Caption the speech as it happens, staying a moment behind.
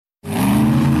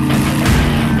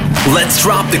Let's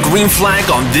drop the green flag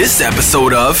on this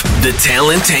episode of the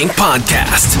Talent Tank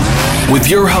Podcast with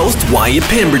your host, Wyatt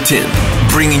Pemberton,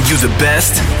 bringing you the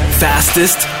best,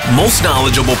 fastest, most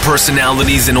knowledgeable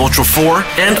personalities in Ultra 4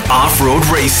 and off-road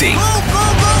racing.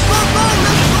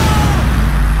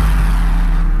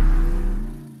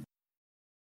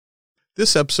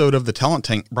 This episode of the Talent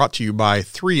Tank brought to you by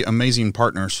three amazing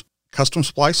partners: Custom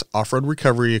Splice Off-Road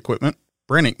Recovery Equipment,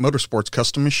 Brannick Motorsports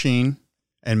Custom Machine,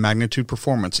 and Magnitude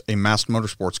Performance, a masked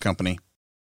motorsports company.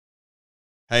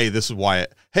 Hey, this is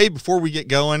Wyatt. Hey, before we get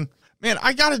going, man,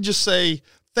 I got to just say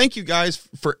thank you guys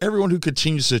for everyone who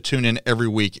continues to tune in every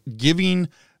week, giving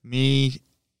me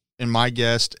and my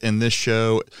guest in this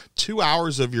show 2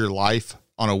 hours of your life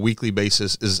on a weekly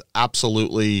basis is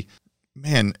absolutely,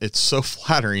 man, it's so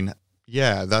flattering.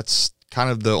 Yeah, that's kind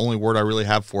of the only word I really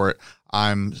have for it.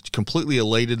 I'm completely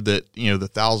elated that, the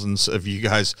thousands of you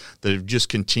guys that have just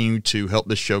continued to help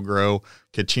this show grow,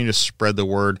 continue to spread the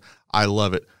word. I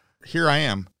love it. Here I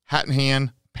am, hat in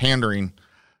hand, pandering.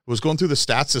 Was going through the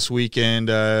stats this week and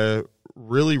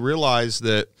really realized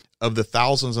that of the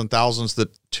thousands and thousands that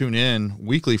tune in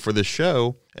weekly for this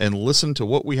show and listen to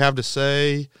what we have to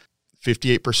say,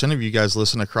 58% of you guys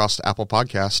listen across to Apple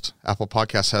Podcast. Apple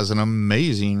Podcast has an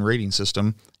amazing rating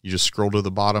system. You just scroll to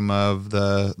the bottom of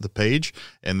the page,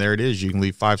 and there it is. You can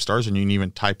leave 5 stars, and you can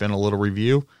even type in a little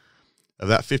review. Of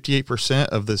that 58%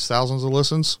 of the thousands of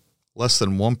listens, less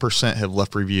than 1% have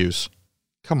left reviews.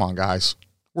 Come on, guys.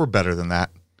 We're better than that.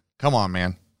 Come on,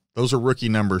 man. Those are rookie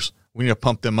numbers. We need to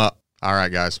pump them up. All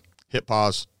right, guys. Hit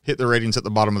pause. Hit the ratings at the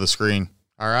bottom of the screen.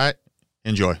 All right?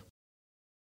 Enjoy.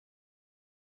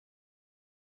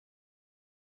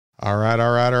 All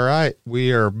right.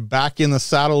 We are back in the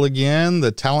saddle again.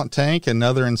 The Talent Tank,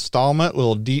 another installment,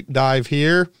 little deep dive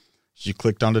here. As you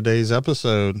clicked on today's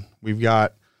episode, we've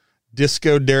got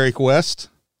Disco Derek West,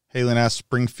 hailing out of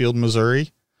Springfield,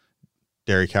 Missouri.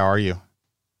 Derek, how are you?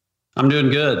 I'm doing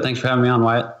good. Thanks for having me on,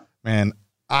 Wyatt. Man,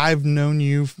 I've known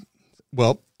you,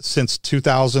 since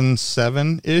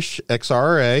 2007-ish,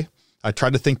 XRA. I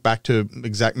tried to think back to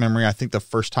exact memory. I think the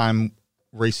first time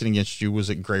racing against you was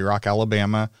at Grey Rock,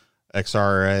 Alabama,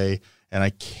 XRA, and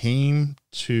I came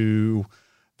to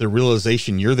the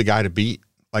realization you're the guy to beat,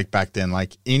 like back then.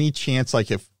 Like any chance, like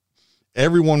if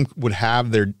everyone would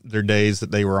have their days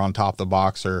that they were on top of the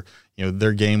box or,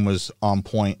 their game was on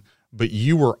point, but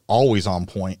you were always on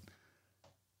point.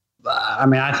 I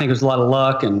mean, I think it was a lot of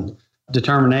luck and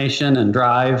determination and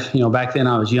drive. Back then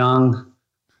I was young,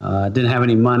 didn't have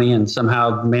any money, and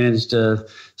somehow managed to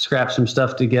scrap some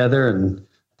stuff together and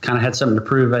kind of had something to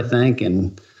prove, I think.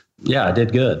 And yeah, I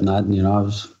did good. And I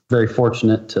was very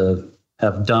fortunate to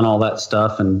have done all that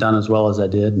stuff and done as well as I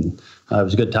did. And it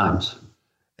was good times.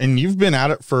 And you've been at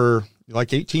it for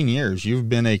like 18 years. You've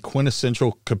been a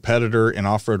quintessential competitor in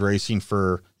off-road racing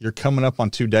you're coming up on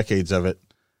 2 decades of it.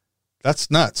 That's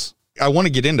nuts. I want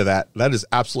to get into that. That is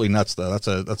absolutely nuts though.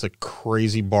 That's a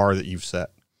crazy bar that you've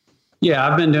set. Yeah,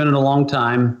 I've been doing it a long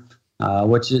time,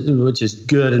 which is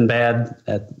good and bad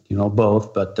at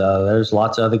both. But there's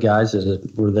lots of other guys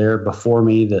that were there before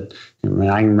me. That I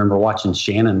remember watching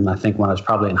Shannon. I think when I was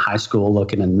probably in high school,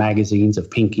 looking in magazines of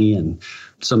Pinky, and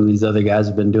some of these other guys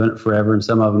have been doing it forever, and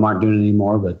some of them aren't doing it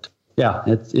anymore. But yeah,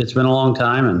 it's been a long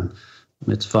time, and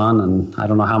it's fun. And I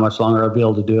don't know how much longer I'll be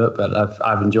able to do it, but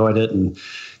I've enjoyed it. And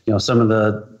some of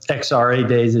the XRA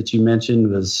days that you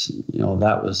mentioned was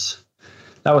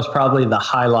that was probably the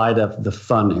highlight of the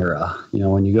fun era.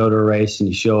 When you go to a race and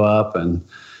you show up and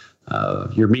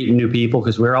you're meeting new people,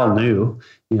 because we're all new,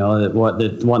 it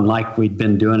wasn't like we'd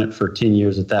been doing it for 10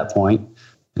 years at that point.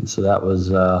 And so that was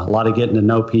a lot of getting to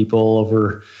know people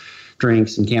over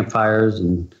drinks and campfires.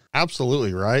 And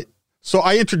absolutely right. So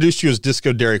I introduced you as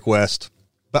Disco Derek West,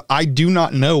 but I do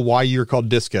not know why you're called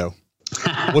Disco.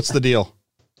 What's the deal?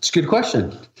 It's a good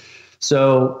question.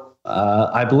 So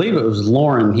I believe it was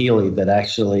Lauren Healy that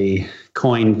actually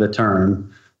coined the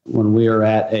term when we were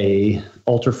at a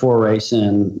Ultra 4 race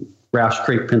in Roush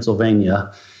Creek,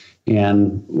 Pennsylvania.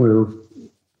 And we were,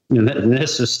 and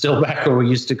this is still back where we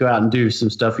used to go out and do some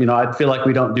stuff. I feel like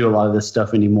we don't do a lot of this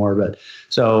stuff anymore, but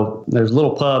so there's a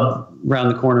little pub around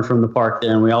the corner from the park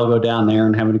there, and we all go down there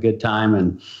and having a good time.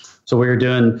 And so we were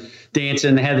doing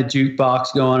dancing, had the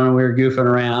jukebox going, and we were goofing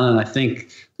around. And I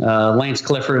think Lance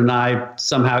Clifford and I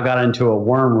somehow got into a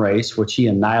worm race, which he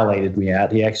annihilated me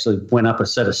at. He actually went up a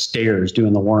set of stairs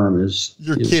doing the worm. It was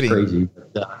crazy.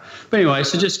 But anyway,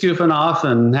 so just goofing off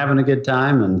and having a good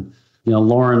time. And,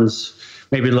 Lauren's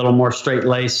maybe a little more straight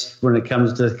laced when it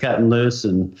comes to cutting loose.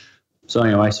 And so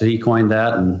anyway, so he coined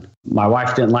that, and My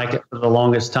wife didn't like it for the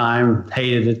longest time,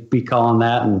 hated it be calling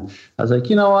that. And I was like,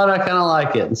 you know what? I kind of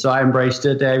like it. And so I embraced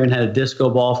it. I even had a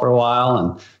disco ball for a while.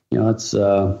 And, it's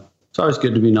always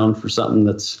good to be known for something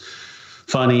that's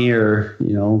funny or,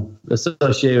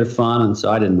 associated with fun. And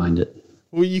so I didn't mind it.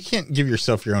 Well, you can't give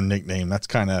yourself your own nickname. That's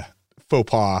kind of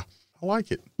faux pas. I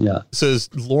like it. Yeah. It says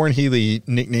Lauren Healy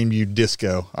nicknamed you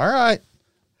Disco. All right.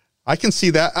 I can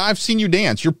see that. I've seen you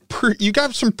dance. You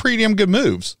got some pretty damn good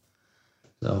moves.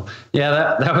 So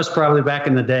yeah, that was probably back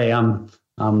in the day. I'm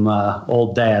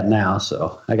old dad now,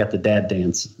 so I got the dad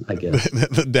dance, I guess.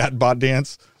 The dad bod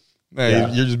dance.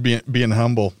 Yeah. You're just being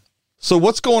humble. So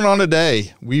what's going on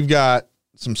today? We've got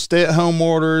some stay-at-home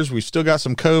orders. We've still got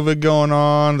some COVID going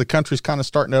on. The country's kind of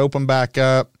starting to open back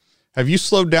up. Have you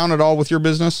slowed down at all with your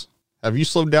business? Have you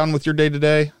slowed down with your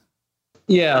day-to-day?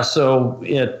 Yeah. So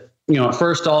it at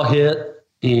first all hit.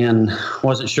 And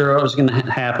wasn't sure what was going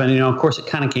to happen. Of course, it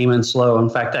kind of came in slow. In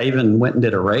fact, I even went and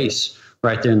did a race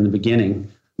right there in the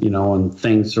beginning, and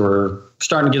things were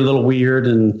starting to get a little weird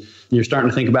and you're starting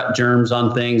to think about germs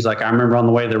on things. Like I remember on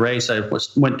the way to the race, I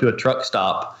went to a truck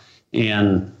stop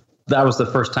and that was the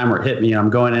first time where it hit me.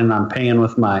 I'm going in and I'm paying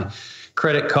with my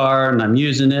credit card and I'm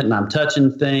using it and I'm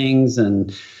touching things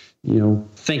and,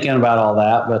 thinking about all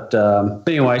that. But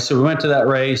anyway, so we went to that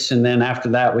race and then after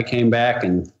that we came back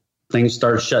and things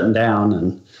started shutting down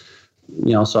and,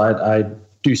 so I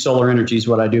do solar energy is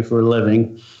what I do for a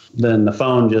living. Then the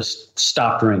phone just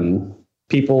stopped ringing.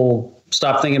 People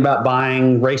stopped thinking about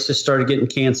buying. Races started getting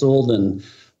canceled. And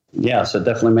yeah, so it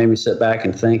definitely made me sit back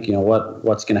and think,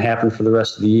 what's going to happen for the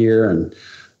rest of the year. And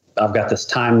I've got this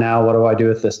time now. What do I do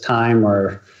with this time?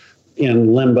 Or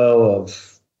in limbo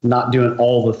of not doing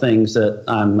all the things that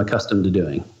I'm accustomed to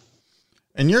doing.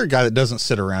 And you're a guy that doesn't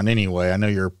sit around anyway. I know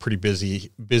you're a pretty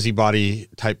busybody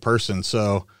type person.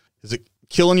 So is it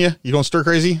killing you? You going stir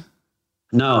crazy?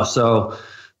 No. So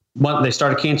they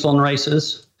started canceling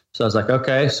races. So I was like,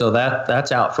 okay, so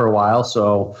that's out for a while.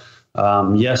 So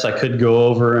yes, I could go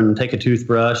over and take a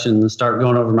toothbrush and start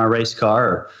going over my race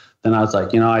car. Then I was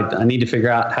like, I need to figure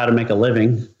out how to make a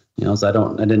living, so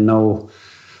I didn't know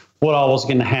what all was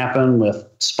going to happen with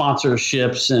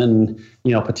sponsorships and,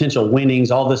 potential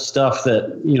winnings, all this stuff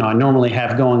that, I normally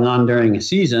have going on during a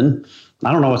season.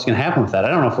 I don't know what's going to happen with that. I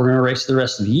don't know if we're going to race the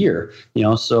rest of the year,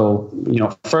 so,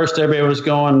 first everybody was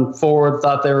going forward,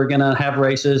 thought they were going to have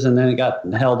races and then it got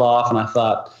held off. And I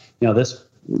thought,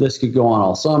 this could go on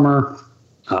all summer.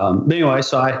 But anyway,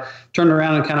 so I turned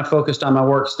around and kind of focused on my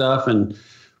work stuff and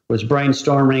was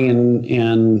brainstorming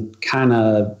and kind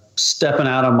of stepping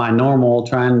out of my normal,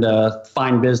 trying to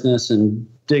find business and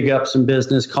dig up some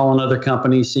business, calling other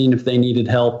companies, seeing if they needed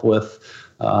help with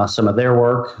some of their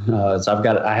work. So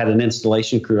I had an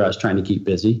installation crew I was trying to keep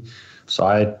busy. So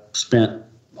I spent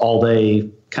all day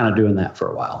kind of doing that for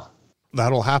a while.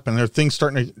 That'll happen. Are things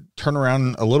starting to turn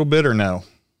around a little bit or no?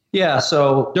 Yeah.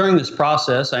 So during this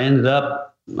process, I ended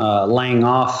up laying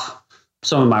off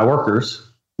some of my workers,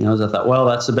 as I thought, well,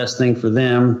 that's the best thing for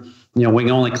them. We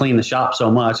can only clean the shop so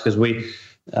much because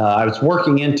I was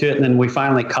working into it and then we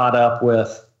finally caught up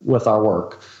with our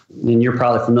work. And you're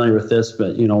probably familiar with this,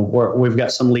 but we've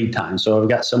got some lead time. So I've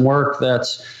got some work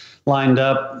that's lined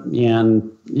up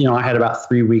and, I had about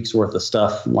 3 weeks worth of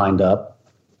stuff lined up.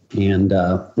 And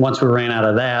once we ran out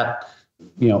of that,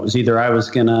 it was either I was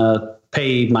going to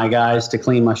pay my guys to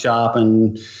clean my shop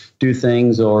and do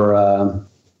things or,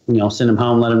 send them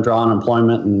home, let them draw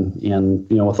unemployment and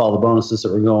with all the bonuses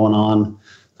that were going on,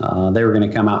 they were going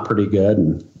to come out pretty good.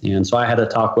 And so I had to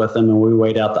talk with them and we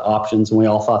weighed out the options and we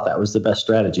all thought that was the best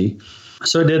strategy.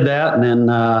 So I did that. And then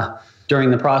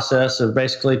during the process of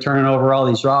basically turning over all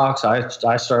these rocks,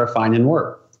 I started finding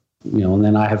work, and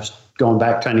then I have gone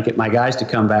back trying to get my guys to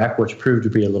come back, which proved to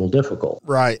be a little difficult.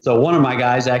 Right. So one of my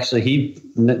guys, actually, he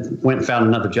went and found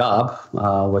another job,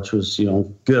 which was,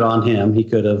 good on him. He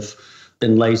could have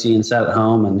been lazy and sat at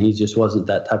home and he just wasn't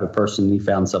that type of person. He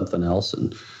found something else.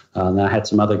 And then I had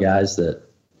some other guys that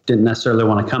didn't necessarily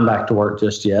want to come back to work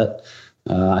just yet.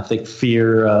 I think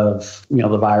fear of,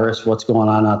 the virus, what's going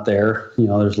on out there.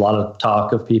 There's a lot of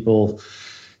talk of people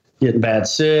getting bad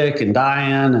sick and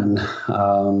dying.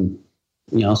 And,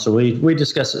 so we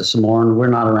discussed it some more and we're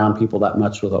not around people that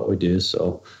much with what we do.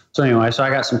 So anyway, so I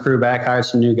got some crew back, hired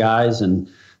some new guys and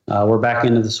we're back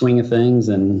into the swing of things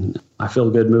and I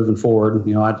feel good moving forward.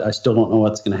 I still don't know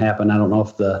what's going to happen. I don't know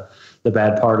if the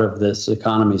bad part of this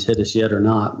economy's hit us yet or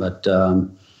not, but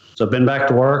so I've been back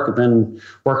to work. I've been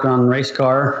working on the race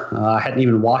car. I hadn't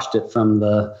even washed it from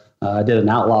I did an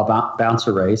outlaw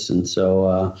bouncer race. And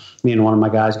so me and one of my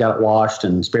guys got it washed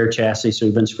and spare chassis. So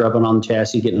we've been scrubbing on the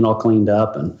chassis, getting it all cleaned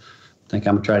up. And I think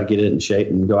I'm going to try to get it in shape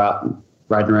and go out and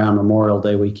riding around Memorial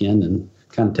Day weekend and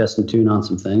kind of testing tune on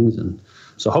some things. And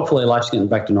so hopefully life's getting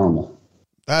back to normal.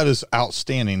 That is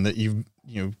outstanding that you've,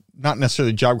 not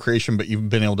necessarily job creation, but you've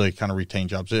been able to kind of retain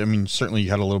jobs. I mean, certainly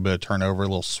you had a little bit of turnover, a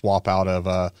little swap out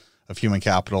of human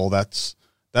capital. That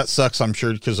sucks, I'm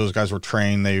sure, because those guys were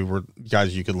trained. They were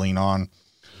guys you could lean on.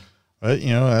 But,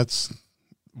 that's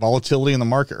volatility in the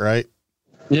market, right?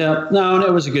 Yeah, no, and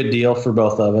it was a good deal for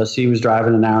both of us. He was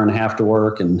driving an hour and a half to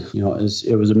work, and it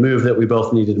was a move that we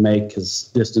both needed to make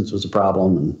because distance was a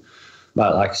problem.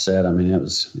 But like I said, I mean, it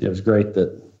was great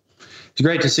that it's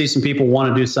great to see some people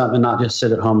want to do something and not just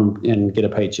sit at home and get a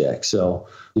paycheck. So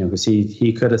because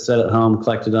he could have sat at home,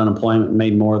 collected unemployment, and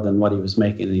made more than what he was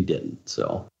making, and he didn't.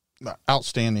 So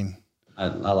outstanding. I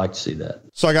like to see that.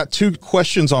 So I got two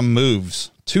questions on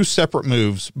moves, two separate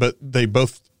moves, but they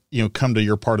both come to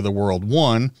your part of the world.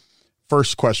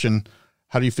 First question,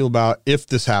 how do you feel about if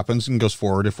this happens and goes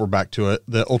forward, if we're back to it,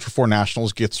 the Ultra 4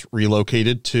 Nationals gets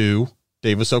relocated to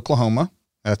Davis, Oklahoma?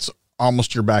 That's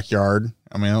almost your backyard.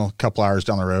 I mean, a couple hours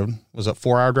down the road. Was it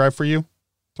 4-hour drive for you?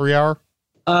 3 hour?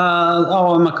 I'm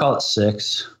going to call it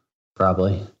 6,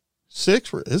 probably.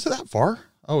 6? Is it that far?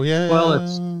 Oh, yeah. Well,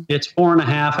 it's 4.5,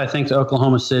 I think, to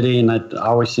Oklahoma City, and it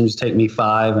always seems to take me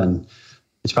 5, and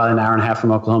it's probably an hour and a half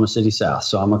from Oklahoma City south,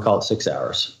 so I'm going to call it 6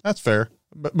 hours. That's fair.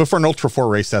 But for an Ultra 4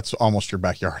 race, that's almost your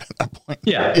backyard at that point.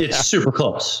 Yeah, it's super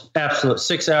close. Absolutely.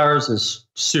 6 hours is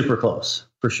super close,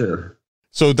 for sure.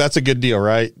 So that's a good deal,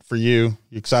 right? For you.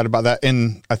 You excited about that?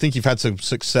 And I think you've had some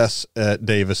success at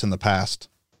Davis in the past.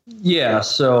 Yeah,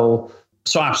 so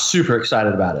I'm super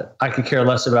excited about it. I could care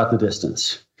less about the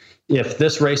distance. If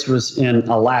this race was in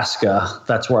Alaska,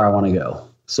 that's where I want to go.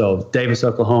 So Davis,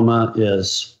 Oklahoma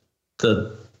is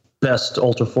the best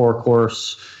Ultra 4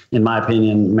 course, in my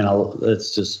opinion. I mean,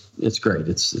 it's great.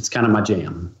 It's kind of my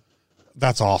jam.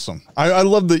 That's awesome. I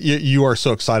love that you are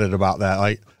so excited about that.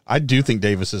 Like, I do think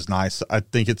Davis is nice. I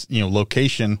think it's,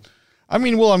 location.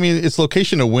 It's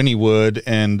location to Wynnewood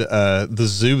and the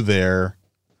zoo there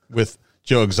with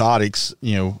Joe Exotics,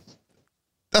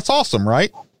 that's awesome,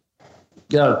 right?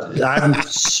 Yeah, I'm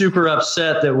super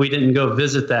upset that we didn't go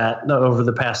visit that over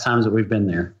the past times that we've been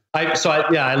there.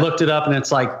 I looked it up and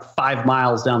it's like 5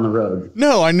 miles down the road.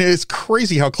 No, I knew it's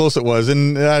crazy how close it was,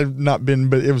 and I've not been,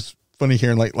 but it was funny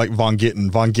hearing like Von Gittin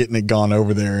had gone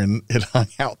over there and had hung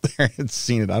out there and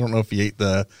seen it. I don't know if he ate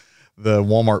the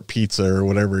Walmart pizza or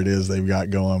whatever it is they've got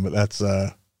going, but that's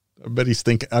I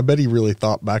bet he really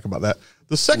thought back about that.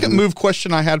 The second move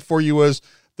question I had for you was,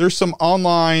 there's some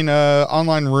online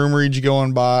rumorage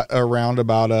going around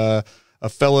about a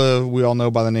fella we all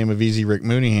know by the name of Easy Rick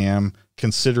Mooneyham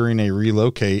considering a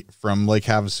relocate from Lake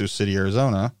Havasu City,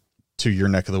 Arizona to your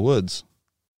neck of the woods.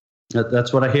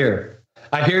 That's what I hear.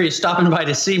 I hear he's stopping by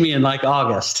to see me in like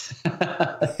August.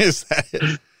 Is that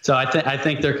it? So I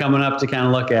think they're coming up to kind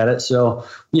of look at it. So,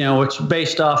 which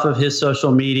based off of his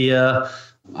social media,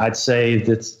 I'd say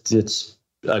it's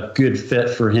a good fit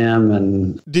for him.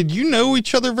 And did you know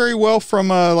each other very well from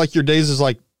like your days as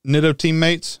like Nitto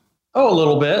teammates? Oh, a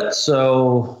little bit.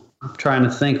 So I'm trying to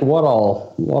think what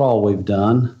all we've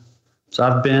done. So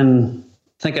I've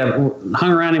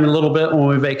hung around him a little bit when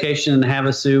we vacationed in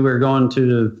Havasu. We were going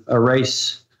to a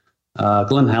race,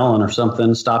 Glen Helen or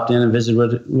something, stopped in and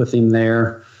visited with him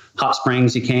there. Hot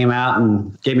Springs, he came out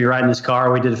and gave me a ride in his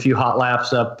car. We did a few hot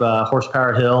laps up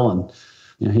Horsepower Hill,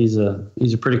 and he's a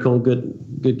pretty cool,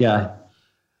 good guy.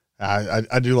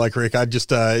 I do like Rick. It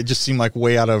just seemed like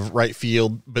way out of right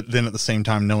field, but then at the same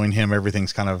time, knowing him,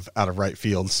 everything's kind of out of right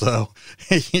field. So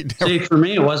See, for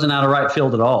me, it wasn't out of right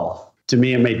field at all. To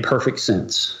me, it made perfect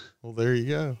sense. Well, there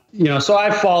you go. So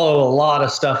I follow a lot of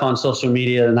stuff on social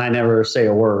media, and I never say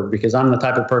a word because I'm the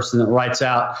type of person that writes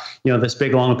out, this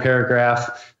big long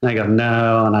paragraph, and I go,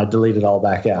 no, and I delete it all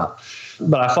back out.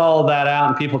 But I follow that out,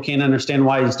 and people can't understand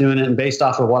why he's doing it. And based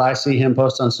off of what I see him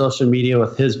post on social media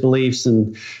with his beliefs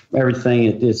and everything,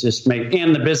 it's just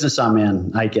and the business I'm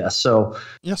in, I guess. So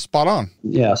yeah, spot on.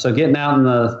 Yeah, so getting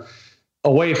out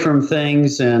away from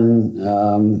things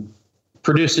and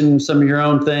producing some of your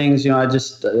own things, I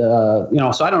just,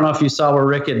 so I don't know if you saw where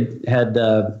Rick had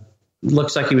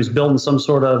looks like he was building some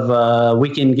sort of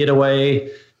weekend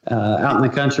getaway out in the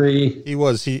country. He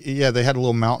was, they had a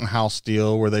little mountain house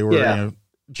deal where they were,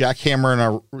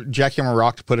 jackhammer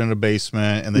rock to put in a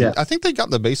basement. And I think they got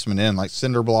the basement in like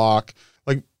cinder block,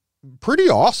 like pretty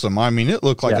awesome. I mean, it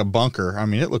looked like a bunker. I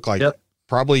mean, it looked like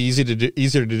probably easier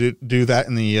to do that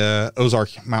in the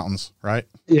Ozark Mountains, right?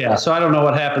 Yeah. So I don't know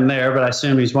what happened there, but I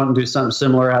assume he's wanting to do something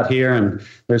similar out here. And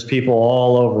there's people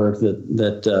all over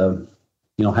that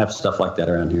have stuff like that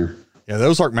around here. Yeah. The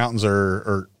Ozark Mountains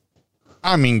are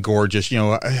I mean, gorgeous. You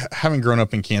know, having grown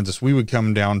up in Kansas, we would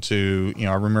come down to, you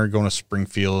know, I remember going to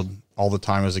Springfield all the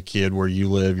time as a kid, where you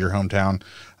live, your hometown.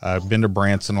 Been to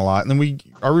Branson a lot. And then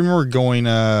I remember going,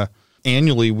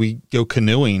 annually, we go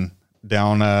canoeing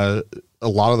down a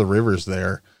lot of the rivers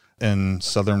there in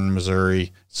southern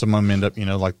Missouri. Some of them end up, you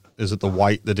know, like, is it the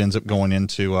White that ends up going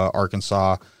into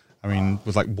Arkansas? I mean,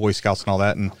 with like Boy Scouts and all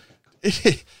that. And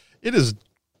it is,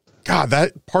 God,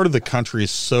 that part of the country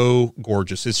is so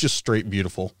gorgeous. It's just straight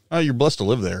beautiful. You're blessed to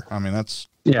live there. I mean,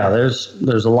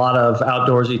 there's a lot of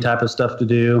outdoorsy type of stuff to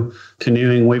do.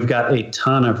 Canoeing, we've got a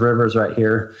ton of rivers right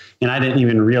here, and I didn't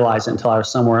even realize it until I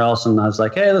was somewhere else, and I was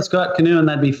like, hey, let's go out canoeing,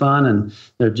 that'd be fun. And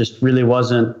there just really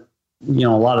wasn't, you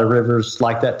know, a lot of rivers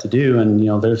like that to do. And, you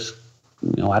know, there's,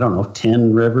 you know, I don't know,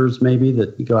 10 rivers maybe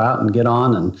that you go out and get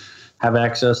on and have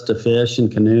access to fish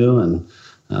and canoe. And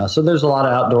so there's a lot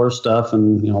of outdoor stuff,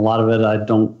 and, you know, a lot of it I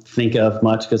don't think of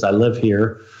much because I live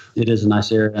here. It is a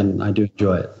nice area, and I do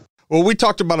enjoy it. Well, we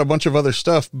talked about a bunch of other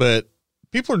stuff, but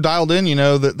people are dialed in, you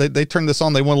know, that they turn this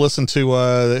on. They want to listen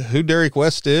to who Derek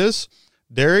West is.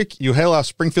 Derek, you hail out of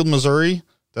Springfield, Missouri.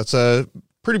 That's a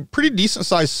pretty decent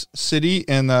sized city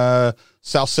in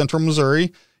south central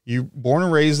Missouri. You born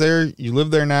and raised there. You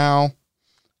live there now.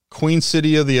 Queen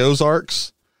City of the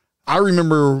Ozarks. I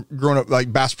remember growing up,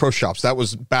 like Bass Pro Shops. That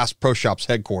was Bass Pro Shops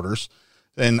headquarters.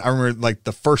 And I remember like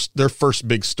their first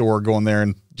big store, going there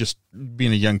and just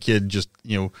being a young kid, just,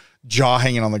 you know, jaw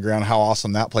hanging on the ground, how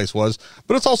awesome that place was.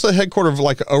 But it's also the headquarters of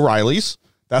like O'Reilly's.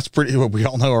 That's pretty, we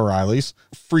all know O'Reilly's.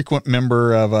 Frequent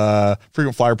member of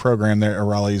frequent flyer program there at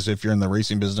O'Reilly's if you're in the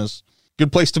racing business.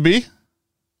 Good place to be?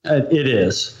 It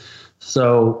is.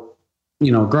 So,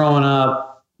 you know, growing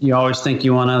up, you always think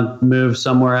you want to move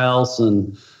somewhere else,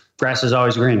 and grass is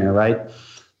always greener, right?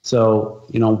 So,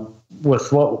 you know,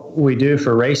 with what we do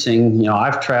for racing, you know,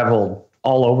 I've traveled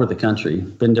all over the country,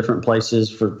 been different places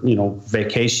for, you know,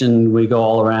 vacation. We go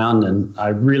all around, and I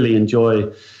really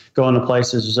enjoy going to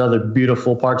places. There's other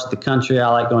beautiful parts of the country. I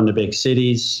like going to big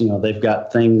cities. You know, they've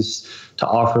got things to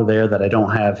offer there that I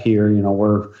don't have here. You know,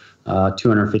 we're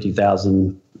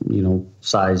 250,000, you know,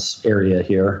 size area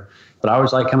here, but I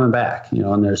always like coming back, you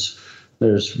know, and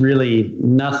there's really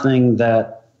nothing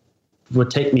that would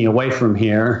take me away from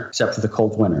here except for the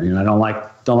cold winter. You know, I don't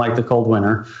like the cold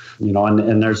winter, you know,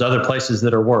 and there's other places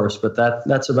that are worse, but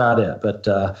that's about it. But,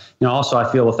 you know, also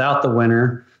I feel without the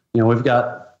winter, you know, we've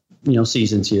got, you know,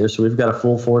 seasons here. So we've got a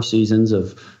full 4 seasons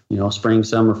of, you know, spring,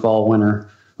 summer, fall, winter.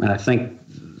 And I think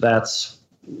that's,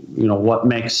 you know, what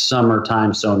makes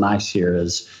summertime so nice here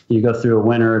is you go through a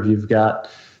winter, if you've got,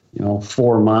 you know,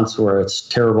 4 months where it's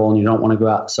terrible and you don't want to go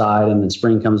outside, and then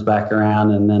spring comes back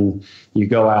around, and then you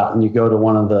go out and you go to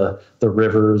one of the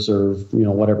rivers or, you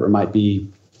know, whatever it might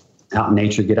be out in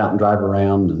nature, get out and drive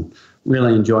around and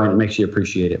really enjoy it. It makes you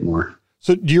appreciate it more.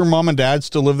 So do your mom and dad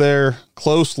still live there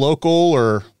close, local,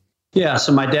 or? Yeah.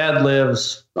 So my dad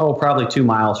lives, probably 2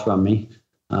 miles from me.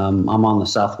 I'm on the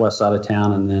southwest side of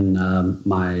town, and then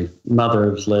my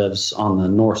mother lives on the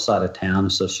north side of town,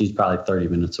 so she's probably 30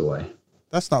 minutes away.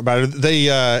 That's not bad. They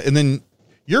and then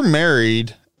you're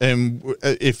married, and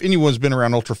if anyone's been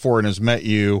around Ultra 4 and has met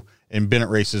you and been at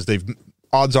races,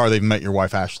 odds are they've met your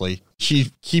wife, Ashley.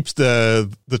 She keeps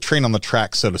the train on the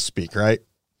track, so to speak, right?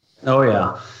 Oh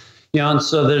yeah, you know, and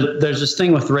so there's this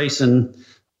thing with racing.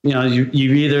 You know, you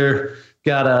either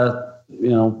gotta, you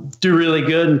know, do really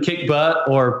good and kick butt,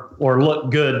 or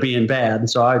look good being bad. And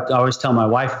so I always tell my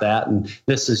wife that, and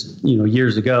this is, you know,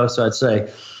 years ago. So I'd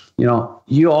say, you know,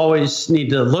 you always need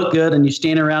to look good, and you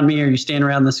stand around me or you stand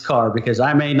around this car, because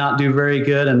I may not do very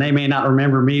good and they may not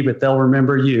remember me, but they'll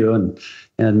remember you.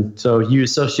 And so you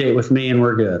associate with me and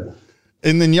we're good.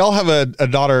 And then y'all have a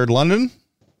daughter, London?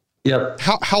 Yep.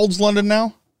 How old's London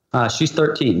now? She's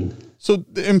 13. So,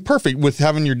 and perfect with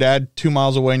having your dad 2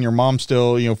 miles away and your mom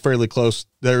still, you know, fairly close.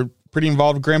 They're pretty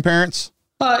involved with grandparents?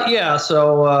 Yeah.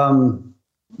 So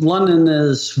London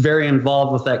is very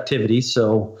involved with activities.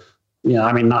 So, you know,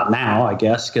 I mean, not now, I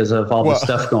guess, because of all the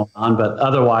stuff going on, but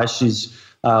otherwise she's,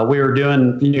 we were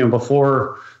doing, you know,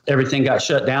 before everything got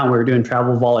shut down, we were doing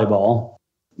travel volleyball,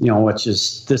 you know, this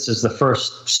is the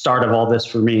first start of all this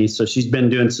for me. So she's been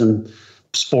doing some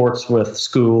sports with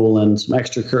school and some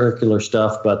extracurricular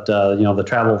stuff. But, you know, the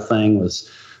travel thing was,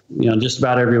 you know, just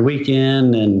about every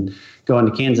weekend, and going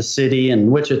to Kansas City and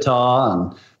Wichita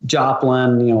and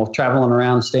Joplin, you know, traveling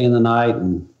around, staying the night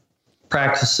and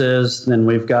practices. Then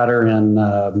we've got her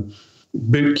in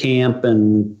boot camp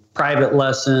and private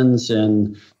lessons,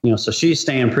 and, you know, so she's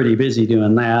staying pretty busy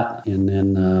doing that. And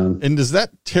then, and does that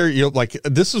tear you up? Like,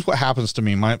 this is what happens to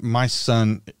me. My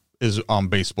son is on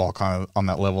baseball, kind of on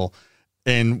that level.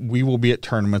 and we will be at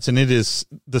tournaments, and it is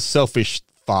the selfish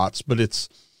thoughts, but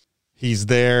he's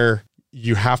there.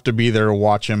 You have to be there to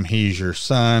watch him. He's your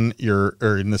son,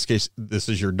 or in this case, this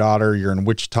is your daughter. You're in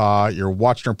Wichita. You're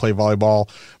watching her play volleyball.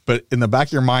 But in the back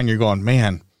of your mind, you're going,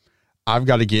 man, I've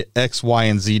got to get X, Y,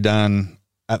 and Z done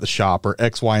at the shop, or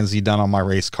X, Y, and Z done on my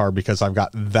race car because I've got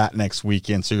that next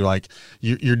weekend. So you're like,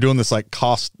 you're doing this like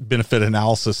cost benefit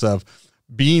analysis of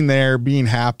being there, being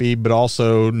happy, but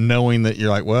also knowing that you're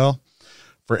like, well,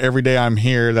 for every day I'm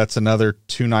here, that's another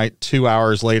 2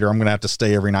 hours later, I'm going to have to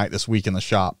stay every night this week in the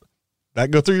shop. That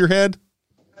go through your head?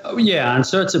 Oh, yeah. And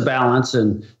so it's a balance.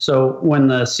 And so when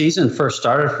the season first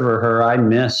started for her, I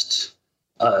missed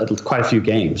quite a few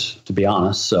games, to be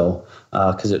honest. So,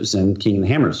 cause it was in King and the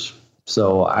Hammers.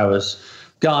 So I was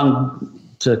gone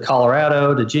to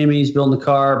Colorado to Jimmy's, building the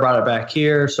car, brought it back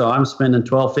here. So I'm spending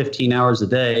 12, 15 hours a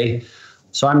day.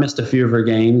 So I missed a few of her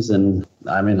games. And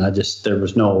I mean, I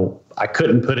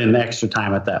couldn't put in the extra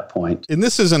time at that point. And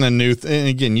this isn't a new and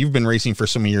again, you've been racing for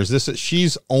so many years.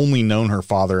 She's only known her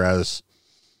father as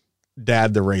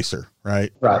Dad, the racer,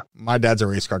 right? Right. My dad's a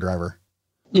race car driver.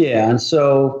 Yeah. And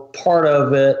so part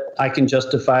of it I can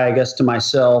justify, I guess, to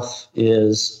myself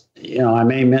is, I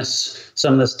may miss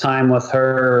some of this time with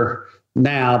her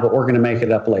now, but we're going to make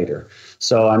it up later.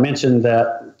 So I mentioned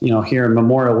that, here in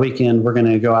Memorial Weekend, we're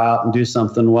going to go out and do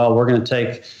something. Well, we're going to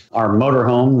take our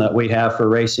motorhome that we have for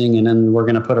racing, and then we're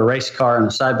going to put a race car and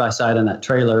a side-by-side in that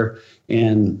trailer.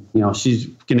 And, she's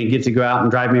going to get to go out and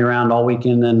drive me around all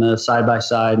weekend in the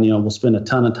side-by-side. And, we'll spend a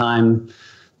ton of time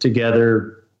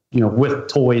together, with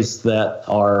toys that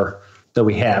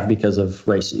we have because of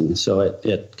racing. So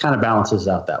it kind of balances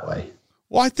out that way.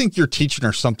 Well, I think you're teaching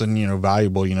her something,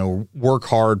 valuable, work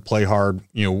hard, play hard,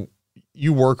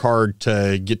 you work hard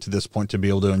to get to this point to be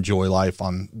able to enjoy life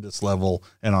on this level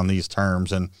and on these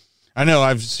terms. And I know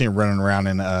I've seen her running around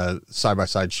in side by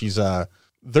side. She's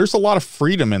there's a lot of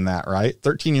freedom in that, right?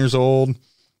 13 years old,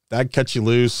 that cuts you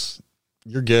loose.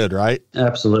 You're good, right?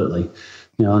 Absolutely.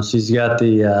 She's got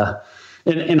the,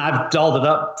 and I've dolled it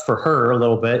up for her a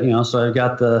little bit, so I've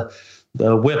got the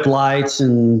whip lights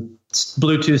and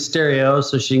Bluetooth stereo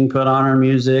so she can put on her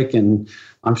music, and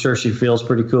I'm sure she feels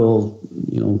pretty cool,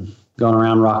 going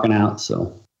around rocking out.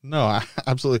 So no,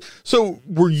 absolutely. So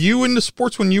were you into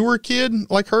sports when you were a kid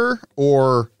like her,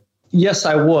 or? Yes,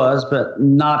 I was, but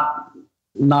not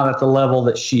at the level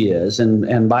that she is.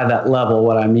 And by that level,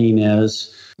 what I mean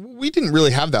is we didn't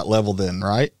really have that level then,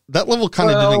 right? That level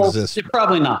kind of didn't exist.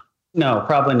 Probably not. No,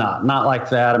 probably not. Not like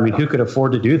that. I mean, who could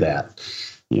afford to do that?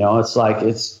 It's like,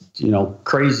 it's,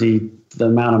 crazy the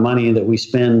amount of money that we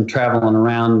spend traveling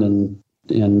around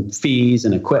and fees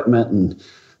and equipment.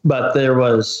 But there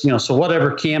was, so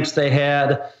whatever camps they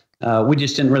had, we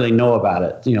just didn't really know about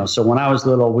it. So when I was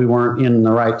little, we weren't in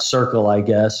the right circle, I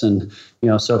guess. And,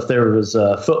 so if there was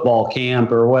a football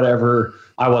camp or whatever,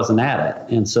 I wasn't at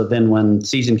it. And so then when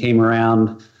season came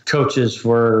around, coaches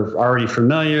were already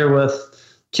familiar with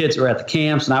kids that were at the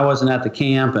camps, and I wasn't at the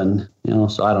camp. And,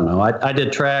 so I don't know. I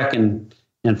did track and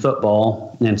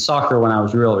football and soccer when I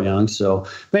was real young. So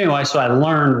anyway, so I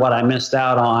learned what I missed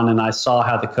out on, and I saw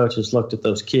how the coaches looked at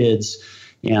those kids.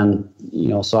 And,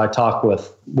 so I talked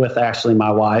with Ashley,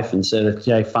 my wife, and said,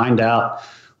 okay, find out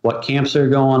what camps are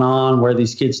going on, where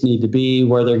these kids need to be,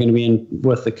 where they're going to be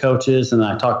with the coaches. And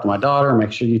I talked to my daughter,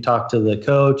 make sure you talk to the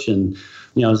coach. And,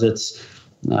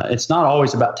 it's not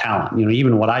always about talent.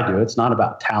 Even what I do, it's not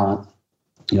about talent.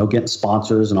 Getting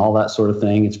sponsors and all that sort of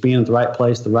thing. It's being at the right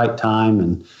place, the right time,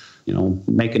 and,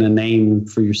 making a name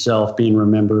for yourself, being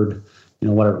remembered,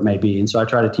 whatever it may be. And so I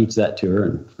try to teach that to her.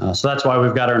 And so that's why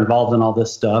we've got her involved in all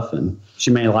this stuff. And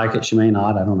she may like it, she may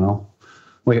not. I don't know.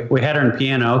 We had her in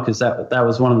piano because that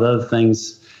was one of the other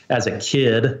things as a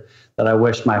kid that I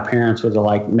wish my parents would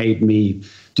have made me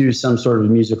do some sort of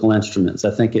musical instruments.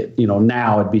 I think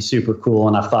now it'd be super cool.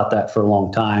 And I've thought that for a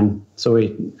long time. So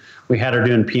we had her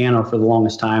doing piano for the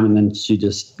longest time, and then she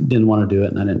just didn't want to do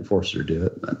it, and I didn't force her to do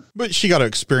it. But she got to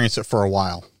experience it for a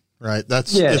while, right?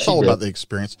 It's all about the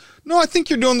experience. No, I think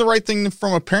you're doing the right thing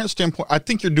from a parent standpoint. I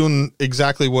think you're doing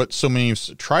exactly what so many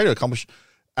try to accomplish.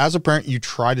 As a parent, you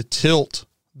try to tilt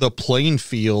the playing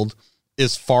field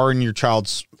as far in your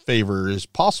child's favor as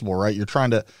possible, right? You're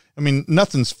trying to,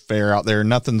 nothing's fair out there.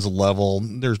 Nothing's level.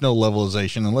 There's no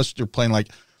levelization unless you're playing like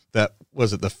that.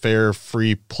 Was it the fair,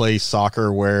 free play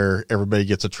soccer where everybody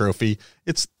gets a trophy?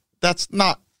 That's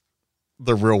not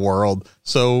the real world.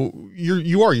 So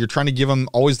you're trying to give them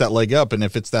always that leg up. And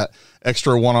if it's that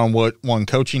extra one-on-one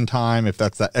coaching time, if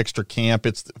that's that extra camp,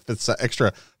 if it's that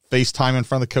extra face time in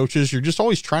front of the coaches, you're just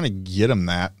always trying to get them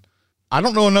that. I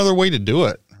don't know another way to do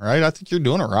it, right? I think you're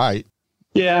doing it right.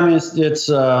 Yeah, it's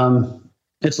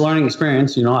it's a learning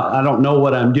experience. I don't know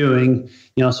what I'm doing,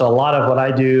 so a lot of what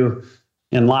I do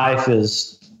in life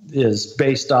is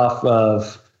based off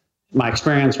of my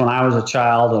experience when I was a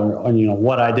child, or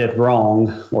what I did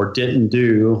wrong or didn't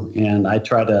do. And I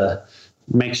try to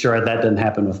make sure that didn't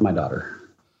happen with my daughter.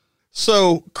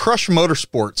 So Crush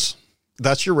Motorsports,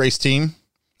 that's your race team.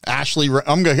 Ashley,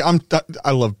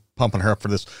 I love pumping her up for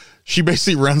this. She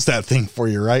basically runs that thing for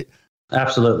you, right?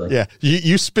 Absolutely. Yeah.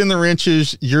 You spin the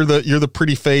wrenches. You're the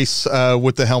pretty face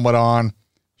with the helmet on.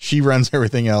 She runs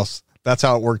everything else. That's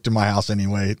how it worked in my house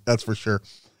anyway. That's for sure.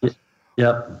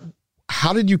 Yep.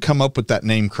 How did you come up with that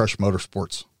name, Crush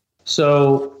Motorsports?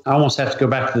 So I almost have to go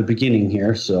back to the beginning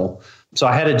here. So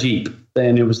I had a Jeep,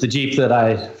 and it was the Jeep that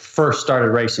I first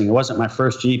started racing. It wasn't my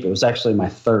first Jeep. It was actually my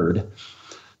third.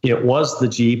 It was the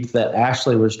Jeep that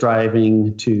Ashley was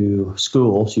driving to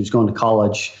school. She was going to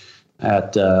college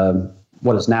at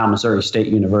what is now Missouri State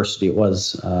University. It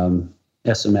was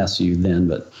SMSU then,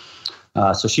 but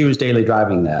so she was daily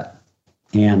driving that.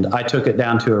 And I took it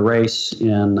down to a race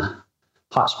in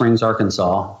Hot Springs,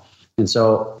 Arkansas. And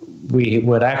so we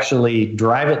would actually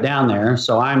drive it down there.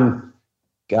 So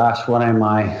what am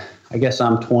I? I guess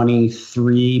I'm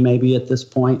 23 maybe at this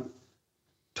point,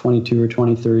 22 or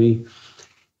 23.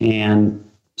 And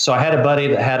so I had a buddy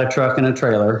that had a truck and a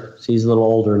trailer. So he's a little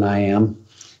older than I am.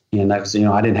 And I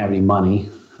didn't have any money.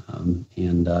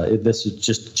 This is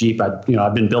just a Jeep.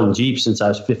 I've been building Jeeps since I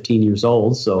was 15 years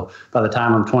old. So by the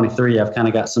time I'm 23, I've kind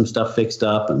of got some stuff fixed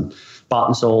up and bought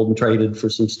and sold and traded for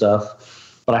some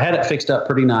stuff. But I had it fixed up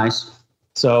pretty nice.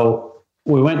 So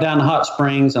we went down to Hot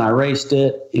Springs and I raced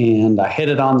it, and I hit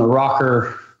it on the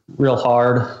rocker real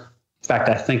hard. In fact,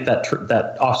 I think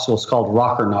that obstacle is called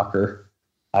Rocker Knocker,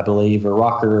 I believe, or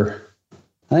Rocker.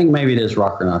 I think maybe it is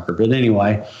Rocker Knocker. But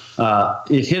anyway,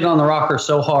 it hit on the rocker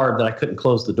so hard that I couldn't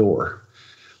close the door.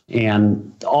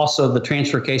 And also the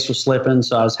transfer case was slipping,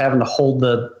 so I was having to hold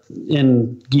the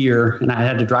in gear, and I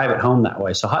had to drive it home that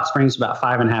way. So Hot Springs is about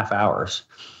 5.5 hours.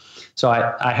 So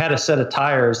I had a set of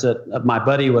tires that my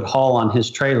buddy would haul on his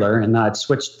trailer, and I'd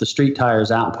switch the street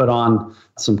tires out and put on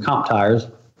some comp tires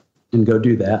and go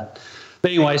do that.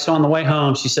 But anyway, so on the way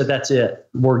home, she said, "That's it.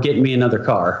 We're getting me another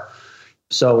car."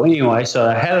 So anyway, so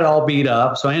I had it all beat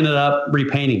up. So I ended up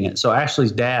repainting it. So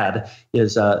Ashley's dad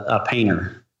is a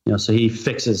painter, so he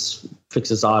fixes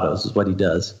autos is what he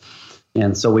does.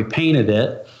 And so we painted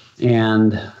it,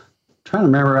 and I'm trying to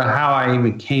remember how I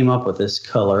even came up with this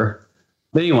color.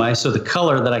 But anyway, so the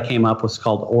color that I came up with was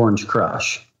called Orange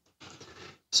Crush.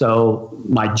 So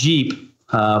my Jeep,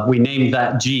 we named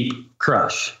that Jeep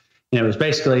Crush. And it was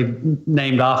basically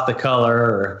named off the color,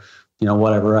 or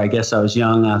whatever. I guess I was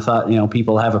young. I thought,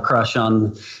 people have a crush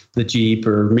on the Jeep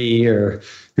or me, or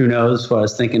who knows what I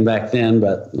was thinking back then.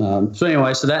 But so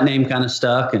anyway, so that name kind of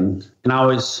stuck. And I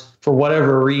always, for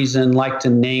whatever reason, like to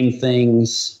name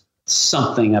things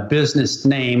something, a business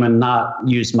name, and not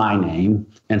use my name.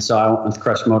 And so I went with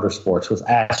Crush Motorsports with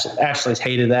Ashley's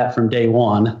hated that from day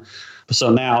one. So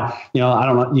now, I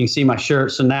don't know, you can see my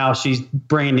shirt. So now she's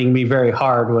branding me very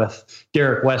hard with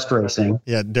Derek West Racing.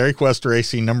 Yeah, Derek West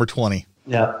Racing, number 20.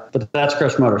 Yeah, but that's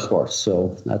Crush Motorsports.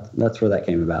 So that's where that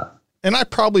came about. And I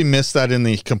probably missed that in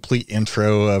the complete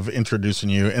intro of introducing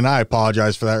you, and I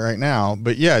apologize for that right now.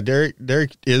 But yeah,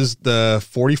 Derek is the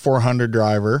 4400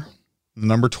 driver,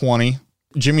 number 20.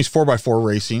 Jimmy's 4x4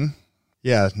 Racing.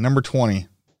 Yeah, number 20.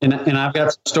 And I've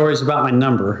got some stories about my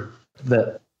number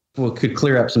that could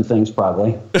clear up some things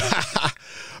probably.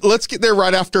 Let's get there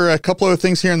right after a couple of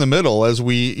things here in the middle, as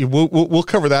we'll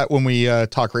cover that when we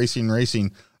talk racing.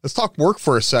 Let's talk work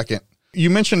for a second. You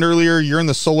mentioned earlier you're in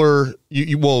the solar.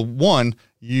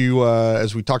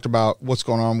 As we talked about what's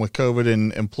going on with COVID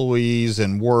and employees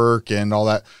and work and all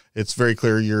that, it's very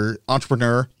clear you're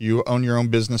entrepreneur. You own your own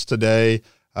business today.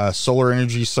 Solar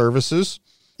Energy Services.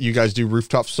 You guys do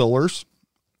rooftop solars.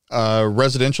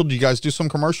 Residential. Do you guys do some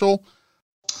commercial?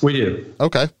 We do.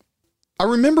 Okay. I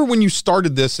remember when you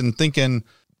started this and thinking,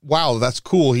 wow, that's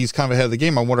cool. He's kind of ahead of the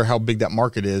game. I wonder how big that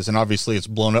market is. And obviously it's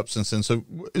blown up since then. So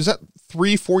is that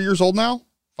 3-4 years old now?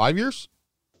 5 years?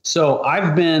 So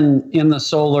I've been in the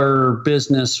solar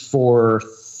business for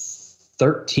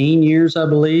 13 years, I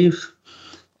believe,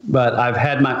 but I've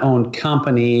had my own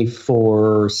company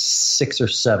for 6 or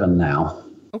 7 now.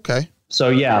 Okay. So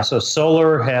yeah, so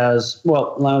solar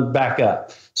let me back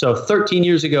up. So 13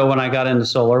 years ago when I got into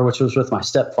solar, which was with my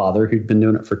stepfather, who'd been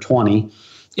doing it for 20,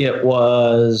 it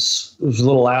was a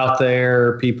little out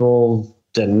there. People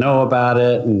didn't know about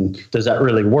it. And does that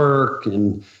really work?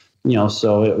 And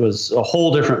So it was a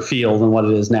whole different feel than what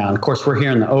it is now. And of course, we're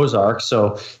here in the Ozarks.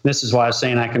 So this is why I was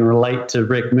saying I can relate to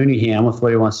Rick Mooneyham with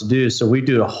what he wants to do. So we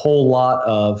do a whole lot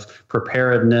of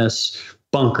preparedness,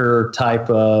 bunker type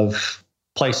of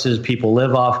places. People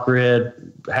live off grid,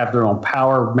 have their own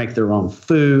power, make their own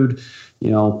food,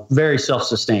 very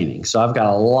self-sustaining. So I've got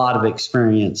a lot of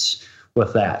experience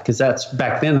with that, because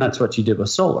back then that's what you did with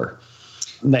solar.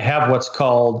 They have what's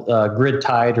called grid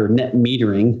tied or net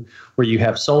metering, where you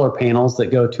have solar panels that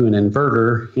go to an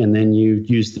inverter, and then you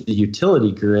use the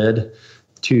utility grid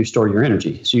to store your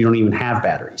energy. So you don't even have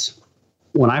batteries.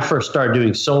 When I first started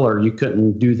doing solar, you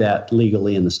couldn't do that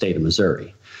legally in the state of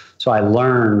Missouri. So I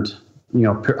learned,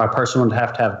 a person would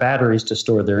have to have batteries to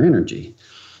store their energy.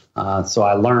 So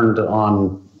I learned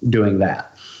on doing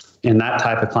that. And that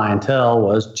type of clientele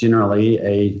was generally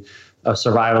a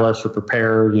survivalist or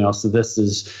preparer, so this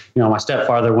is, my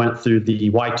stepfather went through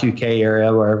the Y2K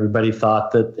area where everybody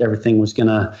thought that everything was going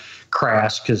to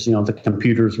crash because, the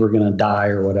computers were going to die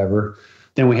or whatever.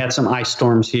 Then we had some ice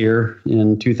storms here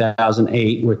in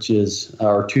 2008, which is,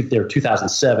 or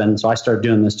 2007. So I started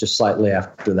doing this just slightly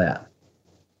after that.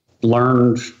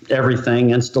 Learned everything,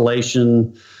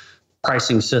 installation,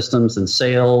 pricing systems and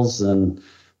sales. And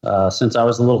since I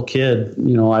was a little kid,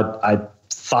 I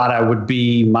thought I would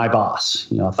be my boss.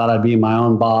 I thought I'd be my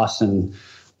own boss, and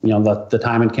the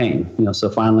time it came. So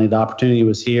finally the opportunity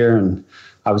was here, and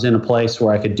I was in a place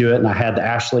where I could do it. And I had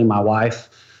Ashley, my wife,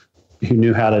 who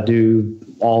knew how to do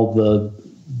all the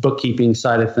bookkeeping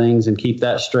side of things and keep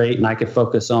that straight, and I could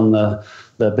focus on the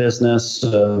business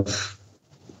of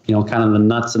kind of the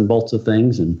nuts and bolts of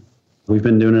things. And we've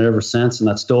been doing it ever since, and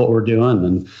that's still what we're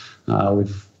doing. And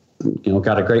we've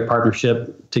got a great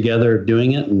partnership together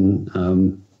doing it.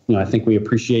 And, I think we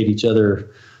appreciate each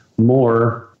other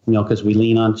more, because we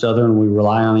lean on each other and we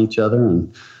rely on each other.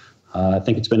 And I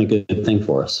think it's been a good thing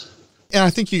for us. And I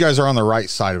think you guys are on the right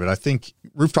side of it. I think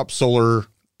rooftop solar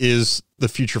is the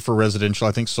future for residential.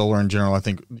 I think solar in general, I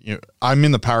think, I'm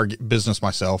in the power business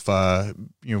myself,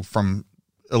 from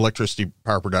electricity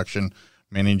power production,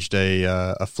 managed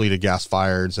a fleet of gas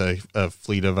fireds, a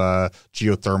fleet of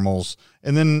geothermals.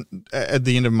 And then at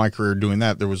the end of my career doing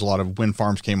that, there was a lot of wind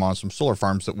farms came on, some solar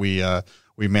farms that we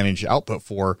managed output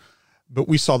for. But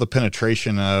we saw the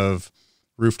penetration of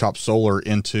rooftop solar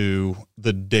into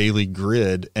the daily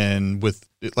grid. And with,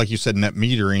 like you said, net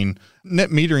metering,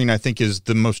 I think is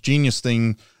the most genius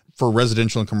thing for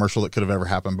residential and commercial that could have ever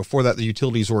happened. Before that, the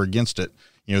utilities were against it.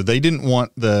 They didn't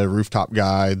want the rooftop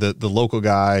guy, the local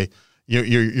guy,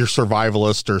 your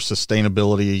survivalist or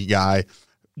sustainability guy,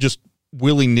 just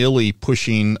willy-nilly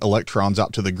pushing electrons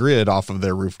out to the grid off of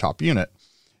their rooftop unit.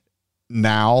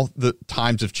 Now the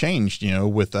times have changed,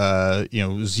 with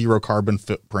zero carbon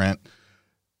footprint.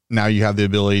 Now you have the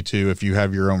ability to, if you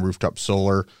have your own rooftop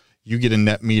solar, you get a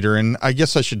net meter. And I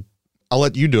guess I'll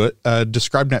let you do it.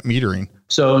 Describe net metering.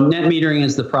 So net metering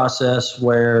is the process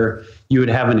where you would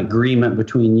have an agreement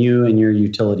between you and your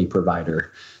utility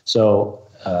provider. So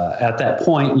at that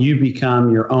point, you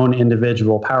become your own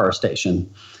individual power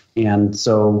station. And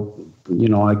so,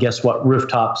 I guess what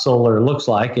rooftop solar looks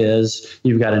like is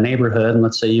you've got a neighborhood, and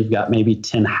let's say you've got maybe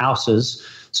 10 houses.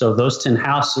 So those 10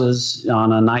 houses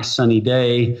on a nice sunny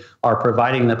day are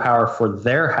providing the power for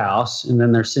their house, and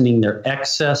then they're sending their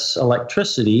excess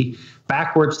electricity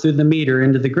backwards through the meter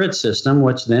into the grid system,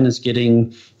 which then is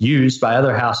getting used by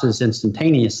other houses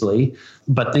instantaneously.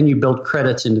 But then you build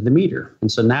credits into the meter. And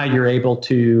so now you're able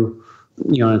to,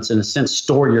 it's in a sense,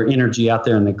 store your energy out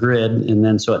there in the grid. And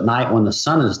then so at night when the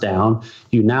sun is down,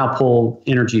 you now pull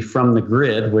energy from the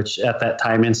grid, which at that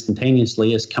time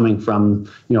instantaneously is coming from,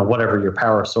 whatever your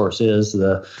power source is,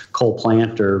 the coal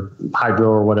plant or hydro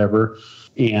or whatever.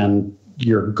 And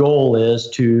your goal is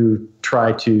to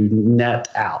try to net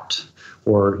out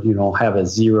or, have a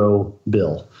zero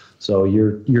bill. So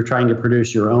you're trying to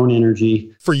produce your own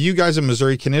energy. For you guys in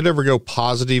Missouri, can it ever go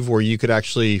positive where you could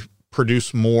actually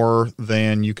produce more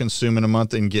than you consume in a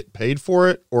month and get paid for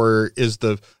it? Or is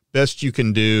the best you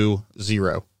can do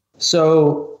zero?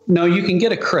 So no, you can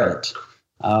get a credit.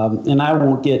 And I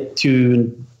won't get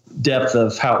too depth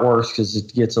of how it works because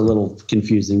it gets a little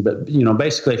confusing. But,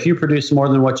 basically, if you produce more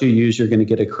than what you use, you're going to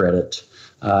get a credit.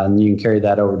 And you can carry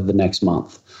that over to the next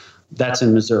month. That's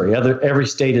in Missouri. Every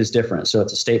state is different. So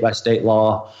it's a state by state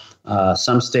law.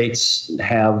 Some states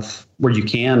have where you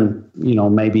can,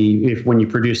 maybe when you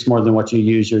produce more than what you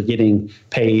use, you're getting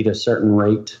paid a certain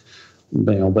rate,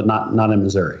 but not in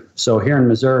Missouri. So here in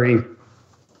Missouri,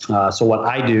 so what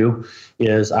I do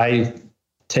is I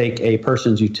take a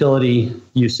person's utility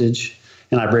usage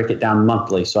and I break it down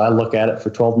monthly. So I look at it for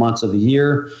 12 months of the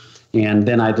year. and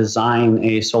then I design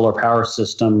a solar power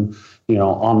system,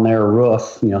 on their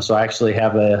roof. So I actually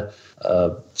have a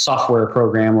software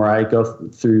program where I go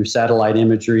through satellite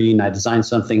imagery and I design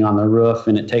something on the roof,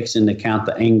 and it takes into account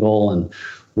the angle and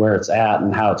where it's at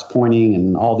and how it's pointing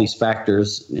and all these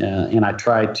factors. And I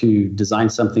try to design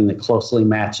something that closely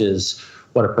matches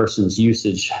what a person's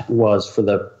usage was for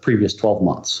the previous 12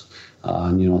 months.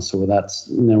 So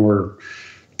then we're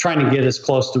trying to get as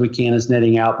close to we can as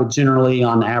netting out, but generally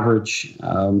on average,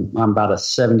 I'm about a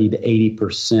 70 to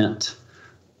 80%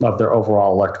 of their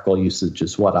overall electrical usage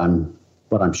is what I'm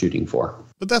shooting for.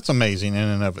 But that's amazing in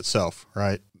and of itself,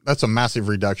 right? That's a massive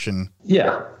reduction.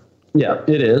 Yeah,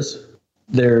 it is.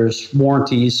 There's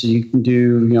warranties, so you can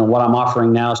do, what I'm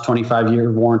offering now is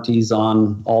 25-year warranties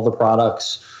on all the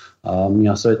products.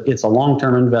 So it's a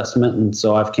long-term investment, and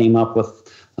so I've came up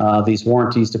with these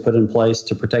warranties to put in place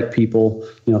to protect people,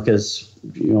 because,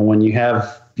 when you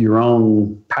have your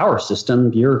own power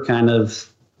system, you're kind of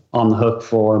on the hook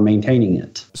for maintaining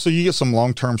it. So you get some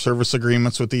long-term service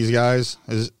agreements with these guys?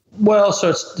 Well, so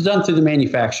it's done through the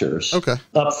manufacturers. Okay.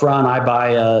 Up front, I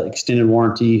buy a extended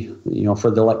warranty, for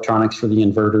the electronics, for the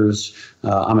inverters.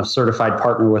 I'm a certified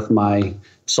partner with my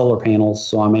solar panels,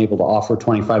 so I'm able to offer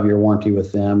 25-year warranty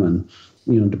with them.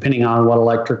 And, depending on what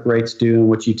electric rates do and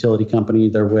which utility company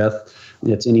they're with,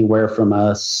 it's anywhere from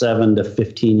a 7 to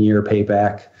 15-year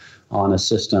payback on a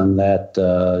system that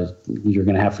you're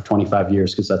going to have for 25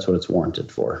 years because that's what it's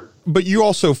warranted for. But you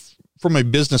also, from a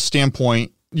business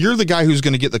standpoint, you're the guy who's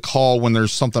going to get the call when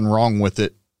there's something wrong with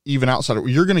it, even outside of,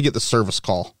 you're going to get the service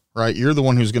call, right? You're the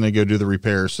one who's going to go do the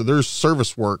repairs. So there's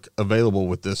service work available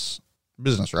with this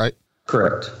business, right?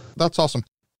 Correct. That's awesome.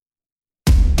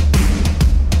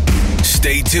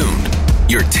 Stay tuned.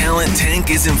 Your talent tank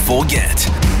isn't full yet.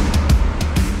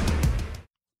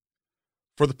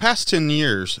 For the past 10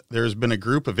 years, there has been a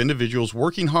group of individuals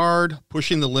working hard,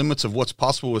 pushing the limits of what's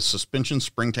possible with suspension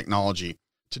spring technology.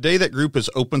 Today, that group has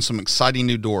opened some exciting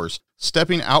new doors,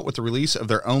 stepping out with the release of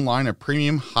their own line of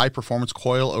premium high-performance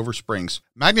coil-over springs.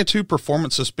 Magnitude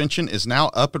Performance Suspension is now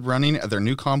up and running at their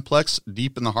new complex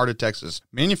deep in the heart of Texas,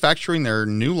 manufacturing their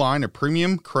new line of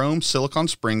premium chrome silicon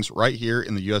springs right here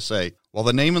in the USA. While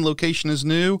the name and location is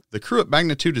new, the crew at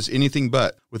Magnitude is anything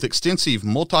but, with extensive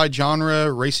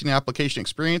multi-genre racing application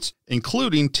experience,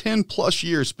 including 10-plus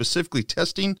years specifically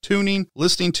testing, tuning,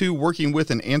 listening to, working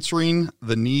with, and answering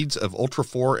the needs of Ultra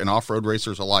 4 and off-road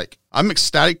racers alike. I'm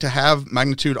ecstatic to have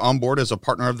Magnitude on board as a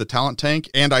partner of the Talent Tank,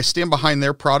 and I stand behind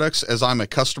their products as I'm a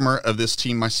customer of this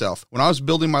team myself. When I was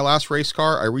building my last race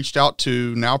car, I reached out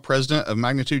to now president of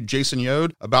Magnitude, Jason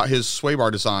Yode, about his sway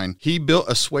bar design. He built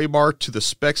a sway bar to the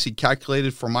specs he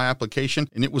calculated for my application,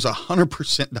 and it was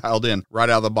 100% dialed in right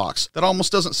out of the box. That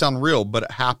almost doesn't sound real, but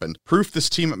it happened. Proof this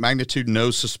team at Magnitude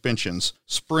knows suspensions,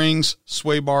 springs,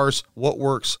 sway bars, what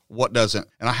works, what doesn't.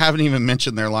 And I haven't even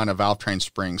mentioned their line of valve train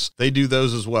springs. They do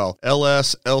those as well.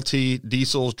 LS, LT,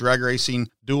 diesels, drag racing,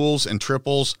 duals, and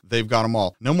triples, they've got them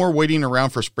all. No more waiting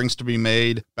around for springs to be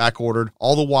made, back ordered.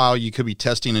 All the while, you could be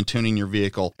testing and tuning your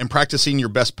vehicle and practicing your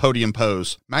best podium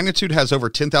pose. Magnitude has over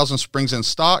 10,000 springs in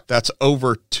stock. That's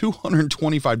over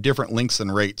 225 different lengths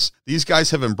and rates. These guys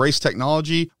have embraced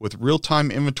technology with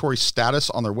real-time inventory status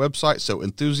on their website, so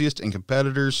enthusiasts and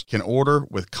competitors can order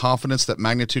with confidence that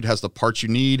Magnitude has the parts you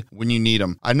need when you need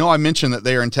them. I know I mentioned that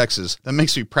they are in Texas. That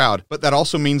makes me proud, but that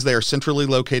also means they are centrally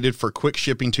located for quick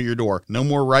shipping to your door. No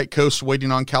more right coast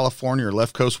waiting on California or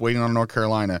left coast waiting on North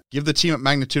Carolina. Give the team at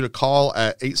Magnitude a call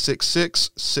at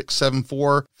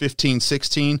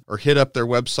 866-674-1516 or hit up their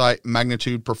website,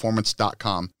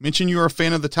 magnitudeperformance.com. Mention you are a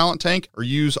fan of the Talent Tank or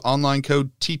use online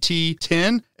code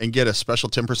TT10 and get a special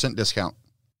 10% discount.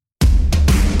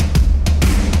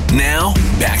 Now,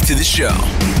 back to the show.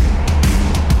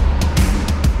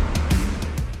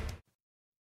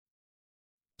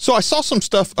 So I saw some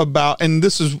stuff about, and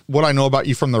this is what I know about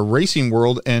you from the racing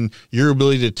world and your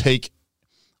ability to take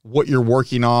what you're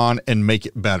working on and make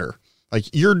it better. Like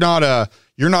you're not a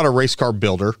race car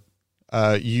builder.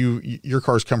 Your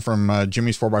cars come from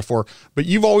Jimmy's 4x4, but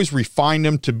you've always refined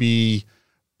them to be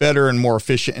better and more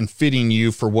efficient and fitting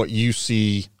you for what you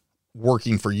see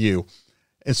working for you.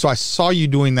 And so I saw you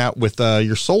doing that with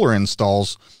your solar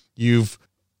installs. You've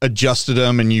adjusted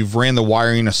them and you've ran the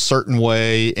wiring a certain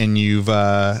way, and you've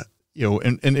and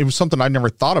it was something I'd never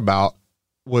thought about,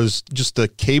 was just the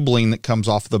cabling that comes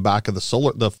off the back of the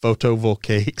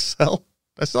photovoltaic cell.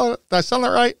 Did I sound that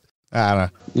right? I don't know.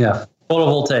 Yeah.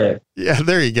 Photovoltaic. Yeah,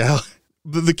 there you go.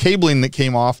 The cabling that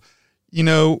came off,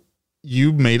 you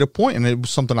made a point, and it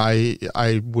was something I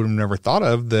would have never thought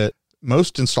of, that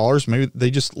most installers, maybe they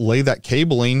just lay that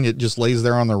cabling. It just lays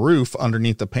there on the roof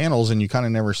underneath the panels and you kind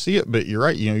of never see it. But you're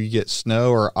right. You get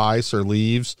snow or ice or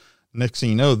leaves. Next thing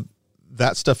you know,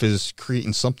 that stuff is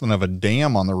creating something of a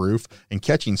dam on the roof and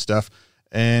catching stuff.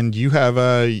 And you have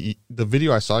the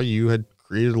video I saw, you had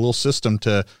created a little system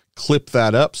to clip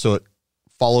that up so it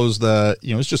follows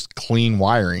it's just clean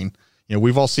wiring.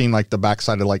 We've all seen like the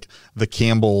backside of like the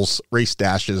Campbell's race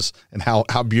dashes and how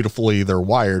beautifully they're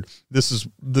wired. This is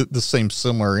the same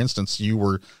similar instance. You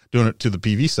were doing it to the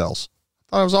PV cells.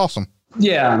 I thought it was awesome.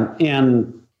 Yeah.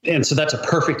 And so that's a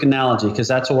perfect analogy, because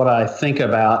that's what I think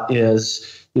about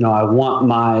is, I want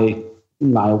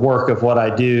my work of what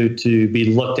I do to be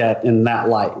looked at in that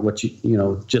light, which,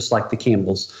 just like the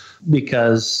Campbells,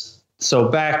 because so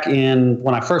back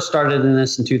when I first started in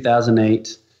this in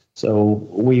 2008, so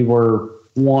we were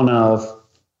one of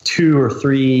 2 or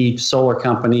 3 solar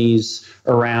companies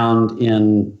around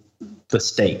in the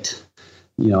state.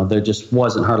 There just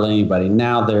wasn't hardly anybody.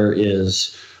 Now there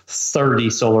is 30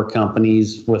 solar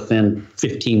companies within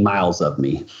 15 miles of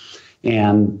me.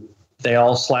 And they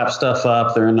all slap stuff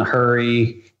up. They're in a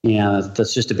hurry. And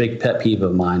that's just a big pet peeve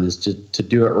of mine, is to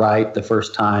do it right the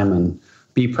first time and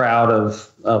be proud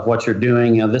of what you're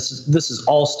doing. This is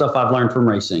all stuff I've learned from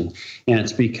racing. And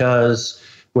it's because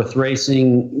with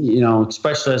racing,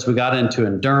 especially as we got into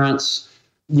endurance,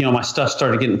 my stuff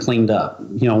started getting cleaned up.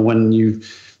 When you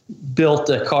built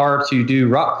a car to do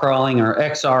rock crawling or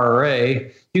XRRA,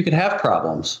 you could have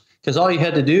problems, because all you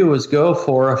had to do was go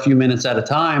for a few minutes at a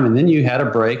time, and then you had a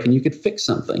break and you could fix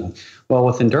something. Well,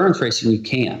 with endurance racing, you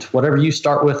can't. Whatever you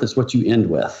start with is what you end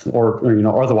with, or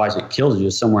otherwise it kills you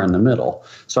somewhere in the middle.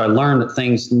 So I learned that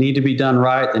things need to be done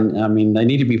right, and they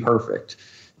need to be perfect.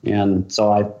 And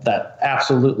so that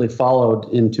absolutely followed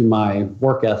into my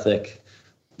work ethic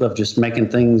of just making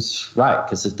things right,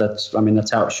 because that's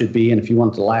how it should be. And if you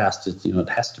want it to last, it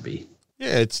has to be.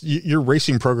 Yeah, it's your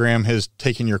racing program has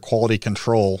taken your quality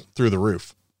control through the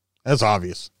roof. That's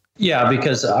obvious. Yeah,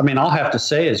 because I'll have to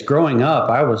say, as growing up,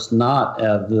 I was not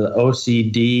the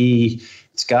OCD,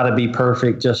 it's got to be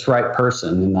perfect, just right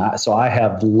person. And so I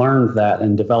have learned that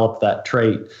and developed that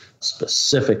trait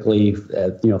specifically,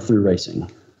 through racing.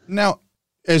 Now,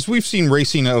 as we've seen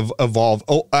racing evolve,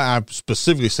 I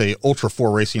specifically say Ultra 4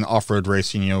 racing, off-road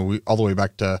racing, all the way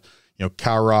back to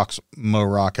Calrox,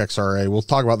 Moroc, XRA. We'll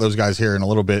talk about those guys here in a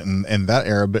little bit in that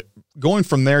era. But going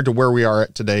from there to where we are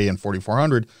at today in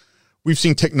 4400, we've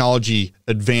seen technology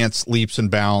advance leaps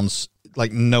and bounds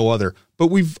like no other. But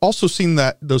we've also seen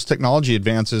that those technology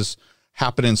advances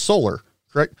happen in solar,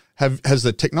 correct? Has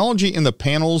the technology in the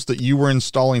panels that you were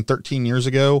installing 13 years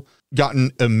ago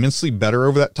gotten immensely better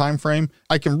over that time frame?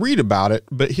 I can read about it,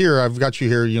 but here I've got you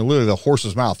here, literally the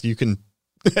horse's mouth. You can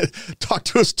talk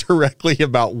to us directly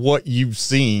about what you've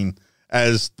seen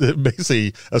as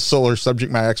basically a solar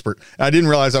subject matter expert. I didn't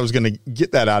realize I was going to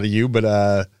get that out of you, but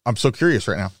I'm so curious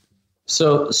right now.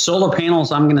 So solar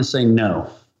panels, I'm going to say no.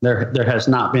 There has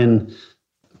not been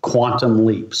quantum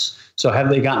leaps. So have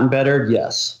they gotten better?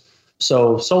 Yes.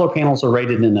 So solar panels are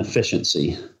rated in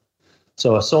efficiency.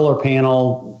 So a solar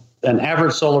panel, an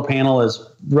average solar panel is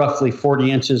roughly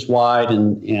 40 inches wide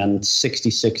and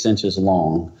 66 inches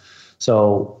long.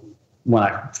 So when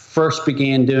I first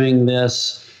began doing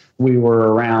this, we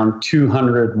were around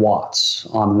 200 watts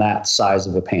on that size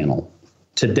of a panel.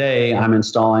 Today, I'm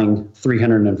installing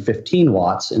 315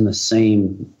 watts in the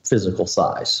same physical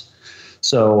size.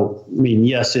 So,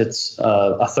 yes, it's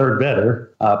a third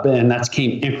better, and that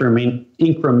came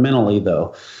incrementally,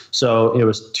 though. So it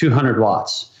was 200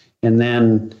 watts. And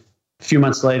then a few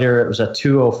months later, it was a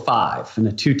 205 and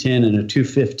a 210 and a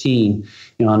 215.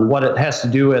 And what it has to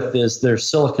do with is there's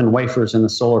silicon wafers in the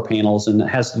solar panels, and it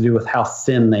has to do with how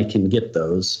thin they can get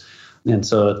those. And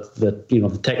so the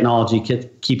technology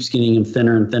keeps getting them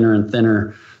thinner and thinner and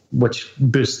thinner, which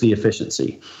boosts the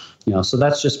efficiency. So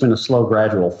that's just been a slow,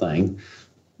 gradual thing.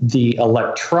 The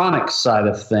electronic side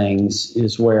of things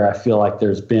is where I feel like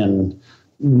there's been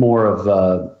more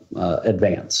of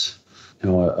advance,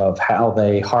 of how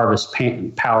they harvest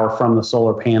power from the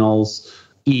solar panels,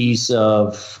 ease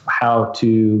of how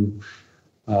to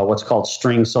what's called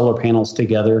string solar panels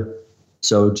together.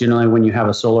 So generally when you have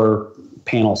a solar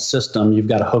panel system, you've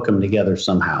got to hook them together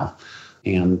somehow.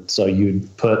 And so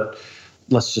you'd put,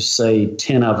 let's just say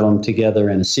 10 of them together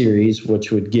in a series,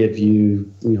 which would give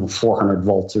you, 400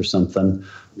 volts or something.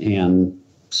 And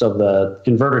so the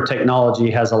inverter technology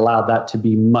has allowed that to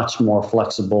be much more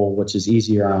flexible, which is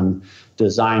easier on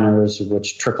designers,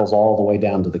 which trickles all the way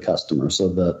down to the customer. So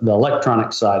the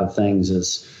electronic side of things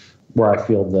is where I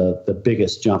feel the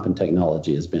biggest jump in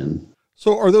technology has been.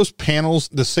 So are those panels,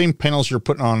 the same panels you're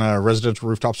putting on residential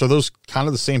rooftops, are those kind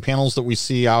of the same panels that we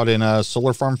see out in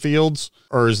solar farm fields?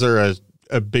 Or is there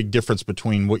a big difference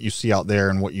between what you see out there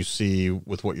and what you see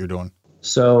with what you're doing?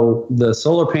 So the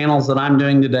solar panels that I'm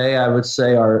doing today, I would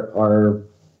say are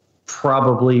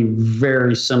probably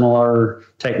very similar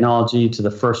technology to the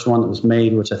first one that was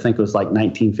made, which I think was like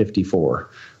 1954,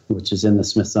 which is in the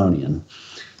Smithsonian.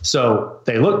 So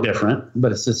they look different,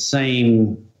 but it's the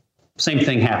same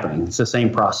thing happening. It's the same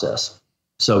process.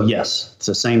 So yes, it's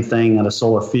the same thing at a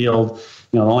solar field.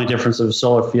 The only difference of a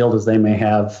solar field is they may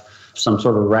have some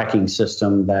sort of racking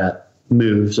system that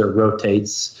moves or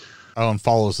rotates. Oh, and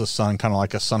follows the sun, kind of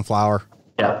like a sunflower.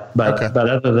 Yeah, but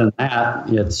other than that,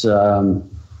 it's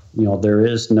there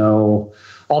is no,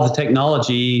 all the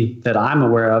technology that I'm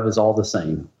aware of is all the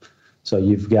same. So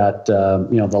you've got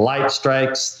the light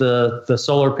strikes the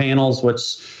solar panels,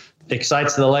 which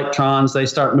excites the electrons. They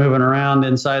start moving around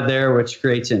inside there, which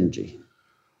creates energy.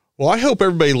 Well, I hope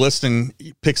everybody listening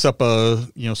picks up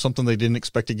something they didn't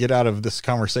expect to get out of this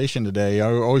conversation today.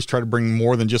 I always try to bring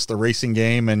more than just the racing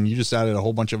game, and you just added a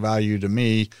whole bunch of value to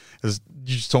me, as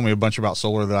you just told me a bunch about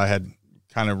solar that I had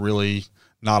kind of really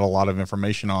not a lot of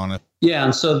information on it. Yeah,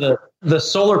 and so the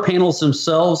solar panels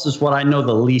themselves is what I know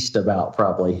the least about,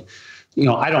 probably.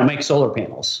 I don't make solar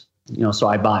panels, so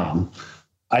I buy them.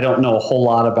 I don't know a whole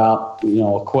lot about,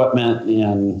 equipment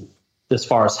and as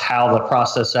far as how the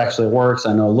process actually works.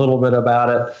 I know a little bit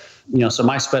about it, so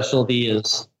my specialty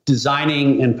is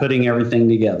designing and putting everything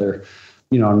together,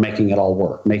 and making it all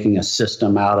work, making a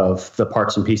system out of the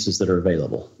parts and pieces that are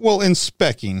available. Well, in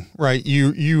speccing, right,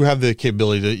 you have the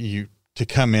capability to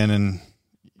come in and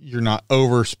you're not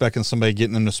over speccing somebody,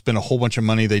 getting them to spend a whole bunch of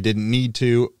money they didn't need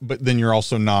to, but then you're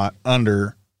also not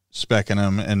under speccing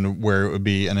them and where it would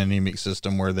be an anemic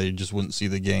system where they just wouldn't see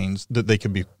the gains that they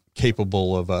could be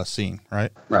capable of seeing,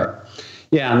 right? Right.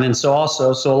 Yeah. And then so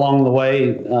along the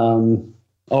way,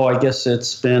 I guess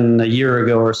it's been a year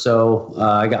ago or so,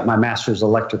 I got my master's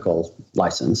electrical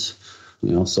license,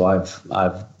 so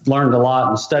I've learned a lot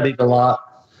and studied a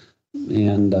lot,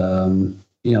 and,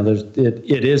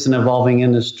 it is an evolving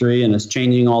industry and it's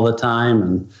changing all the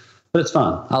time, but it's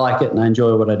fun. I like it and I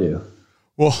enjoy what I do.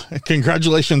 Well,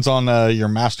 congratulations on your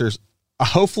master's.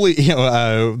 Hopefully,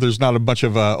 there's not a bunch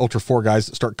of Ultra 4 guys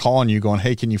that start calling you going,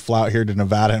 hey, can you fly out here to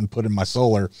Nevada and put in my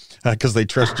solar? Because they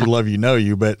trust you, love you, know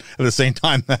you. But at the same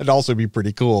time, that'd also be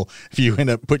pretty cool if you end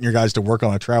up putting your guys to work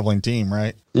on a traveling team,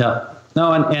 right? Yeah.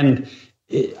 No, and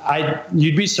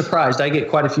you'd be surprised. I get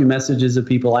quite a few messages of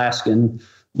people asking,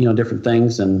 different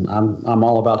things, and I'm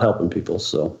all about helping people.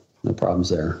 So no problems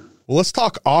there. Well, let's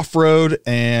talk off-road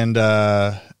and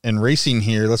racing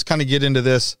here. Let's kind of get into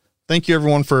this. Thank you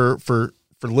everyone for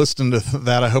listening to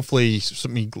that. I hopefully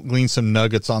glean some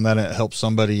nuggets on that and it helps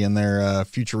somebody in their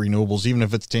future renewables. Even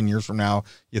if it's 10 years from now,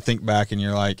 you think back and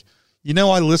you're like,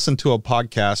 I listened to a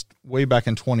podcast way back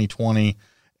in 2020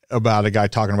 about a guy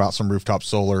talking about some rooftop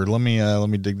solar. Let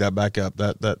me dig that back up.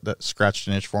 That scratched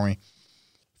an itch for me.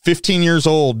 15 years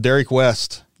old, Derek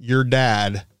West, your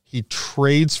dad, he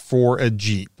trades for a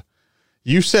Jeep.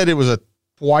 You said it was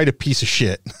quite a piece of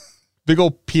shit. Big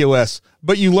old POS,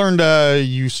 but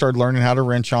you started learning how to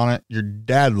wrench on it. Your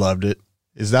dad loved it.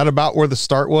 Is that about where the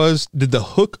start was? Did the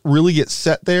hook really get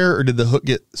set there, or did the hook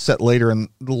get set later in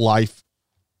life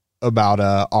about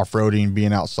off-roading,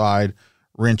 being outside,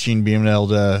 wrenching, being able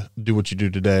to do what you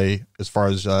do today as far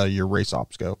as your race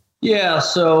ops go? Yeah,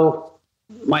 so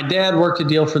my dad worked a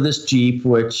deal for this Jeep,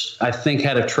 which I think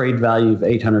had a trade value of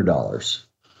 $800.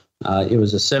 It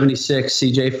was a 76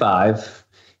 CJ5,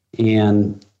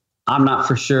 and I'm not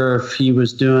for sure if he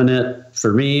was doing it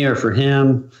for me or for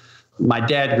him. My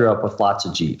dad grew up with lots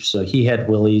of Jeeps, so he had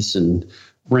Willys and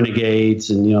Renegades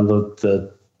and,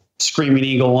 the Screaming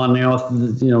Eagle one,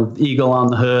 Eagle on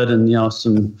the hood, and,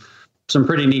 some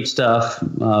pretty neat stuff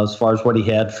as far as what he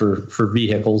had for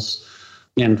vehicles,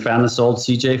 and found this old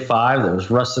CJ5 that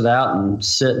was rusted out and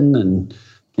sitting, and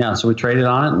so we traded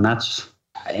on it,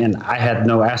 and I had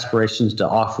no aspirations to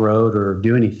off-road or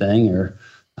do anything, or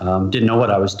didn't know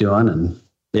what I was doing, and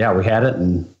we had it,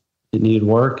 and it needed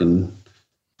work, and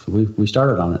so we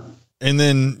started on it. And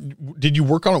then, did you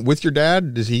work on it with your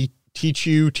dad? Does he teach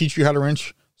you how to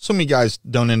wrench? So many guys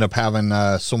don't end up having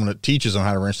someone that teaches them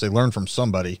how to wrench. They learn from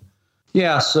somebody.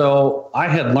 Yeah, so I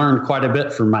had learned quite a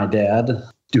bit from my dad,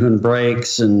 doing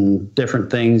brakes and different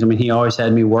things. I mean, he always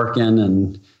had me working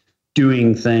and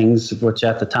doing things, which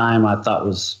at the time I thought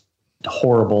was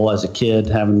horrible as a kid,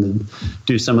 having to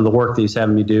do some of the work that he's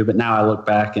having me do. But now I look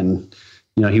back and,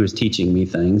 he was teaching me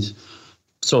things.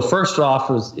 So first off,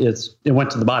 it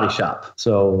went to the body shop.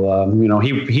 So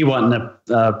he wasn't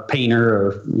a painter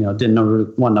or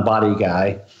wasn't a body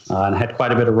guy, and had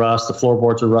quite a bit of rust. The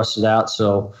floorboards were rusted out,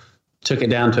 so took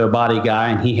it down to a body guy,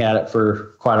 and he had it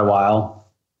for quite a while.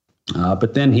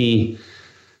 But then he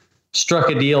struck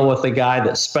a deal with a guy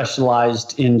that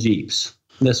specialized in Jeeps.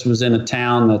 This was in a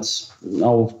town that's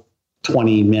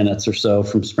 20 minutes or so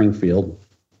from Springfield.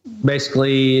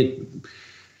 Basically,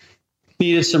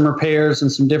 needed some repairs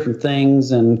and some different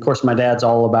things. And of course, my dad's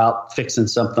all about fixing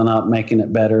something up, making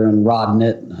it better and rodding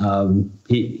it.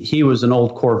 He was an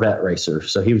old Corvette racer,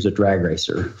 so he was a drag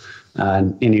racer.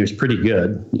 And he was pretty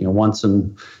good, won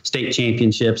some state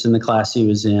championships in the class he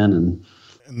was in. And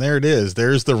there it is.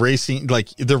 There's the racing, like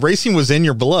the racing was in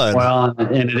your blood. Well,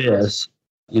 and it is,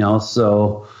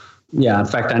 so yeah, in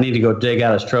fact, I need to go dig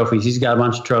out his trophies. He's got a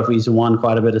bunch of trophies and won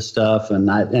quite a bit of stuff.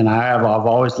 And I've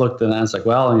always looked at it and it's like,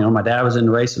 well, my dad was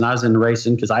into racing. I was into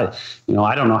racing because I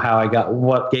don't know how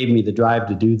what gave me the drive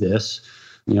to do this.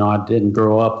 I didn't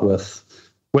grow up with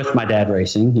my dad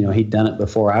racing. He'd done it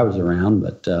before I was around.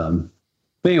 But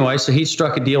anyway, so he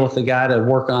struck a deal with the guy to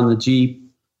work on the Jeep.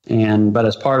 But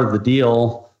as part of the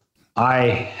deal, I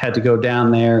had to go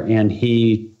down there and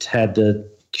he had to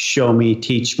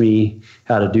teach me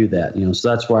how to do that. So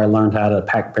that's where I learned how to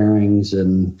pack bearings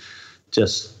and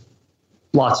just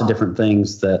lots of different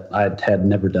things that I had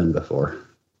never done before.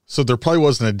 So there probably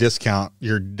wasn't a discount.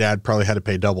 Your dad probably had to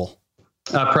pay double.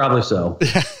 Probably so.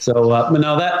 So, but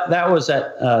no, that was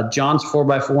at John's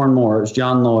 4x4 and more. It was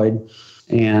John Lloyd.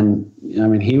 And I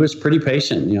mean, he was pretty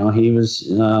patient. He was,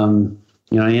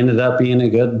 he ended up being a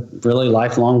good, really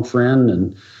lifelong friend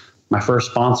and my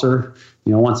first sponsor,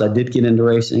 once I did get into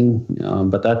racing.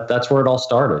 But that's where it all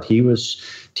started. He was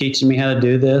teaching me how to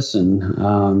do this.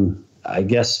 And I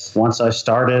guess once I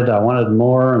started, I wanted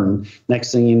more. And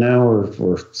next thing you know,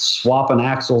 we're swapping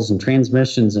axles and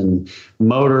transmissions and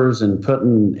motors and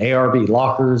putting ARB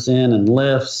lockers in and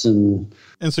lifts. And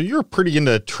so you were pretty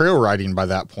into trail riding by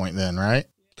that point then, right?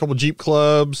 A couple Jeep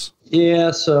clubs.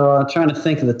 Yeah. So I'm trying to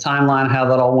think of the timeline, how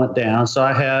that all went down. So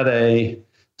I had a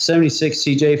 76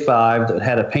 CJ5 that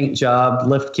had a paint job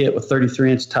lift kit with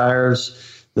 33-inch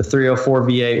tires, the 304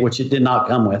 V8, which it did not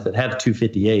come with. It had a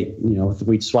 258.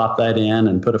 We'd swap that in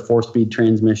and put a 4-speed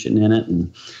transmission in it,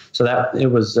 and so that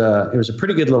it was a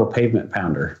pretty good little pavement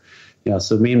pounder.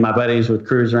 So me and my buddies would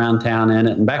cruise around town in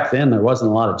it, and back then there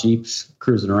wasn't a lot of Jeeps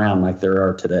cruising around like there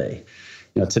are today.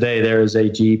 Today there is a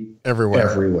Jeep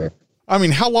everywhere. I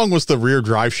mean, how long was the rear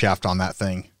drive shaft on that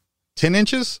thing? 10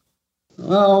 inches?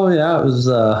 Oh yeah, it was.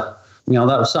 That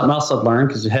was something else I'd learned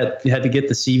because you had to get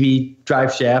the CV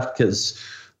drive shaft because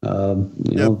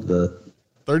the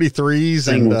 33s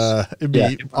and it'd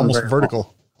be almost vertical.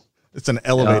 Long. It's an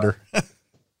elevator.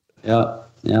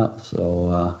 Yeah.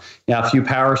 So a few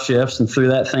power shifts and threw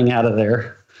that thing out of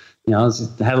there.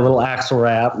 Had a little axle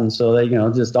wrap, and so they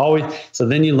just always. So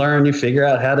then you learn, you figure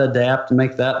out how to adapt to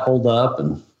make that hold up,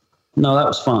 and that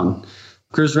was fun.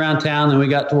 Cruised around town, and we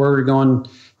got to where we were going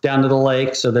down to the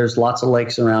lake. So there's lots of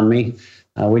lakes around me.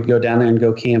 We'd go down there and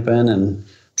go camping and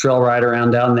trail ride around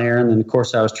down there. And then of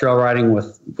course I was trail riding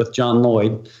with John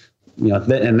Lloyd,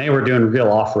 and they were doing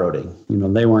real off-roading.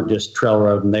 They weren't just trail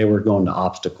roading, they were going to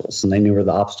obstacles and they knew where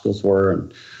the obstacles were.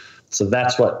 And so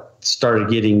that's what started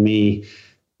getting me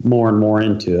more and more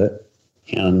into it.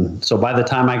 And so by the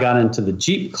time I got into the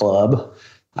Jeep Club,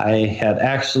 I had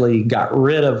actually got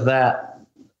rid of that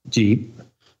Jeep,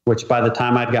 which by the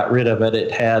time I'd got rid of it,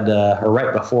 it had, or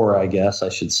right before, I guess I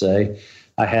should say,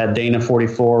 I had Dana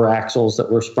 44 axles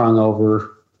that were sprung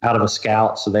over out of a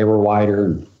Scout, so they were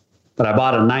wider. But I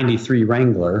bought a 93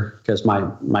 Wrangler because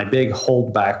my big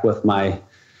holdback with my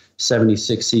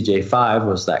 76 CJ5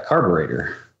 was that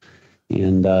carburetor.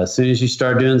 And as soon as you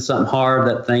start doing something hard,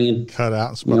 that thing cut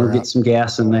out, get some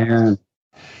gas in there. And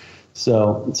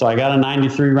so I got a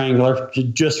 93 Wrangler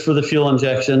just for the fuel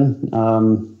injection.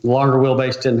 Longer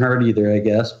wheelbase didn't hurt either, I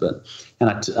guess. And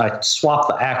I swapped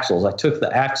the axles. I took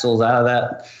the axles out of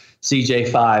that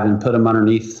CJ5 and put them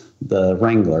underneath the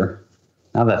Wrangler.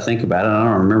 Now that I think about it, I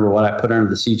don't remember what I put under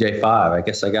the CJ5. I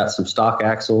guess I got some stock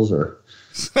axles, or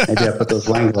maybe I put those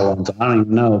Wrangler ones. I don't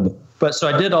even know. But so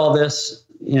I did all this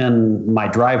in my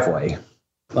driveway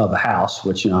of a house,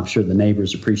 which, I'm sure the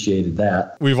neighbors appreciated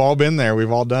that. We've all been there.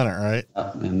 We've all done it, right?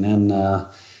 And then,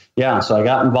 so I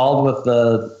got involved with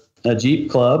a Jeep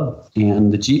Club,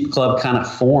 and the Jeep Club kind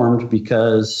of formed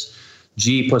because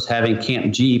Jeep was having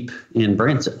Camp Jeep in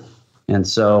Branson. And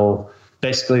so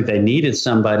basically they needed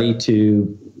somebody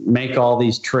to make all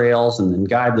these trails and then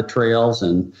guide the trails.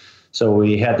 And so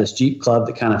we had this Jeep Club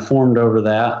that kind of formed over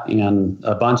that, and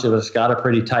a bunch of us got a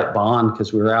pretty tight bond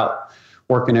because we were out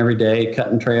working every day,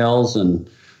 cutting trails. And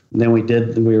then we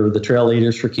were the trail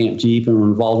leaders for Camp Jeep and were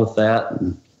involved with that.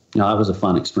 And, that was a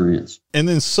fun experience. And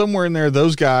then somewhere in there,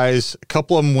 those guys, a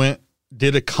couple of them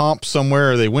did a comp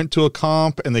somewhere, or they went to a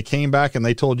comp and they came back and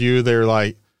they told you, they're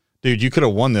like, dude, you could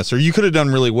have won this, or you could have done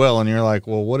really well. And you're like,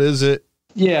 well, what is it?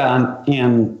 Yeah.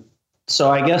 And so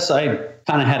I guess I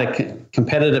kind of had a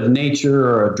competitive nature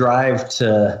or a drive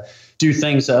to do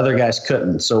things that other guys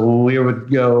couldn't. So when we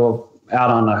would go out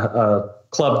on a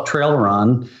club trail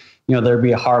run, there'd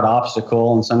be a hard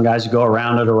obstacle and some guys would go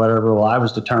around it or whatever. Well, I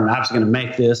was determined I was going to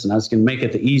make this and I was going to make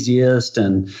it the easiest.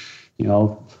 And,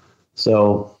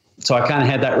 so I kind of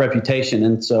had that reputation.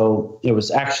 And so it was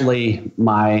actually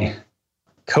my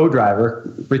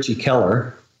co-driver, Richie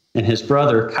Keller, and his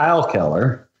brother, Kyle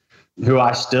Keller, who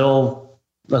I still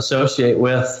associate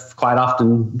with quite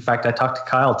often. In fact, I talked to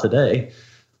Kyle today,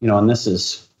 and this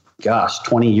is,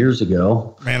 20 years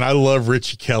ago. Man, I love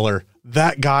Richie Keller.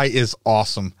 That guy is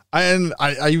awesome.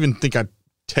 I even think I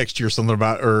texted you or something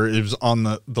about, or it was on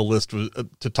the list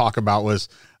to talk about, was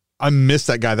I miss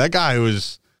that guy. That guy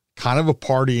was kind of a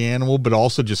party animal, but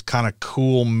also just kind of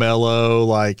cool, mellow,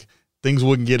 like things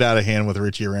wouldn't get out of hand with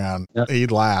Richie around. Yep.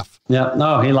 He'd laugh. Yeah,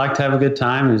 no, he liked to have a good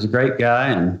time. He was a great guy.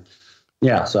 And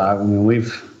yeah, so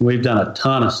we've done a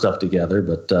ton of stuff together,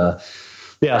 but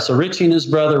so Richie and his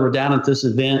brother were down at this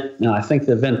event. And I think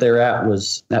the event they were at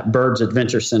was at Bird's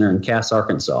Adventure Center in Cass,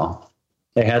 Arkansas.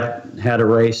 They had a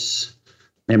race.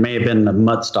 It may have been a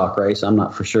mud stock race. I'm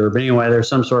not for sure. But anyway, there's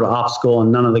some sort of obstacle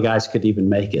and none of the guys could even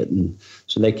make it. And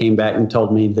so they came back and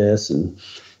told me this. And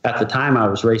at the time I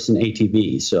was racing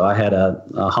ATVs. So I had a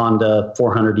Honda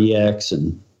 400EX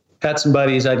and had some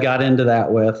buddies I got into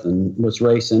that with and was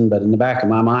racing. But in the back of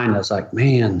my mind, I was like,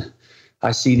 man, I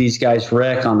see these guys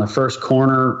wreck on the first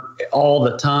corner all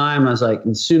the time. I was like,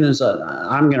 as soon as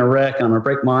I'm going to wreck, I'm going to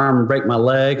break my arm and break my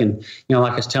leg. And,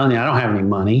 like I was telling you, I don't have any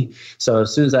money. So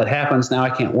as soon as that happens, now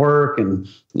I can't work. And,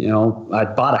 I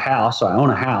bought a house, so I own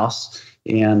a house.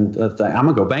 And I'm going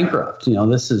to go bankrupt.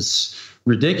 This is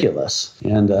ridiculous.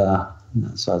 And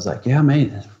so I was like, yeah,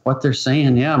 mate, what they're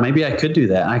saying, yeah, maybe I could do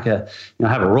that. I could,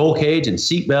 have a roll cage and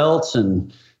seat belts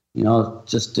and,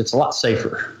 it's a lot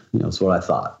safer. That's what I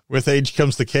thought. With age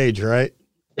comes the cage, right?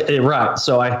 Right.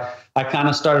 So I kind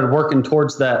of started working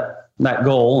towards that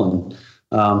goal.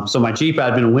 And so my Jeep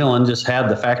I'd been wheeling just had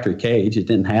the factory cage. It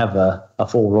didn't have a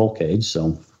full roll cage.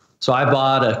 So I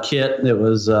bought a kit that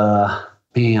was,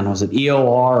 was it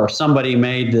EOR or somebody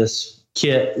made this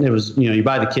kit. It was, you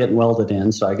buy the kit and weld it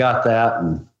in. So I got that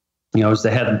and,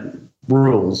 they had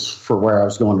rules for where I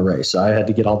was going to race. So I had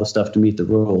to get all the stuff to meet the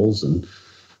rules. And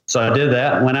so I did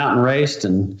that, went out and raced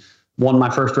and won my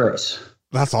first race.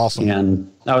 That's awesome. And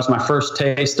that was my first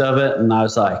taste of it. And I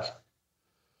was like,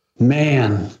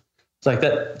 man, it's like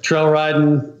that trail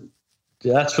riding,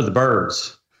 that's for the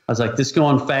birds. I was like, this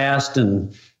going fast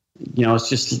and, it's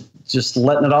just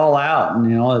letting it all out.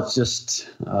 And, it's just,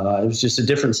 it was just a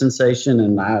different sensation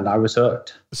and I was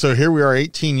hooked. So here we are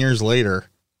 18 years later.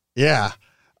 Yeah.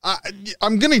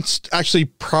 I'm going to actually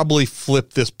probably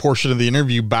flip this portion of the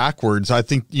interview backwards. I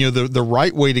think, the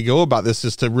right way to go about this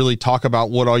is to really talk about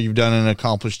what all you've done and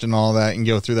accomplished and all that and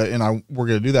go through that. And we're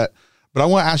going to do that. But I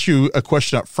want to ask you a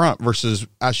question up front versus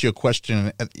ask you a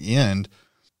question at the end.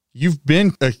 You've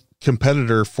been a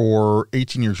competitor for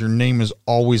 18 years. Your name is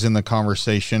always in the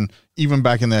conversation. Even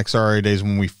back in the XRA days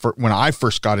when I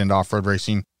first got into off-road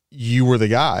racing, you were the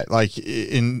guy. Like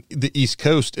in the East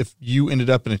Coast, if you ended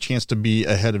up in a chance to be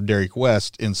ahead of Derek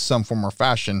West in some form or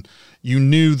fashion, you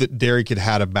knew that Derek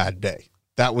had a bad day.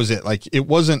 That was it. Like you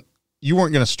weren't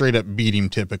going to straight up beat him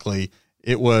typically.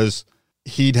 It was,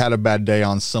 he'd had a bad day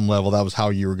on some level. That was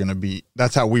how you were going to be.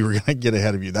 That's how we were going to get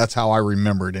ahead of you. That's how I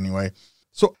remember it anyway.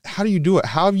 So how do you do it?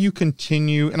 How have you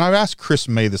continue? And I've asked Chris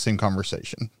May the same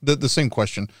conversation, the same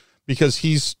question, because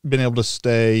he's been able to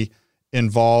stay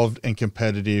involved and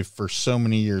competitive for so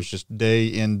many years, just day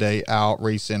in, day out,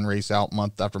 race in, race out,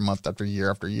 month after year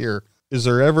after year. Is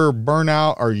there ever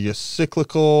burnout? Are you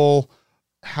cyclical?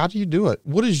 How do you do it?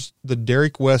 What is the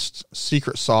Derek West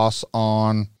secret sauce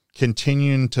on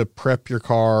continuing to prep your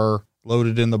car, load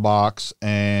it in the box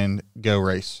and go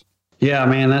race? Yeah,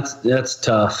 man, that's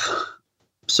tough.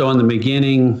 So in the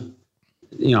beginning,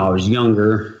 I was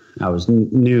younger, I was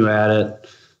new at it,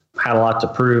 had a lot to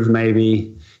prove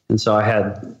maybe. And so I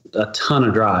had a ton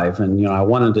of drive and, I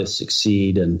wanted to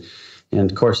succeed. And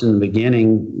of course, in the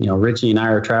beginning, Richie and I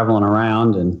are traveling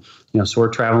around and, so we're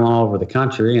traveling all over the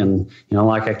country. And,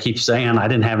 like I keep saying, I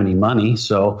didn't have any money.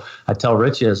 So I tell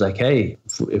Richie, I was like, hey,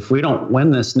 if we don't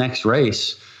win this next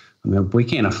race, we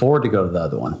can't afford to go to the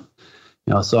other one.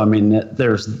 So I mean,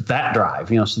 there's that drive.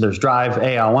 So there's drive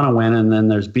A, I want to win, and then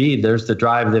there's B, there's the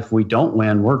drive that if we don't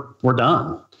win, we're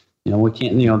done. We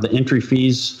can't. The entry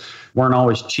fees weren't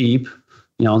always cheap.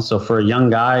 So for a young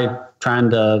guy trying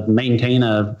to maintain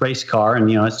a race car, and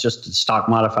it's just a stock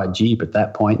modified Jeep at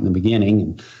that point in the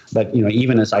beginning. But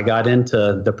even as I got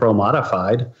into the pro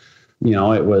modified,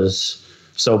 it was.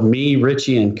 So me,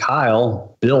 Richie, and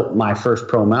Kyle built my first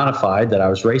pro modified that I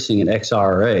was racing at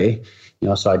XRA.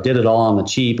 So I did it all on the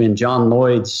cheap in John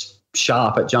Lloyd's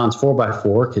shop at John's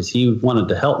 4x4 because he wanted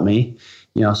to help me.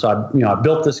 So I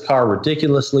built this car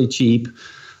ridiculously cheap,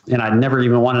 and I never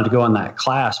even wanted to go in that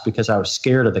class because I was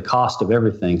scared of the cost of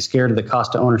everything, scared of the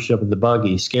cost of ownership of the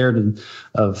buggy, scared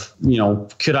of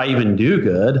could I even do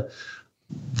good?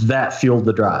 That fueled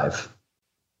the drive.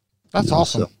 That's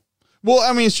awesome. Well,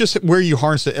 I mean, it's just where you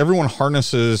harness it. Everyone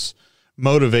harnesses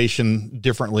motivation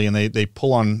differently, and they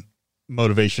pull on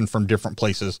motivation from different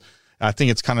places. I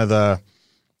think it's kind of I'm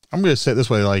going to say it this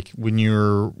way, like when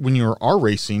you're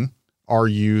racing, are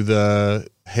you the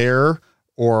hare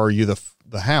or are you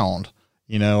the hound?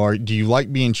 Or do you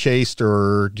like being chased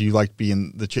or do you like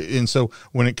being and so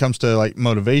when it comes to like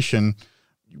motivation,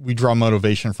 we draw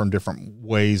motivation from different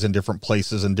ways and different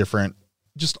places and different,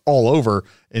 just all over.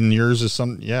 And yours is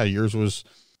yours was,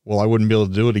 well, I wouldn't be able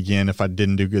to do it again if I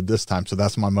didn't do good this time. So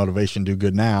that's my motivation, do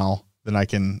good now. Then I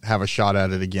can have a shot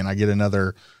at it again. I get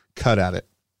another cut at it.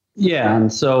 Yeah.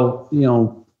 And so,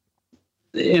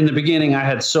 in the beginning I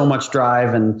had so much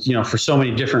drive and, for so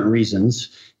many different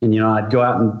reasons. And, I'd go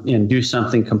out and do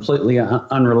something completely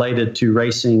unrelated to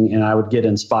racing and I would get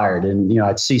inspired. And,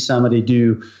 I'd see somebody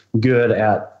do good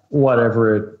at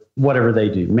whatever they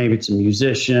do. Maybe it's a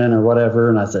musician or whatever.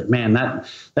 And I said, man, that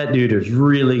dude is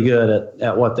really good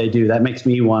at what they do. That makes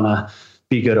me want to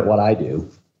be good at what I do.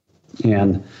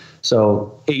 And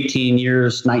so 18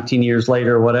 years, 19 years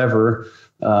later, whatever,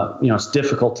 it's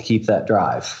difficult to keep that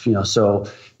drive, so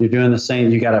you're doing the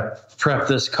same. You got to prep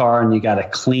this car and you got to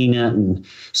clean it and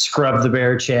scrub the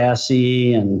bare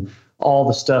chassis and all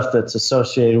the stuff that's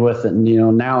associated with it. And,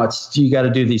 now you got to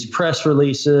do these press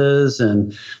releases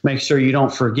and make sure you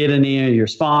don't forget any of your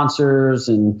sponsors.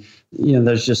 And,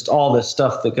 there's just all this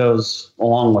stuff that goes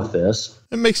along with this.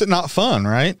 It makes it not fun,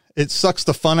 right? It sucks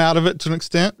the fun out of it to an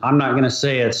extent. I'm not going to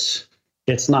say it's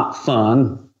not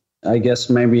fun. I guess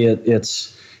maybe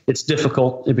it's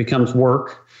difficult. It becomes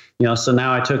work, so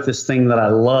now I took this thing that I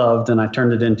loved and I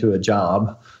turned it into a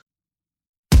job.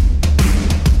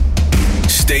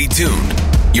 Stay tuned.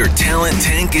 Your talent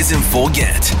tank isn't full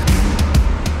yet.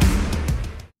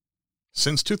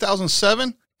 Since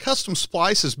 2007, Custom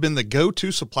Splice has been the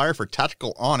go-to supplier for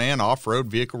tactical on- and off-road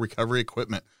vehicle recovery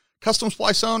equipment. Custom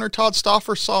Splice owner Todd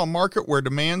Stauffer saw a market where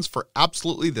demands for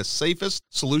absolutely the safest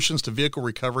solutions to vehicle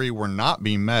recovery were not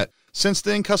being met. Since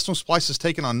then, Custom Splice has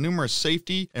taken on numerous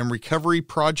safety and recovery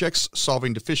projects,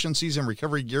 solving deficiencies in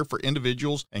recovery gear for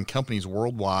individuals and companies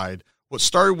worldwide. What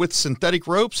started with synthetic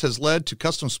ropes has led to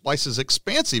Custom Splice's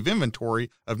expansive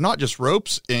inventory of not just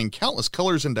ropes in countless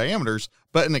colors and diameters,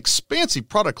 but an expansive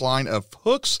product line of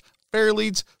hooks,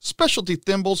 fairleads, specialty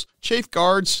thimbles, chafe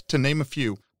guards, to name a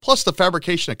few. Plus the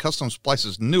fabrication of Custom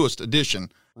Splice's newest addition,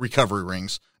 recovery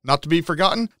rings. Not to be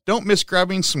forgotten, don't miss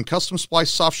grabbing some Custom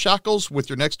Splice soft shackles with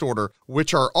your next order,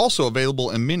 which are also available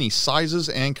in many sizes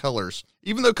and colors.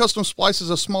 Even though Custom Splice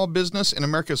is a small business in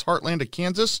America's heartland of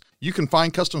Kansas, you can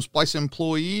find Custom Splice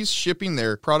employees shipping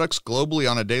their products globally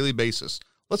on a daily basis.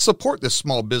 Let's support this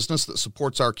small business that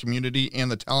supports our community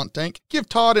and the Talent Tank. Give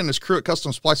Todd and his crew at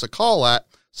Custom Splice a call at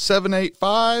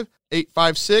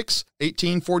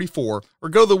 785-856-1844 or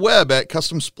go to the web at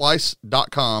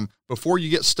customsplice.com before you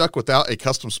get stuck without a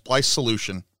Custom Splice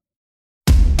solution.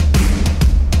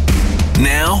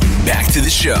 Now, back to the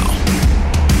show.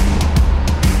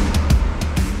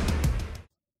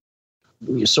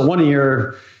 So one of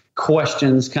your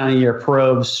questions, kind of your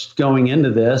probes going into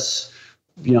this,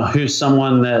 who's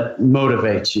someone that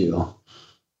motivates you?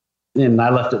 And I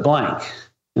left it blank.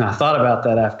 And I thought about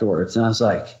that afterwards. And I was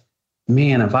like,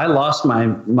 man, if I lost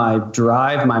my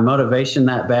drive, my motivation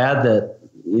that bad that,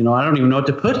 I don't even know what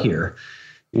to put here.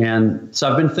 And so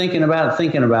I've been thinking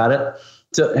about it.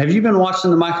 So have you been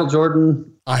watching the Michael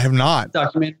Jordan? I have not.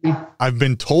 Documentary? I've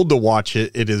been told to watch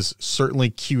it. It is certainly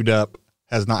queued up.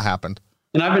 Has not happened.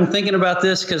 And I've been thinking about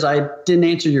this because I didn't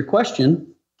answer your question.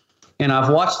 And I've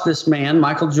watched this man,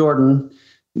 Michael Jordan,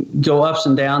 go ups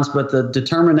and downs, but the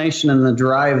determination and the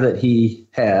drive that he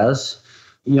has,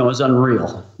 is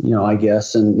unreal, I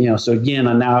guess. And, so again,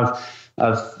 and now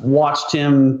I've watched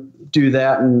him do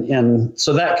that. And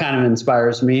so that kind of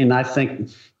inspires me. And I think,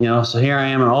 so here I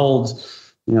am, an old,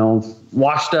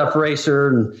 washed up racer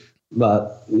and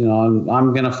but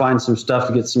I'm going to find some stuff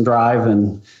to get some drive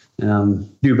and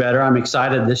do better. I'm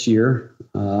excited this year.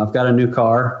 I've got a new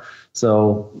car.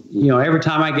 So, every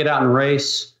time I get out and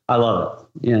race, I love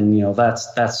it. And,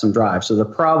 that's some drive. So the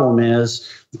problem is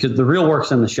because the real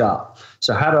work's in the shop.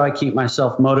 So how do I keep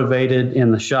myself motivated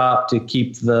in the shop to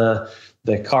keep the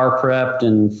car prepped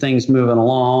and things moving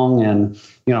along? And,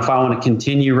 if I want to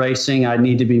continue racing, I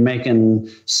need to be making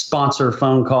sponsor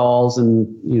phone calls.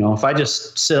 And, if I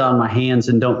just sit on my hands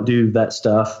and don't do that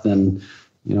stuff, then,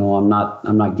 I'm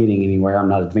not getting anywhere. I'm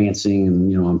not advancing,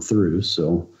 and, I'm through.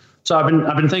 So I've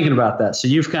been thinking about that. So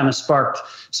you've kind of sparked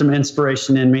some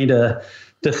inspiration in me to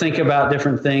think about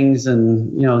different things.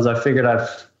 And, as I figured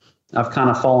I've kind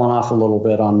of fallen off a little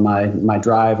bit on my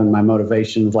drive and my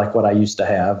motivation of like what I used to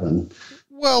have. And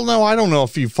well, no, I don't know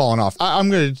if you've fallen off.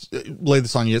 I'm going to lay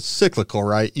this on you. It's cyclical,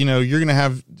 right? You're going to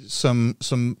have some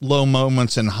low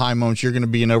moments and high moments. You're going to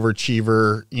be an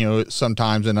overachiever,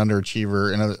 sometimes an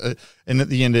underachiever, and at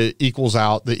the end it equals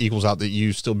out that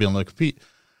you still be able to compete.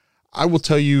 I will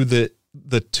tell you that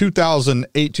the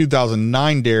 2008,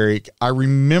 2009 Derek, I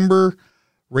remember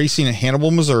racing in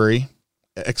Hannibal, Missouri,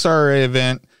 XRA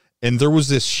event, and there was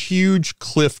this huge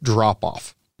cliff drop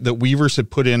off that Weavers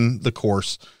had put in the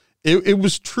course. It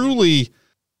was truly,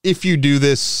 if you do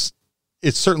this,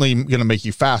 it's certainly going to make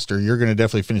you faster. You're going to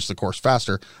definitely finish the course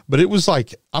faster. But it was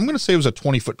like, I'm going to say it was a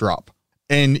 20-foot drop.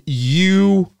 And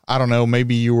I don't know,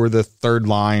 maybe you were the third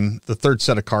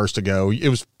set of cars to go. It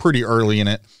was pretty early in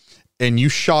it. And you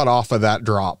shot off of that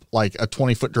drop, like a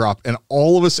 20-foot drop. And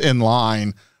all of us in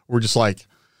line were just like,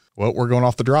 well, we're going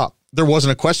off the drop. There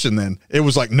wasn't a question then. It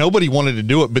was like nobody wanted to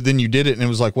do it, but then you did it. And it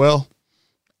was like, well,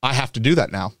 I have to do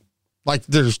that now. Like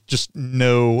there's just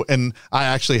no, and I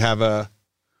actually have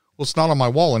it's not on my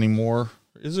wall anymore.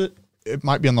 Is it? It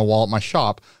might be on the wall at my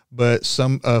shop, but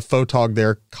some photog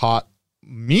there caught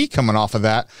me coming off of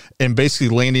that and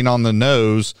basically landing on the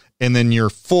nose, and then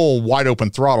your full wide open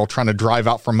throttle trying to drive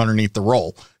out from underneath the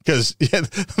roll because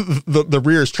the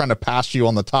rear is trying to pass you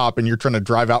on the top and you're trying to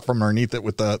drive out from underneath it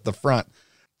with the front.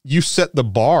 You set the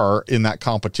bar in that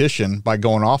competition by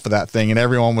going off of that thing, and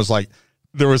everyone was like,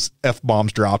 there was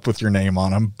F-bombs dropped with your name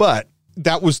on them, but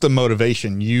that was the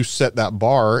motivation. You set that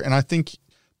bar. And I think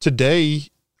today,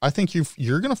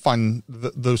 you're going to find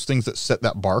those things that set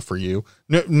that bar for you.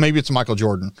 Maybe it's Michael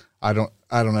Jordan. I don't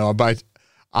know, but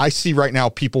I see right now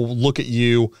people look at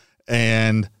you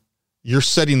and you're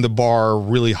setting the bar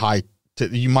really high.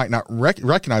 You might not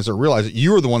recognize or realize that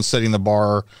you are the one setting the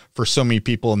bar for so many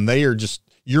people, and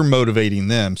you're motivating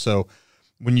them. So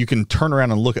when you can turn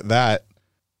around and look at that,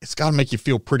 it's got to make you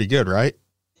feel pretty good, right?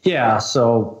 Yeah.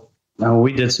 So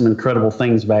we did some incredible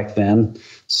things back then.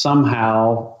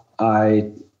 Somehow I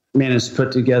managed to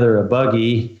put together a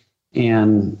buggy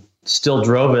and still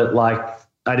drove it like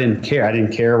I didn't care. I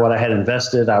didn't care what I had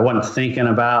invested. I wasn't thinking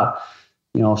about,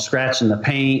 scratching the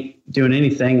paint, doing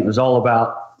anything. It was all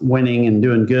about winning and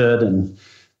doing good. And,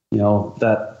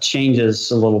 that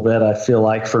changes a little bit. I feel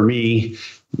like for me,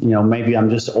 maybe I'm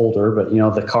just older, but,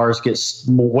 the cars get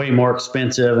way more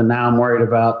expensive, and now I'm worried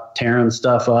about tearing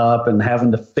stuff up and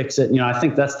having to fix it. I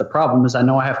think that's the problem is I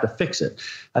know I have to fix it.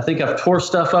 I think I've tore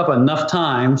stuff up enough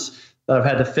times that I've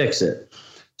had to fix it.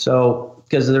 So,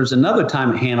 because there's another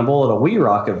time at Hannibal at a We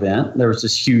Rock event, there was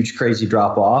this huge, crazy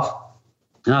drop off.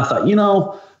 And I thought,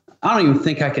 I don't even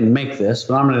think I can make this,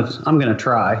 but I'm going to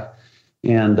try.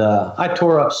 And I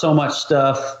tore up so much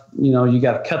stuff. You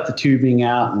got to cut the tubing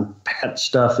out and patch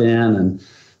stuff in. And,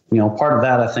 part of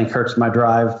that I think hurts my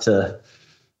drive to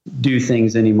do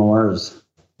things anymore is,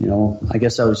 I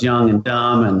guess I was young and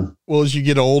dumb. And well, as you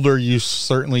get older, you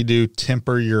certainly do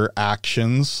temper your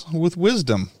actions with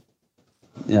wisdom.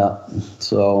 Yeah.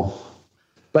 So,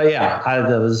 but yeah,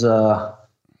 that was, I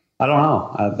don't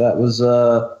know. That was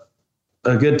a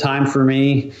good time for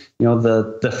me.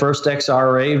 The first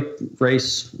XRA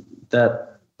race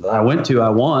that I went to, I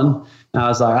won. And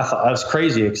I thought that was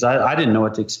crazy because I didn't know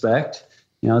what to expect.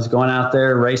 I was going out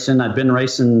there racing. I'd been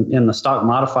racing in the stock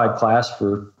modified class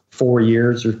for 4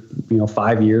 years or,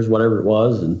 5 years, whatever it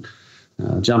was. And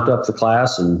jumped up the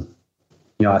class and,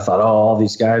 I thought, all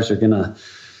these guys are going to,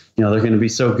 they're going to be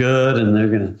so good and they're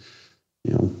going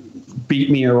to,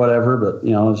 beat me or whatever. But,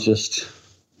 it's just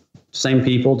same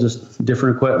people, just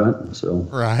different equipment. So,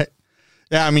 right.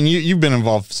 Yeah. I mean, you've been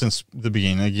involved since the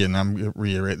beginning. Again, I'm going to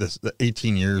reiterate this, the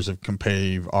 18 years of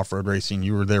Compave off-road racing.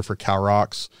 You were there for Cal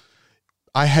Rocks.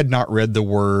 I had not read the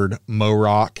word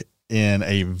Mo-Rock in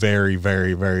a very,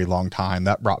 very, very long time.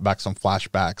 That brought back some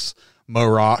flashbacks.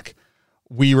 Mo-Rock,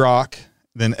 We Rock,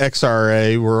 then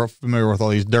XRA. We're familiar with all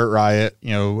these Dirt Riot,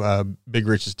 Big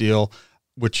Rich's deal.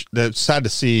 which that's sad to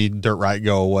see Dirt Right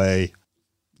go away.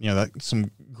 You know, that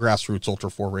some grassroots Ultra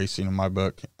 4 racing in my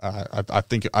book. I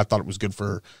thought it was good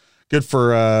for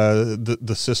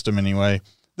the system anyway.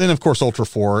 Then of course Ultra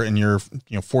 4, and you're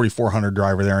 4,400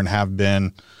 driver there and have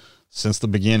been since the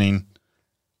beginning.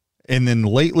 And then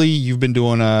lately you've been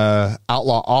doing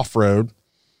Outlaw Off-Road,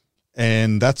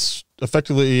 and that's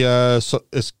effectively so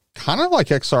it's kind of like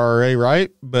XRA,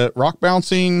 right? But rock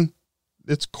bouncing,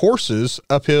 it's courses,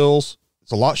 uphills.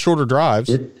 It's a lot shorter drives.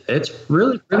 It's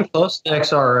really pretty close to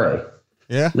XRA.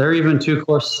 Yeah. They're even two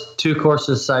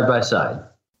courses side by side.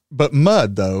 But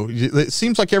mud, though, it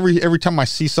seems like every time I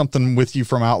see something with you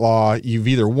from Outlaw, you've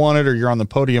either won it or you're on the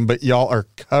podium, but y'all are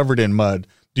covered in mud.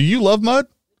 Do you love mud?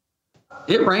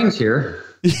 It rains here.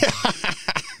 Yeah.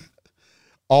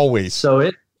 Always.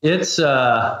 So it's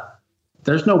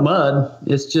there's no mud.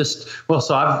 It's just,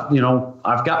 so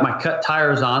I've got my cut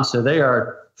tires on, so they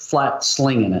are flat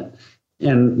slinging it.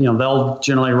 And, they'll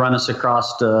generally run us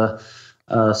across a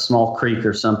small creek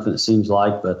or something, it seems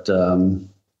like, but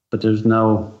there's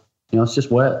no, it's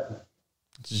just wet.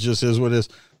 It just is what it is.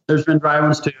 There's been dry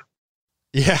ones too.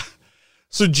 Yeah.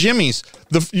 So Jimmy's,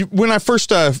 when I first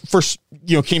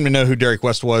came to know who Derek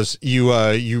West was, you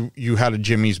had a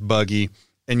Jimmy's buggy,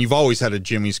 and you've always had a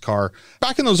Jimmy's car.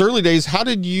 Back in those early days, how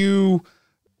did you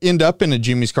end up in a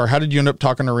Jimmy's car? How did you end up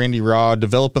talking to Randy Rod,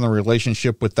 developing a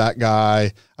relationship with that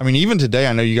guy? I mean, even today,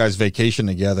 I know you guys vacation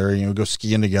together, go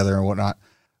skiing together and whatnot.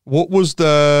 What was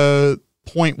the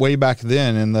point way back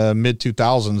then in the mid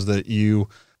 2000s that you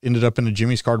ended up in a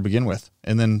Jimmy's car to begin with?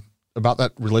 And then about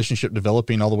that relationship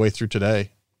developing all the way through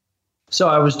today? So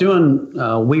I was doing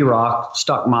We Rock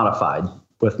stock modified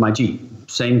with my Jeep,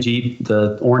 same Jeep,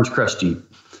 the Orange Crush Jeep.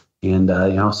 And,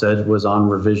 said it was on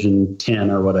revision 10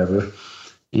 or whatever.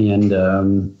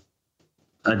 And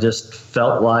I just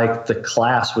felt like the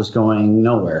class was going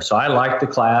nowhere. So I liked the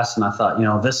class, and I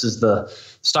thought, this is the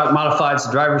stock modified's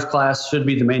the driver's class, should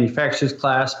be the manufacturer's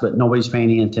class, but nobody's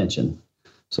paying any attention.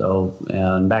 So,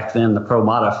 and back then the Pro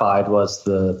Modified was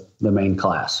the main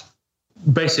class.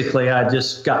 Basically, I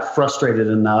just got frustrated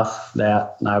enough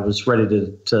that I was ready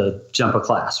to jump a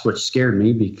class, which scared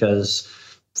me because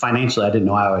financially I didn't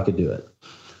know how I could do it.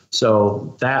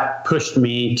 So that pushed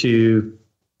me to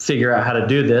figure out how to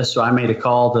do this. So I made a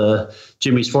call to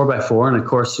Jimmy's 4x4. And of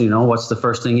course, what's the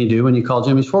first thing you do when you call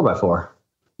Jimmy's 4x4?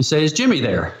 You say, "Is Jimmy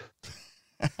there?"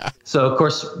 So of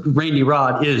course, Randy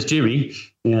Rod is Jimmy.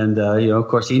 And, of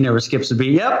course he never skips a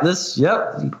beat. Yep.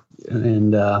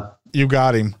 And, you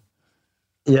got him.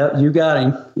 Yep. You got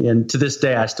him. And to this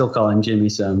day, I still call him Jimmy.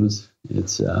 So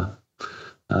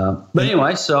but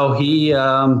anyway, so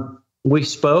we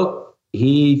spoke,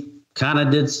 he kind of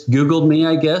Googled me,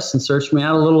 I guess, and searched me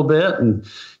out a little bit. And,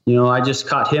 I just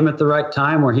caught him at the right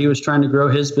time where he was trying to grow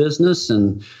his business,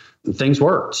 and things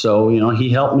worked. So, he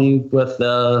helped me with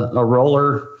a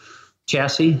roller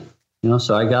chassis,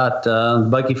 so I got the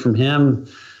buggy from him,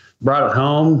 brought it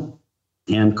home.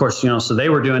 And of course, so they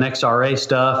were doing XRA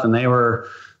stuff, and they were,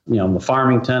 the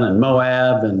Farmington and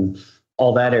Moab and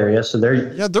all that area. So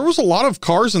there was a lot of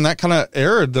cars in that kind of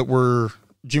era that were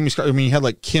Jimmy's car. I mean, you had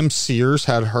like Kim Sears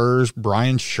had hers.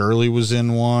 Brian Shirley was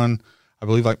in one. I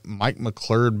believe like Mike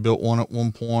McClure built one at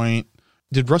one point.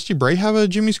 Did Rusty Bray have a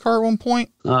Jimmy's car at one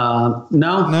point? No.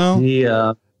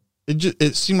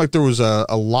 It seemed like there was a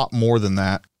lot more than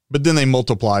that, but then they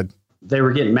multiplied. They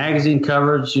were getting magazine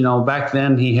coverage. Back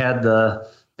then he had the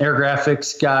Air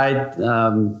Graphics guy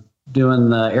doing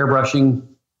the airbrushing,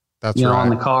 that's right, on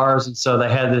the cars. And so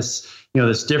they had this,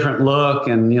 this different look,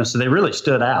 and, so they really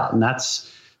stood out, and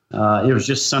that's, it was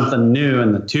just something new,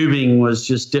 and the tubing was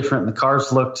just different. The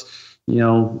cars looked,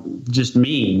 just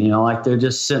mean, like they're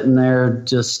just sitting there,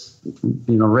 just,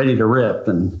 ready to rip.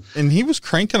 And he was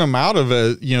cranking them out of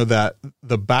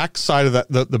the back side of that,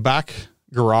 the back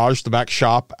garage, the back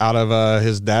shop out of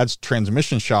his dad's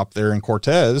transmission shop there in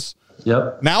Cortez.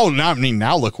 Yep. Now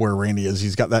look where Randy is.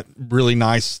 He's got that really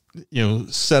nice,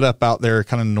 setup out there,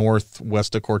 kind of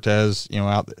northwest of Cortez,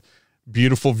 out there.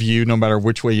 Beautiful view, no matter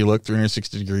which way you look,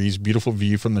 360 degrees, beautiful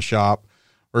view from the shop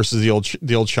versus the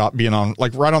old shop being on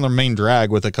like right on their main drag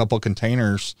with a couple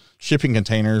containers, shipping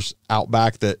containers out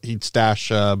back that he'd stash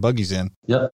buggies in.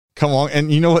 Yep. Come on.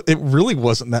 And you know what? It really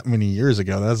wasn't that many years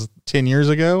ago. That was 10 years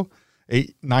ago.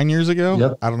 9 years ago.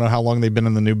 Yep. I don't know how long they've been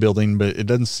in the new building, but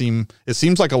it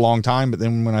seems like a long time. But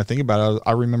then when I think about it,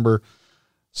 I remember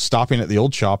stopping at the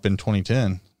old shop in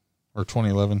 2010 or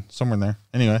 2011, somewhere in there.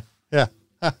 Anyway. Yeah.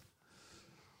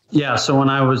 Yeah. So when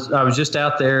I was just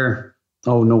out there,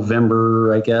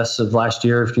 November, I guess, of last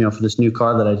year, for this new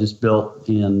car that I just built,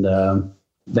 and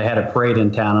they had a parade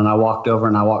in town, and I walked over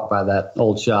and I walked by that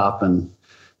old shop, and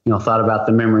thought about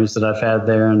the memories that I've had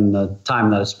there and the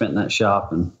time that I spent in that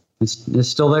shop, and it's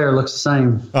still there. It looks the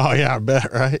same. Oh yeah, I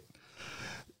bet. Right.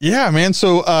 Yeah, man.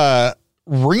 So,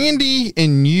 Randy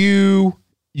and you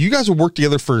guys have worked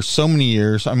together for so many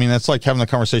years. I mean, that's like having a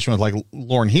conversation with like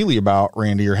Lauren Healy about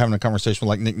Randy, or having a conversation with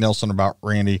like Nick Nelson about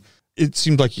Randy. It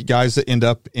seems like you guys that end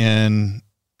up in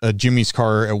a Jimmy's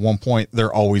car at one point,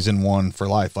 they're always in one for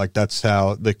life. Like that's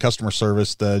how the customer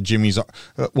service, the Jimmy's,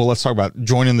 well, let's talk about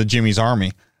joining the Jimmy's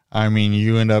Army. I mean,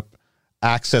 you end up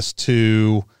access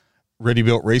to Ready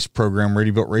Built Race program,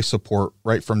 Ready Built Race support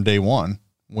right from day one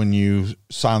when you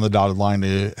sign the dotted line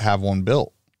to have one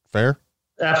built. Fair?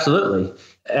 Absolutely.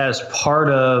 As part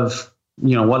of,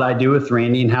 what I do with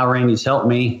Randy and how Randy's helped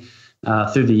me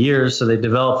through the years. So they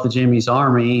developed the Jimmy's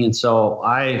Army. And so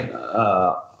I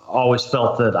always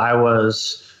felt that I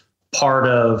was part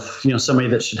of, somebody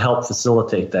that should help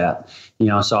facilitate that.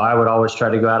 So I would always try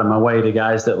to go out of my way to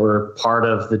guys that were part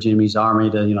of the Jimmy's Army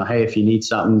to, hey, if you need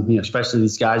something, especially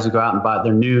these guys who go out and buy,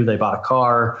 they're new, they bought a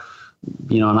car,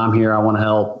 and I'm here, I want to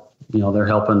help, they're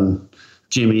helping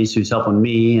Jimmy's, who's helping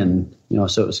me. And,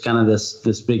 so it was kind of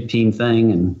this big team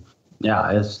thing. And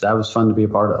yeah, that was fun to be a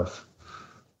part of.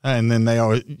 And then they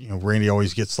always, Randy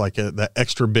always gets like that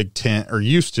extra big tent, or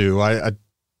used to,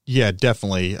 yeah,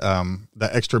 definitely. That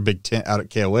extra big tent out at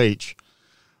KOH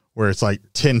where it's like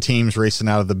 10 teams racing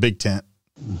out of the big tent.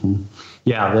 Mm-hmm.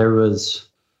 Yeah, there was,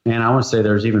 I want to say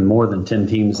there's even more than 10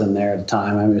 teams in there at a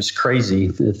time. I mean, it was crazy.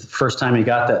 The first time you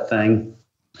got that thing.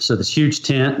 So this huge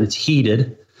tent, it's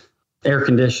heated, air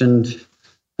conditioned.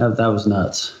 That was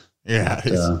nuts. Yeah.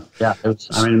 It was,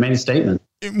 it made a statement.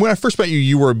 When I first met you,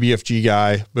 you were a BFG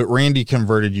guy, but Randy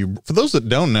converted you. For those that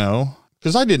don't know,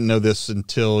 because I didn't know this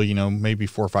until, maybe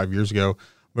 4 or 5 years ago,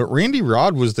 but Randy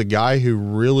Rod was the guy who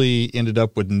really ended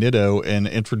up with Nitto and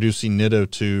introducing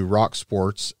Nitto to rock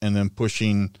sports, and then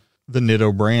pushing the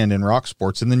Nitto brand in rock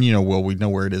sports. And then, we know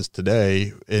where it is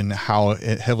today and how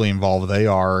heavily involved they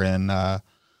are in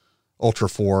Ultra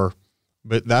 4.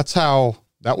 But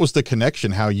that was the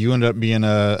connection, how you ended up being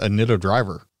a Nitto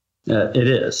driver. It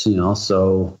is,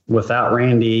 so without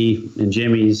Randy and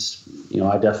Jimmy's,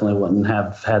 I definitely wouldn't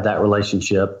have had that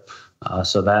relationship.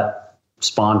 So that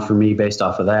spawned for me based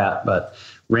off of that. But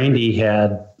Randy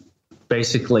had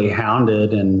basically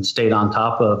hounded and stayed on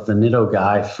top of the Nitto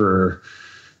guy for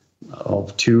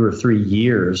 2 or 3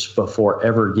 years before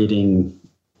ever getting,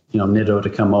 Nitto to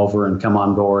come over and come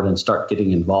on board and start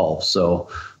getting involved. So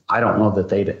I don't know that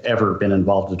they'd ever been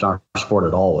involved in our sport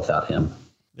at all without him.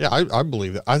 Yeah, I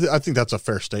believe it. I think that's a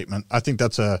fair statement. I think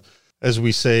that's as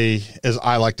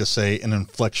I like to say, an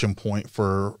inflection point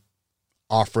for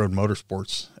off-road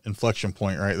motorsports. Inflection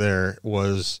point right there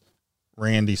was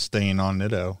Randy staying on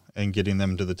Nitto and getting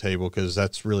them to the table, because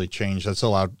that's really changed. That's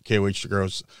allowed KOH to grow.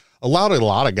 Allowed a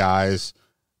lot of guys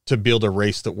to build a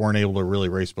race that weren't able to really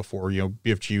race before.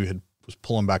 BFG was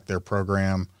pulling back their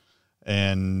program,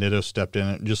 and Nitto stepped in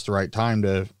at just the right time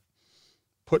to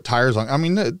put tires on. I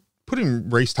mean, putting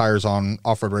race tires on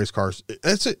off-road race cars,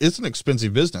 it's an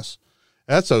expensive business.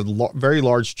 That's a very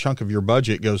large chunk of your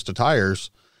budget goes to tires.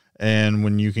 And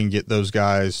when you can get those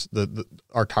guys,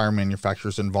 our tire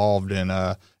manufacturers involved in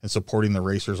supporting the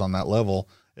racers on that level,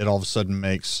 it all of a sudden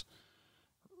makes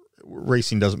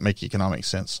racing doesn't make economic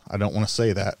sense. I don't want to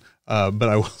say that, but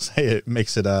I will say it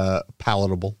makes it more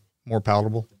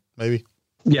palatable, maybe.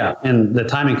 Yeah, and the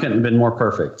timing couldn't have been more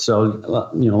perfect. So,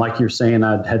 like you're saying,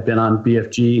 I had been on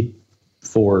BFG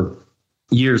for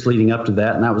years leading up to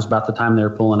that, and that was about the time they were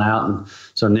pulling out. And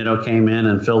so Nitto came in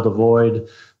and filled the void.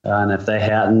 And if they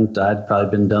hadn't, I'd probably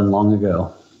been done long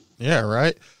ago. Yeah,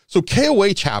 right. So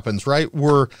KOH happens, right?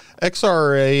 We're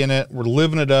XRA in it. We're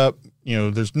living it up.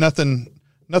 There's nothing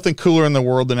cooler in the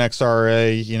world than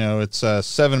XRA. It's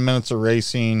 7 minutes of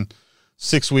racing,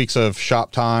 6 weeks of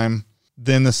shop time.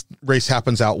 Then this race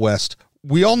happens out west.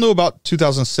 We all know about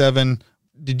 2007.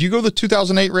 Did you go to the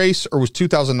 2008 race, or was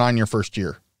 2009 your first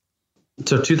year?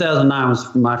 So 2009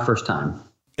 was my first time.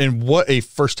 And what a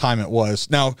first time it was.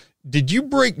 Now, did you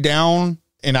break down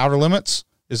in Outer Limits?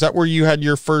 Is that where you had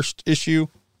your first issue?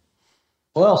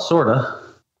 Well, sort of.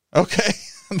 Okay.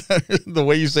 The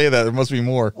way you say that, there must be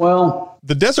more. Well,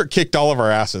 the desert kicked all of our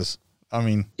asses. I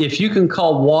mean, if you can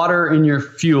call water in your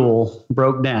fuel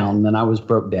broke down, then I was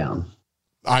broke down.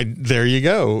 There you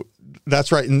go.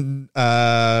 That's right. And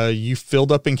you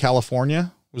filled up in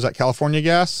California. Was that California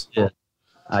gas? Yeah,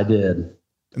 I did.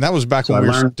 And that was back when we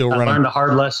were still running. I learned a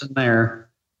hard lesson there.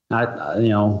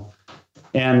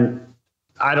 And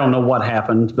I don't know what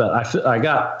happened, but I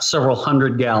got several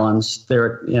hundred gallons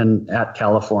there at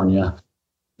California.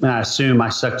 And I assume I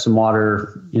sucked some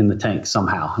water in the tank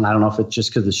somehow. And I don't know if it's just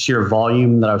because the sheer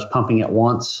volume that I was pumping at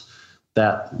once,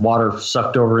 that water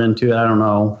sucked over into it. I don't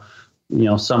know.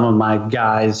 Some of my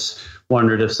guys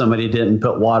wondered if somebody didn't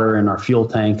put water in our fuel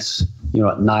tanks,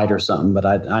 at night or something, but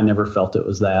I never felt it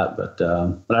was that, but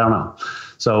I don't know.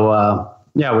 So,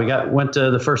 we went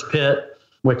to the first pit,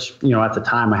 which, at the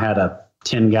time I had a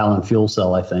 10-gallon fuel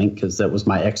cell, I think, because that was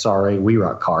my XRA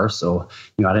WeRock car. So,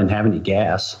 I didn't have any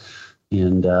gas.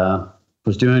 And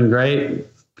was doing great,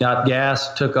 got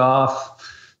gas, took off,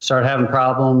 started having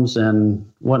problems and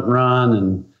wouldn't run.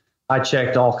 And I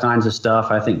checked all kinds of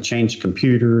stuff. I think changed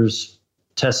computers,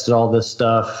 tested all this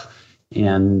stuff,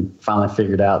 and finally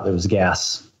figured out there was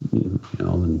gas.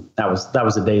 And that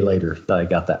was a day later that I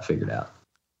got that figured out.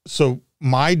 So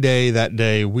that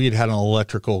day, we had an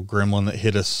electrical gremlin that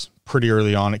hit us pretty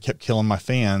early on. It kept killing my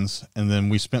fans. And then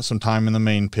we spent some time in the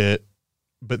main pit.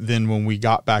 But then when we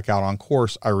got back out on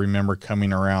course, I remember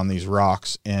coming around these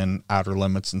rocks in Outer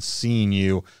Limits and seeing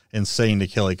you and saying to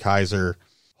Kelly Kaiser,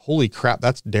 holy crap,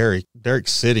 that's Derek.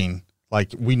 Derek's sitting.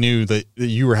 Like, we knew that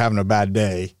you were having a bad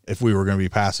day if we were going to be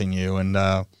passing you. And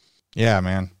yeah,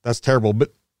 man, that's terrible.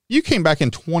 But you came back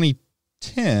in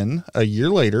 2010, a year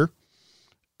later,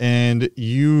 and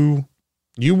you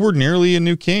were nearly a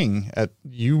new king.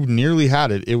 You nearly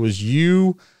had it. It was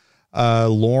you,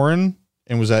 Lauren,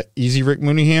 and was that Easy Rick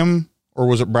Mooneyham, or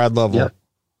was it Brad Lovell?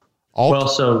 Yep.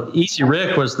 So Easy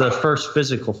Rick was the first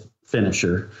physical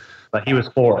finisher, but he was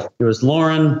fourth. It was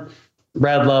Lauren,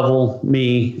 Brad Lovell,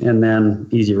 me, and then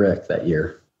Easy Rick that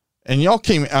year. And y'all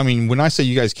came, when I say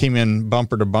you guys came in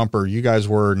bumper to bumper, you guys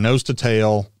were nose to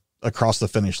tail across the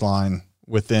finish line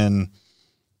within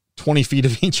 20 feet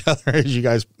of each other as you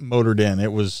guys motored in.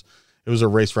 It was a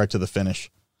race right to the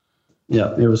finish.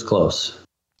 Yeah, it was close.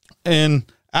 And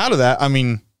out of that,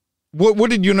 what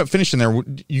did you end up finishing there?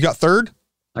 You got third?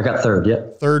 I got third, yeah.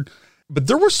 Third. But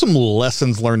there were some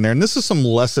lessons learned there, and this is some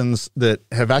lessons that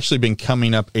have actually been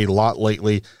coming up a lot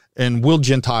lately. And Will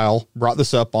Gentile brought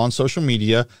this up on social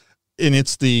media, and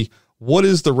it's what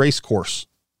is the race course?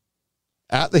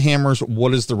 At the Hammers,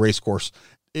 what is the race course?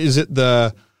 Is it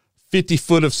the 50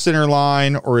 foot of center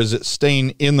line, or is it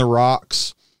staying in the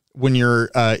rocks when you're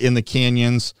in the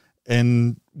canyons?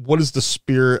 And what is the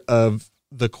spirit of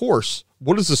the course?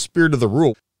 What is the spirit of the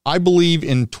rule? I believe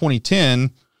in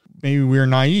 2010, maybe we were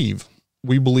naive.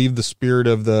 We believe the spirit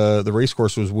of the race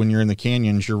course was when you're in the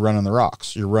canyons, you're running the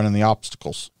rocks, you're running the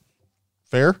obstacles.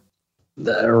 Fair?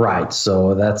 Right.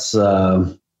 So that's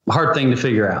a hard thing to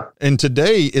figure out. And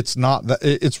today it's not that.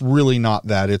 It's really not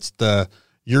that. It's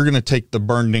you're going to take the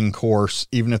burned-in course,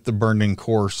 even if the burned-in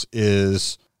course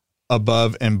is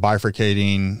above and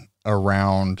bifurcating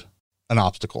around an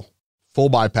obstacle. Full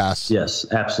bypass. Yes,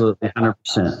 absolutely.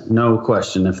 100%. No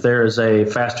question. If there is a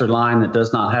faster line that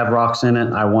does not have rocks in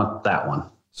it, I want that one.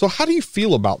 So how do you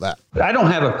feel about that? I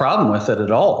don't have a problem with it at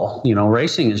all.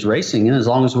 Racing is racing. And as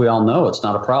long as we all know it's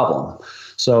not a problem.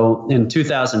 So in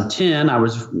 2010, I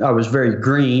was very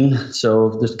green.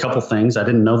 So there's a couple things. I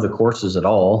didn't know the courses at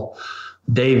all.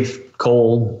 Dave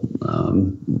Cole,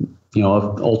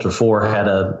 of Ultra 4 had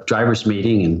a driver's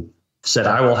meeting and said,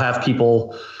 I will have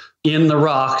people in the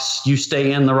rocks, you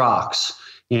stay in the rocks.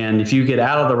 And if you get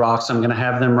out of the rocks, I'm going to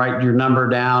have them write your number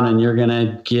down and you're going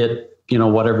to get,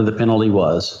 whatever the penalty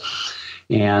was.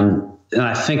 And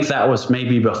I think that was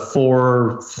maybe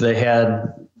before they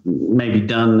had maybe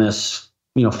done this,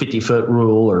 50-foot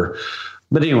rule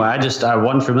but anyway, I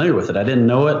wasn't familiar with it. I didn't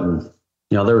know it. And,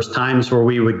 there was times where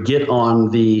we would get on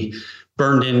the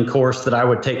burned in course that I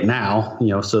would take now,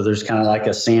 so there's kind of like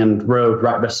a sand road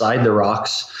right beside the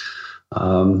rocks.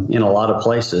 In a lot of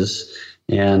places.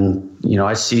 And,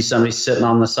 I see somebody sitting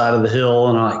on the side of the hill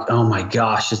and I'm like, oh my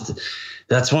gosh,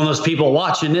 that's one of those people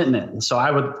watching, isn't it? And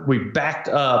so we backed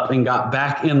up and got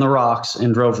back in the rocks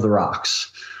and drove the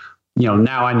rocks.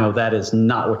 Now I know that is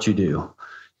not what you do.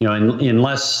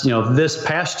 Unless, this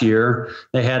past year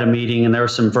they had a meeting and there were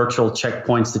some virtual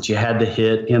checkpoints that you had to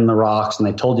hit in the rocks and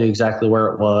they told you exactly where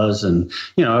it was. And,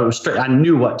 it was straight. I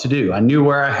knew what to do. I knew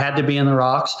where I had to be in the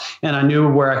rocks and I knew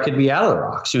where I could be out of the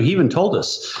rocks. He even told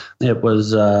us it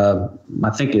was, I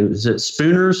think it was at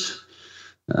Spooners.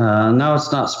 No,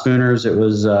 it's not Spooners. It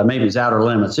was maybe it's Outer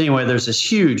Limits. Anyway, there's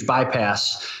this huge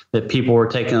bypass that people were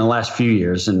taking in the last few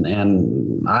years. And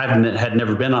I had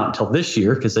never been on it until this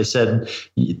year because they said,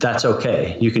 that's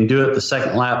okay. You can do it the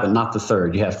second lap, but not the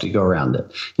third. You have to go around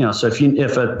it. So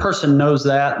if a person knows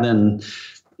that, then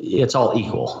it's all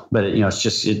equal. But it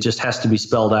just has to be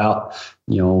spelled out,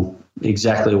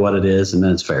 exactly what it is, and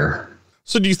then it's fair.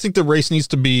 So do you think the race needs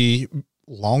to be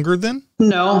longer then?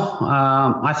 No,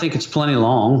 I think it's plenty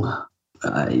long.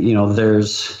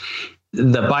 there's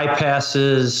the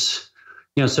bypasses,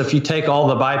 so if you take all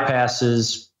the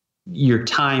bypasses, your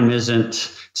time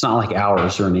it's not like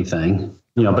hours or anything,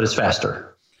 but it's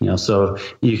faster, so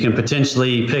you can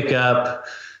potentially pick up,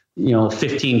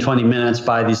 15, 20 minutes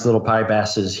by these little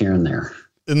bypasses here and there.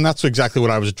 And that's exactly what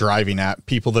I was driving at.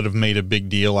 People that have made a big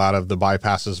deal out of the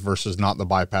bypasses versus not the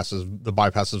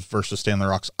bypasses versus Stanley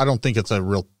Rocks. I don't think it's a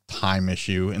real time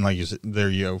issue. And like you said, there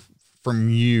you go. From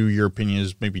your opinion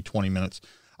is maybe 20 minutes.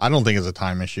 I don't think it's a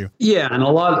time issue. Yeah. And a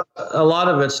lot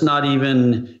of it's not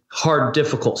even hard,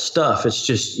 difficult stuff. It's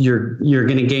just, you're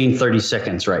going to gain 30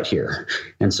 seconds right here.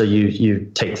 And so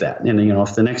you take that. And,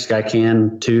 if the next guy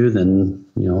can too, then,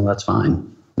 that's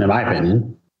fine, in my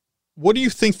opinion. What do you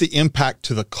think the impact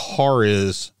to the car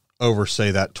is over,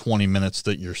 say, that 20 minutes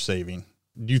that you're saving?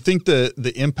 Do you think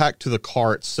the impact to the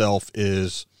car itself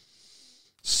is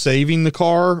saving the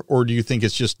car, or do you think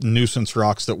it's just nuisance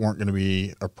rocks that weren't going to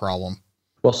be a problem?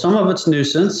 Well, some of it's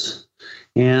nuisance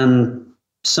and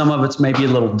some of it's maybe a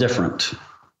little different.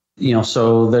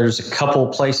 So there's a couple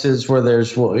places where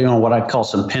there's, what I'd call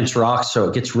some pinch rocks. So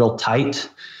it gets real tight.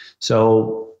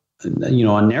 So, a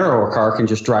narrower car can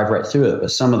just drive right through it.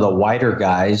 But some of the wider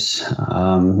guys,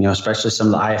 especially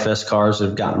some of the IFS cars that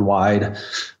have gotten wide,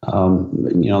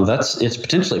 it's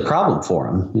potentially a problem for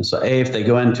them. So if they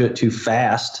go into it too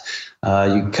fast,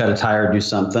 you cut a tire, do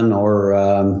something,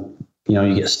 or,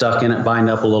 you get stuck in it, bind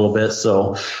up a little bit.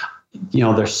 So,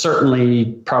 there's certainly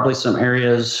probably some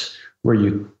areas where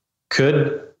you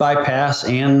could bypass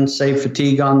and save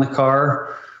fatigue on the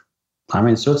car.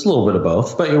 So it's a little bit of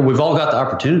both, but we've all got the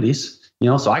opportunities,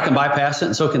 so I can bypass it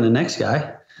and so can the next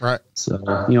guy. Right. So,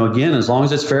 again, as long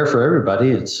as it's fair for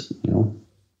everybody, it's,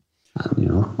 I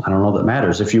don't know that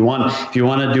matters. If you want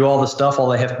to do all the stuff, all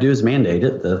they have to do is mandate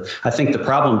it. I think the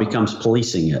problem becomes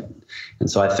policing it.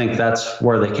 And so I think that's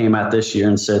where they came out this year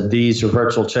and said, these are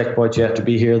virtual checkpoints. You have to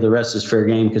be here. The rest is fair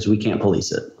game because we can't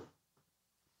police it.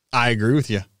 I agree with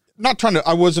you.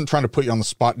 I wasn't trying to put you on the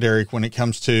spot, Derek, when it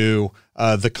comes to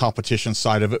the competition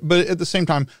side of it. But at the same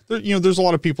time, there's a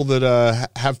lot of people that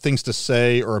have things to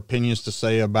say or opinions to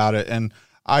say about it. And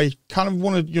I kind of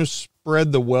want to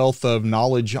spread the wealth of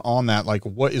knowledge on that. Like,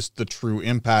 what is the true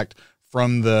impact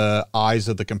from the eyes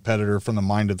of the competitor, from the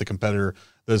mind of the competitor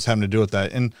that's having to do with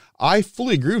that? And I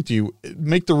fully agree with you.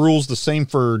 Make the rules the same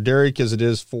for Derek as it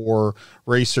is for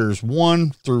Racers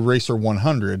 1 through Racer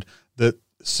 100. The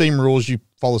same rules, you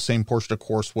follow the same portion of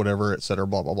course, whatever, et cetera,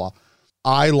 blah, blah, blah.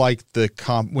 I like the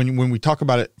when we talk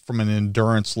about it from an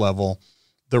endurance level,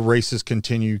 the races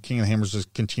continue. King of the Hammers has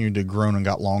continued to grow and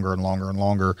got longer and longer and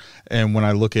longer. And when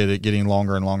I look at it getting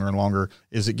longer and longer and longer,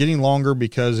 is it getting longer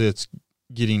because it's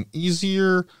getting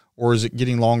easier, or is it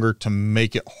getting longer to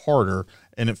make it harder?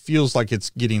 And it feels like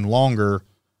it's getting longer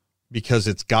because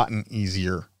it's gotten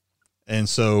easier. And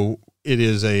so it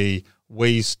is a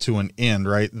ways to an end,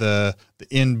 right? The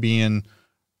end being,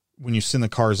 when you send the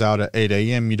cars out at 8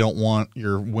 a.m., you don't want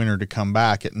your winner to come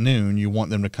back at noon. You want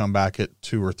them to come back at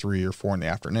 2 or 3 or 4 in the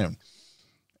afternoon.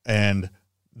 And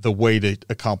the way to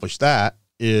accomplish that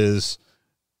is,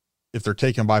 if they're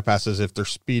taking bypasses, if they're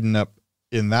speeding up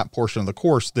in that portion of the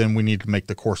course, then we need to make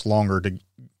the course longer to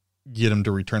get them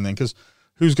to return then. Because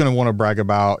who's going to want to brag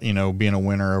about, being a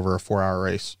winner over a 4-hour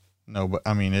race? No, but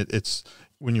it's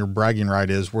when your bragging right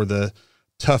is, we're the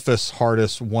toughest,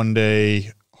 hardest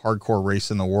one-day hardcore race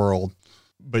in the world,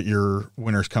 but your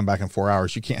winners come back in 4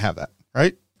 hours. You can't have that,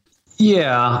 right?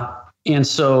 Yeah. And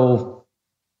so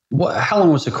how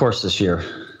long was the course this year?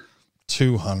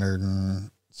 200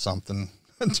 and something,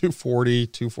 240,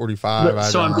 245.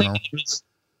 So I'm thinking it's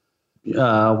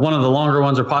one of the longer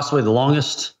ones, or possibly the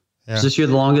longest. Yeah. Is this year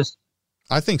the longest?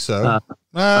 I think so.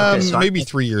 So maybe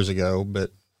 3 years ago,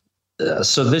 but.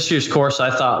 So this year's course I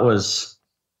thought was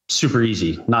super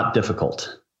easy, not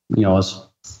difficult,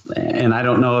 and I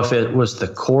don't know if it was the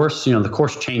course, the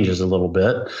course changes a little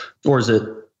bit, or is it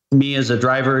me as a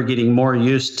driver getting more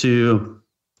used to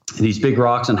these big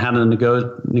rocks and how to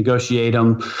negotiate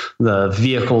them, the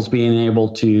vehicles being able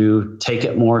to take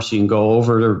it more so you can go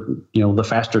over, the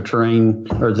faster terrain,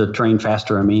 or the terrain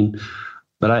faster,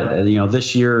 But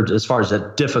this year, as far as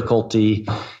that difficulty,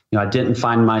 I didn't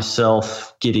find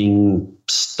myself getting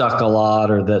stuck a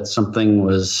lot, or that something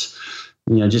was,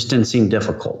 just didn't seem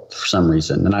difficult for some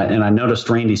reason. And I noticed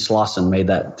Randy Slauson made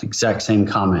that exact same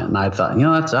comment, and I thought,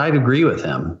 I'd agree with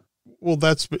him. Well,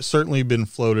 that's certainly been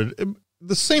floated.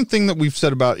 The same thing that we've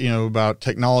said about, about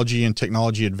technology and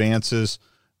technology advances.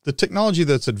 The technology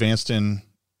that's advanced in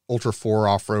Ultra 4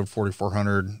 off-road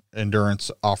 4400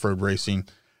 endurance off-road racing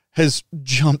has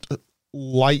jumped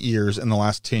light years in the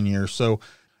last 10 years. So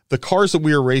the cars that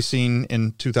we were racing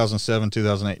in 2007,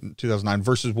 2008, and 2009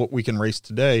 versus what we can race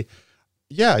today,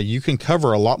 yeah, you can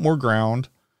cover a lot more ground,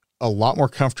 a lot more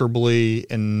comfortably,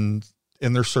 and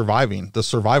they're surviving. The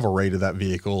survival rate of that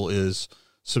vehicle is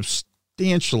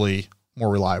substantially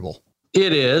more reliable.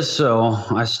 It is. So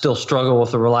I still struggle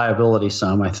with the reliability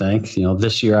some, I think.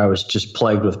 This year I was just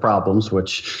plagued with problems,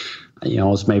 which,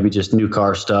 was maybe just new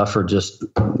car stuff or just,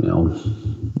 I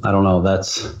don't know.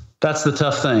 That's the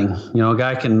tough thing. A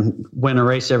guy can win a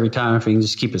race every time if he can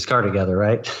just keep his car together,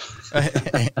 right?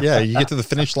 Yeah, you get to the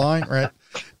finish line, right?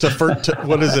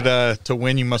 What is it? To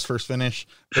win, you must first finish.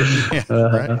 Yeah,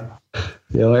 right?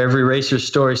 Every racer's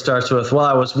story starts with, well,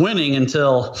 I was winning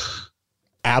until...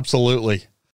 Absolutely.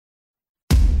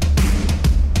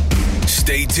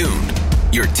 Stay tuned.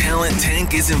 Your talent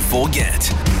tank isn't full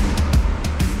yet.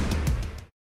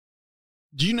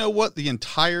 Do you know what the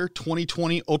entire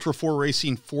 2020 Ultra 4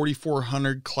 Racing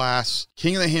 4400 class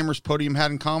King of the Hammers podium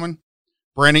had in common?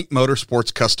 Brannick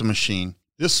Motorsports Custom Machine.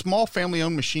 This small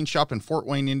family-owned machine shop in Fort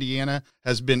Wayne, Indiana,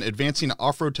 has been advancing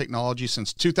off-road technology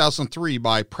since 2003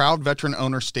 by proud veteran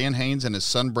owner Stan Haynes and his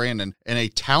son Brandon, and a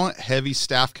talent-heavy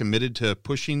staff committed to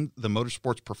pushing the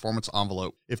motorsports performance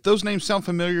envelope. If those names sound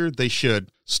familiar, they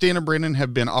should. Stan and Brandon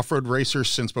have been off-road racers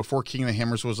since before King of the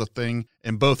Hammers was a thing,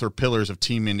 and both are pillars of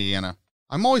Team Indiana.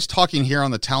 I'm always talking here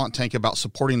on the Talent Tank about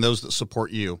supporting those that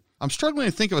support you. I'm struggling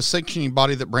to think of a sanctioning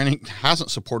body that Brannick hasn't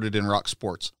supported in rock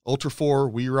sports. Ultra 4,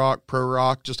 We Rock, Pro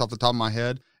Rock, just off the top of my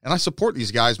head. And I support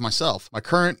these guys myself. My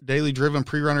current daily driven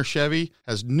pre-runner Chevy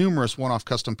has numerous one-off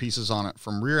custom pieces on it,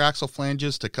 from rear axle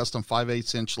flanges to custom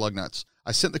 5/8-inch lug nuts.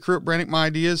 I sent the crew at Brannick my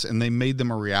ideas, and they made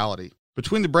them a reality.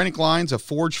 Between the Brannick lines of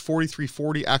forged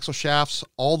 4340 axle shafts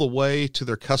all the way to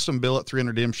their custom billet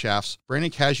 300M shafts,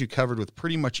 Brannick has you covered with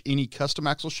pretty much any custom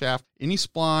axle shaft, any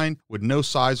spline with no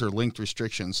size or length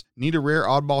restrictions. Need a rare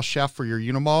oddball shaft for your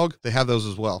Unimog? They have those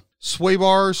as well. Sway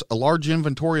bars, a large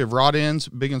inventory of rod ends,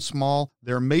 big and small,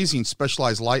 their amazing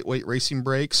specialized lightweight racing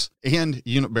brakes, and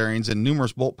unit bearings in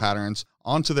numerous bolt patterns,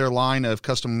 onto their line of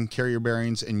custom carrier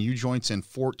bearings and U-joints in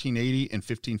 1480 and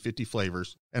 1550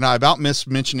 flavors. And I about missed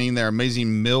mentioning their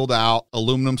amazing milled out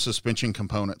aluminum suspension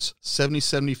components,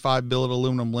 70-75 billet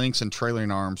aluminum links and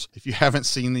trailering arms. If you haven't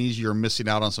seen these, you're missing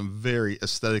out on some very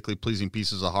aesthetically pleasing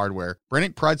pieces of hardware.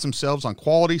 Brannick prides themselves on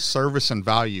quality, service, and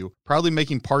value, proudly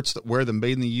making parts that wear the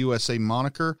Made in the USA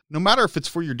moniker, no matter if it's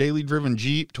for your daily driven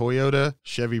Jeep, Toyota,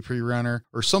 Chevy Pre-Runner,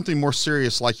 or something more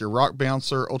serious like your Rock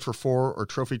Bouncer, Ultra 4, or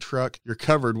Trophy Truck. You're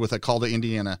covered with a call to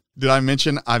Indiana. Did I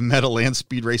mention I've met a land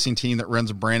speed racing team that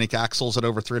runs Brannick axles at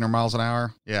over 300 miles an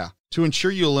hour? Yeah. To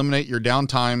ensure you eliminate your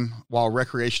downtime while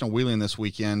recreational wheeling this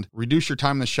weekend, reduce your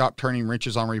time in the shop turning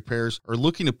wrenches on repairs, or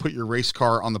looking to put your race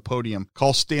car on the podium,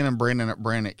 call Stan and Brandon at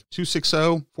Brannick,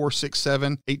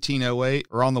 260-467-1808,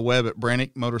 or on the web at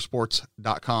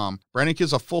brannickmotorsports.com. Brannick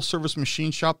is a full-service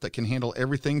machine shop that can handle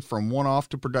everything from one-off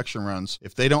to production runs.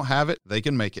 If they don't have it, they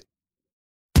can make it.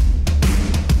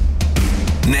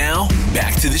 Now,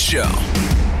 back to the show.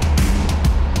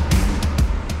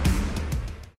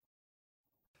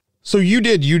 So you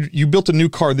built a new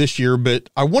car this year, but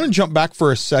I want to jump back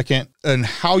for a second and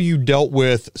how you dealt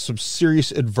with some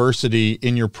serious adversity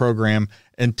in your program.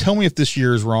 And tell me if this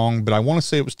year is wrong, but I want to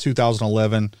say it was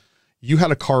 2011. You had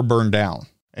a car burned down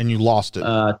and you lost it.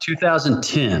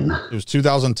 2010. It was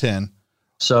 2010.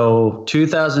 So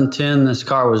 2010, this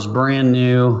car was brand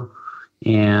new,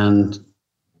 and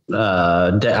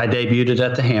I debuted it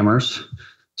at the Hammers.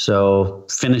 So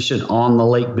finished it on the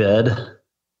lake bed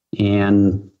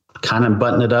and kind of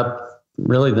buttoned it up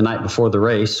really the night before the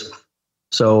race.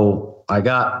 So I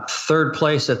got third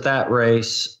place at that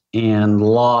race and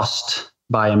lost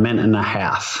by a minute and a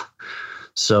half.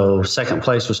 So second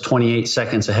place was 28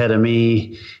 seconds ahead of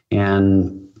me,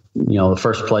 and the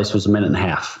first place was a minute and a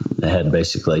half ahead,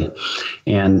 basically.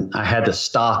 And I had to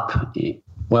stop,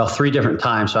 3 different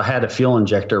times. So I had a fuel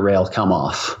injector rail come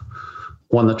off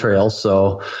one of the trails.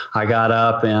 So I got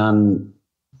up and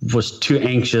was too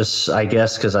anxious, I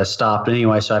guess, because I stopped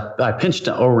anyway. So I pinched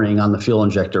an O-ring on the fuel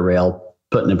injector rail,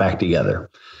 putting it back together.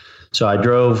 So I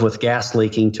drove with gas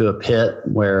leaking to a pit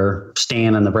where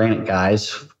Stan and the Brannick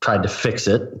guys tried to fix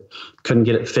it. Couldn't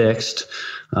get it fixed.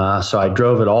 So I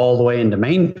drove it all the way into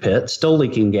main pit, still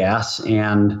leaking gas,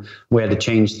 and we had to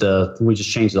change we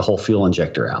just changed the whole fuel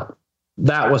injector out.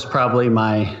 That was probably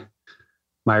my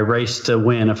race to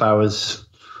win if I was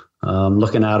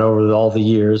looking out over all the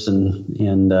years. And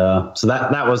so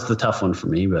that was the tough one for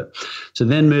me. But so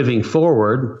then moving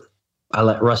forward, I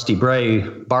let Rusty Bray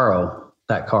borrow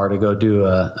that car to go do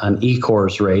an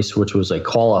E-Course race, which was a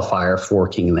qualifier for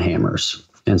King of the Hammers.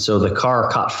 And so the car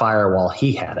caught fire while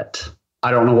he had it.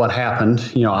 I don't know what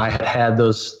happened. I had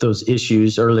those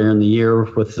issues earlier in the year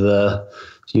with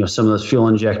some of those fuel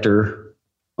injector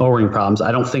O-ring problems.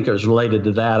 I don't think it was related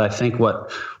to that. I think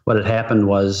what had happened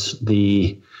was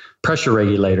the pressure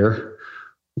regulator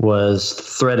was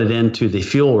threaded into the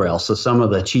fuel rail. So some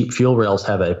of the cheap fuel rails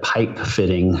have a pipe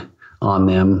fitting on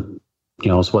them.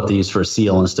 It's what they use for a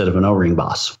seal instead of an O-ring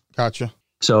boss. Gotcha.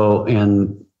 So,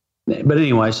 but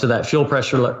anyway, so that fuel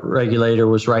pressure regulator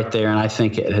was right there, and I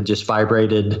think it had just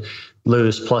vibrated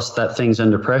loose. Plus, that thing's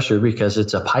under pressure because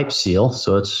it's a pipe seal,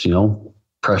 so it's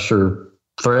pressure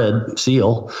thread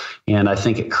seal, and I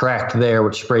think it cracked there,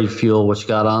 which sprayed fuel, which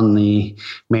got on the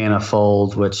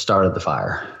manifold, which started the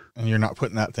fire. And you're not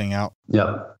putting that thing out.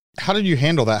 Yep. How did you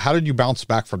handle that? How did you bounce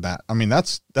back from that? I mean,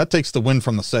 that takes the wind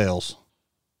from the sails.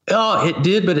 Oh, it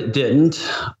did, but it didn't.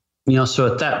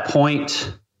 So at that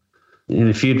point, and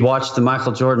if you'd watched the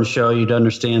Michael Jordan show, you'd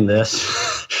understand this.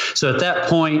 So at that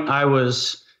point, I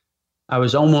was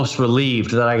almost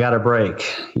relieved that I got a break,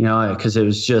 because it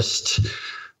was just,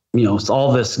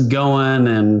 all this going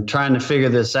and trying to figure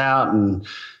this out, and,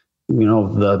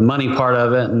 the money part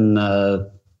of it, and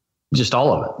just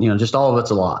all of it, just all of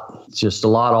it's a lot. It's just a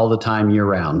lot all the time, year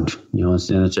round,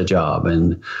 and it's a job.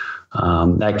 And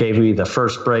that gave me the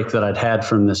first break that I'd had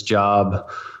from this job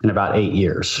in about 8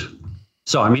 years.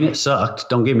 So, I mean, it sucked,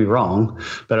 don't get me wrong,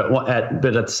 but at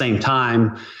the same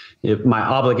time, if my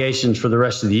obligations for the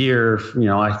rest of the year,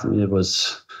 I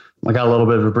got a little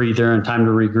bit of a breather and time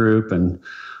to regroup. And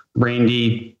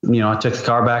Randy, I took the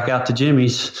car back out to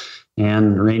Jimmy's,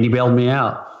 and Randy bailed me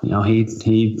out.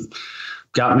 He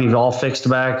got me all fixed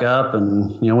back up,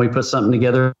 and, we put something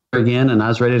together again, and I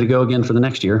was ready to go again for the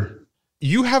next year.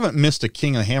 You haven't missed a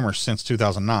King of the Hammer since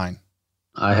 2009.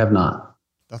 I have not.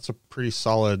 That's a pretty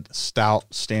solid, stout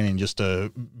standing just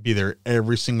to be there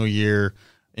every single year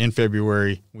in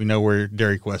February. We know where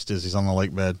Derek West is. He's on the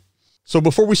lake bed. So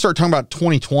before we start talking about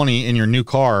 2020 in your new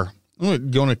car, I'm going to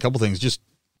go into a couple things. Just,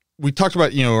 we talked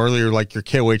about, earlier, like your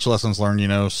KOH lessons learned,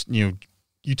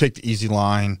 you take the easy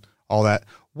line, all that.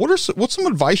 What's some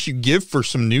advice you give for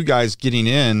some new guys getting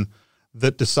in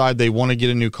that decide they want to get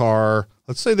a new car?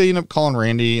 Let's say they end up calling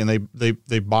Randy and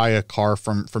they buy a car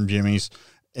from Jimmy's.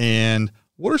 And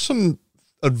what are some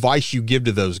advice you give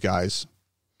to those guys?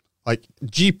 Like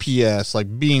GPS,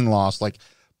 like being lost, like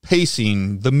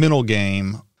pacing, the mental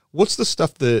game. What's the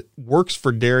stuff that works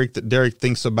for Derek that Derek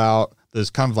thinks about that's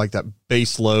kind of like that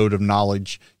base load of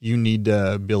knowledge you need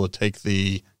to be able to take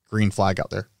the green flag out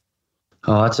there?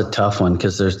 Oh, that's a tough one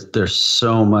because there's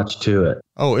so much to it.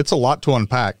 Oh, it's a lot to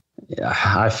unpack. Yeah,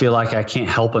 I feel like I can't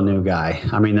help a new guy.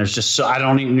 I mean, there's just I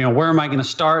don't even where am I going to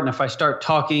start? And if I start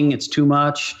talking, it's too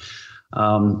much.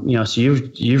 So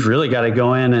you've really got to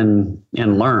go in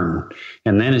and learn.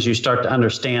 And then as you start to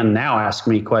understand, now ask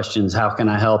me questions. How can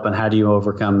I help? And how do you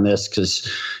overcome this?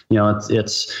 Because,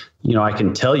 it's I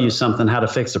can tell you something, how to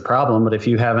fix a problem, but if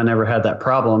you haven't ever had that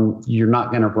problem, you're not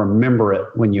going to remember it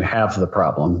when you have the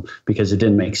problem because it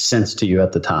didn't make sense to you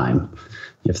at the time,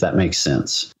 if that makes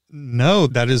sense. No,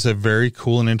 that is a very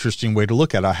cool and interesting way to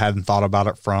look at it. I hadn't thought about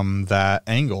it from that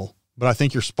angle, but I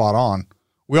think you're spot on.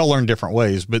 We all learn different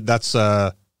ways, but that's,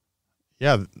 I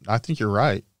think you're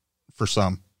right for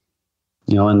some.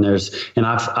 And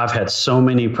I've had so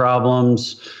many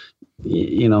problems,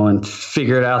 and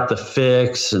figured out the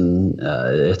fix, and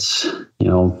it's,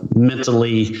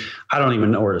 mentally, I don't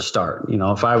even know where to start.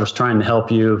 If I was trying to help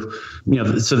you,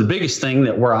 so the biggest thing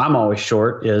where I'm always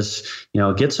short is,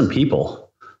 get some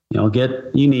people.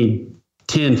 You need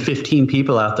 10, 15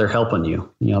 people out there helping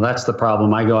you. That's the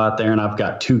problem. I go out there and I've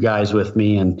got 2 guys with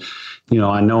me, and,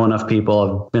 I know enough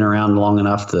people. I've been around long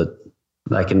enough that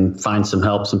I can find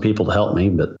some people to help me.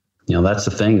 But, that's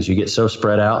the thing is you get so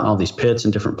spread out in all these pits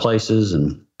in different places.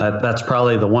 And that's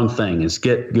probably the one thing is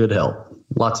get good help.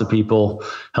 Lots of people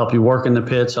help you work in the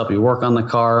pits, help you work on the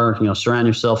car, surround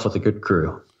yourself with a good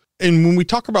crew. And when we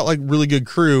talk about like really good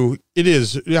crew, it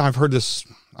is, I've heard this.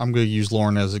 I'm going to use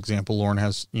Lauren as an example. Lauren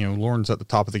has, Lauren's at the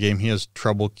top of the game. He has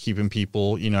trouble keeping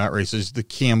people, at races. The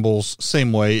Campbells,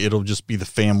 same way. It'll just be the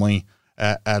family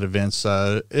at events.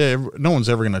 No one's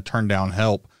ever going to turn down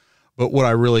help. But what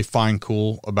I really find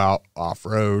cool about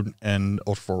off-road and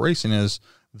Ultra4 racing is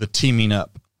the teaming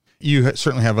up. You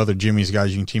certainly have other Jimmy's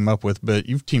guys you can team up with, but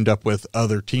you've teamed up with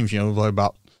other teams,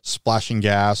 about splashing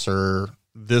gas or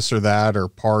this or that or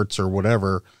parts or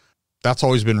whatever. That's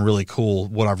always been really cool.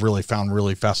 What I've really found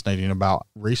really fascinating about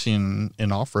racing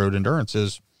in off-road endurance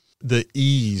is the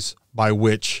ease by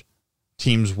which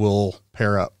teams will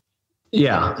pair up.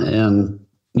 Yeah. And,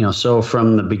 so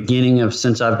from the beginning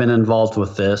since I've been involved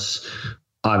with this,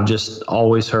 I've just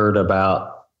always heard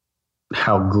about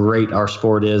how great our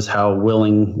sport is, how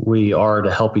willing we are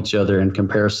to help each other in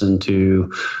comparison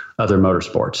to other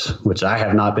motorsports, which I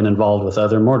have not been involved with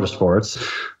other motorsports.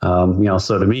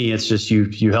 So to me, it's just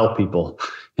you help people.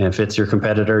 And if it's your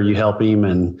competitor, you help him,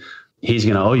 and he's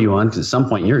going to owe you one, because at some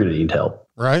point you're going to need help.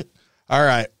 Right. All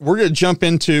right. We're going to jump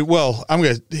into, I'm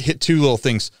going to hit two little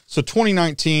things. So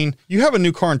 2019, you have a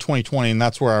new car in 2020, and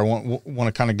that's where I want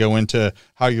to kind of go into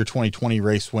how your 2020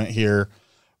 race went here.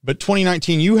 But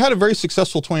 2019, you had a very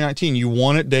successful 2019. You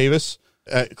won at Davis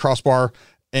at Crossbar,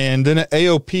 and then at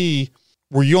AOP,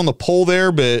 were you on the pole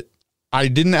there? But I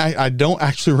don't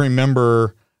actually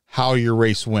remember how your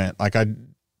race went.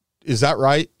 Is that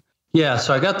right? Yeah.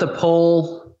 So I got the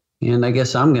pole, and I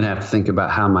guess I'm going to have to think about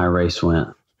how my race went.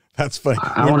 That's funny.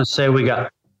 I want to say we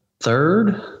got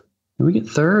third. Did we get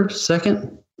third,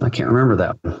 second? I can't remember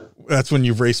that one. That's when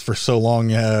you've raced for so long.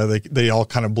 They all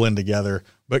kind of blend together.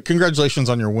 But congratulations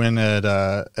on your win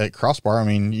at Crossbar. I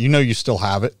mean, you still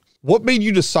have it. What made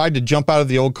you decide to jump out of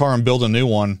the old car and build a new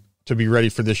one to be ready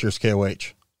for this year's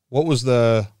KOH? What was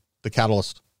the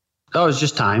catalyst? Oh, it was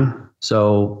just time.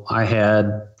 So I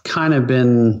had kind of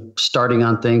been starting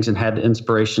on things and had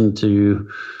inspiration to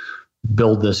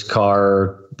build this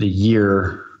car the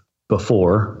year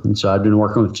before. And so I'd been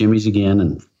working with Jimmy's again.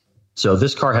 And so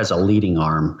this car has a leading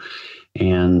arm,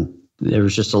 and there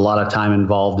was just a lot of time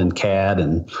involved in CAD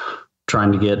and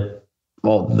trying to get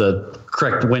the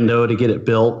correct window to get it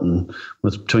built, and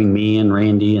was between me and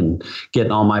Randy and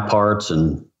getting all my parts.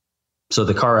 And so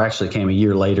the car actually came a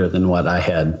year later than what I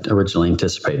had originally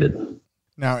anticipated.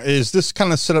 Now, is this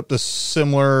kind of set up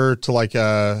similar to like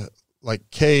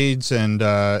Cade's and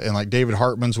like David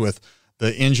Hartman's, with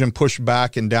the engine pushed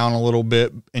back and down a little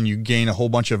bit, and you gain a whole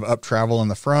bunch of up travel in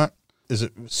the front? Is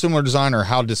it similar design, or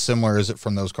how dissimilar is it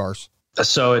from those cars?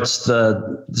 So it's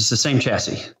the same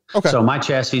chassis. Okay. So my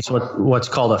chassis is what's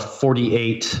called a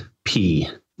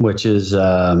 48P, which is,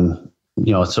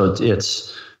 so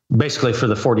it's basically for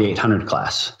the 4800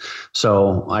 class.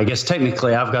 So I guess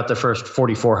technically I've got the first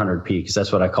 4400P, because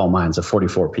that's what I call mine. It's a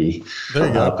 44P. There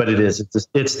you go. But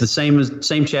it's the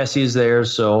same chassis as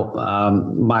theirs. So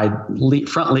my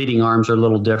front leading arms are a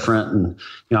little different, and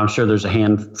I'm sure there's a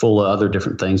handful of other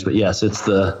different things. But yes, it's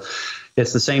the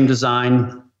same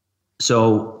design.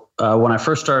 So when I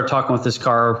first started talking with this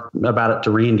car about it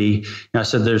to Randy, I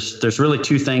said, there's really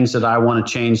two things that I want to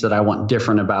change, that I want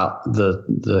different about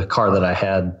the car that I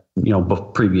had,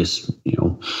 previous,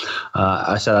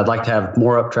 I said, I'd like to have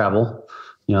more up travel.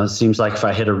 It seems like if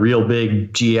I hit a real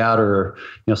big G out or,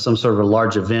 some sort of a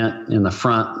large event in the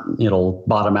front, it'll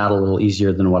bottom out a little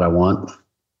easier than what I want.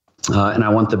 And I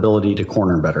want the ability to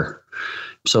corner better.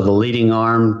 So the leading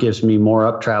arm gives me more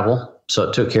up travel. So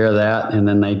it took care of that. And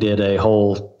then they did a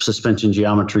whole suspension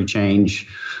geometry change,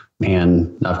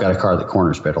 and I've got a car that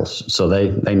corners pedals. So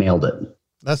they nailed it.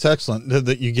 That's excellent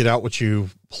that you get out what you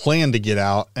plan to get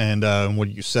out and what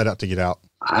you set out to get out.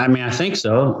 I mean, I think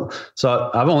so.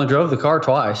 So I've only drove the car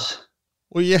twice.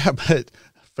 Well, yeah, but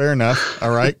fair enough.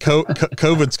 All right.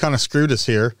 COVID's kind of screwed us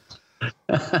here.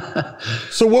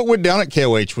 So what went down at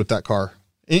KOH with that car?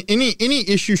 Any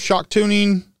issue shock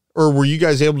tuning, or were you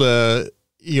guys able to,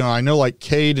 I know like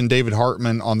Cade and David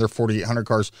Hartman on their 4800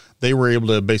 cars, they were able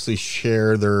to basically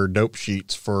share their dope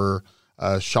sheets for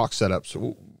shock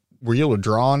setups. Were you able to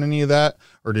draw on any of that,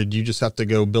 or did you just have to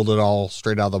go build it all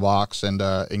straight out of the box and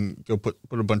go put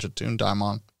a bunch of tune time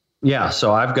on? Yeah.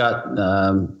 So I've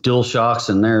got dual shocks,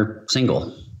 and they're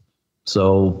single.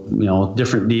 So,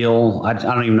 different deal. I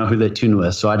don't even know who they tune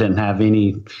with. So I didn't have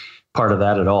any part of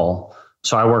that at all.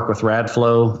 So I work with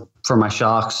Radflow for my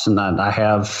shocks, and I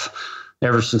have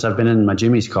ever since I've been in my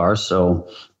Jimmy's car. So,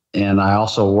 and I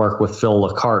also work with Phil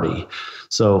Licardi.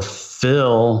 So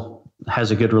Phil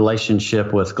has a good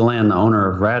relationship with Glenn, the owner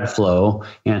of Radflow,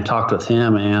 and talked with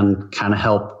him and kind of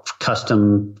helped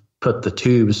custom put the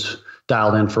tubes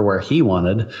dialed in for where he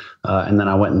wanted. And then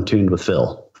I went and tuned with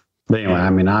Phil. But anyway,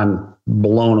 I mean, I'm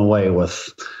blown away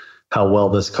with how well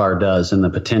this car does and the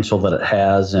potential that it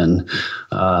has. And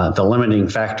the limiting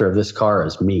factor of this car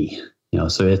is me.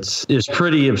 So it's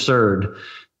pretty absurd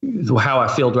how I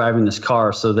feel driving this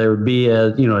car. So there would be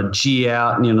a G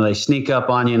out, and, they sneak up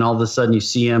on you, and all of a sudden you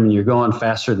see them and you're going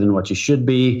faster than what you should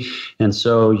be. And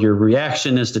so your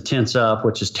reaction is to tense up,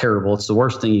 which is terrible. It's the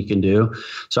worst thing you can do.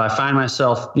 So I find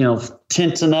myself,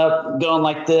 tensing up, going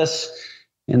like this.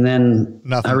 And then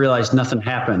I realized nothing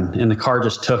happened, and the car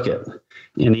just took it.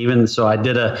 And even so, I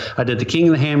did the King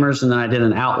of the Hammers, and then I did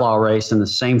an outlaw race, and the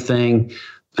same thing.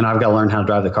 And I've got to learn how to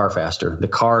drive the car faster. The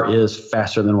car is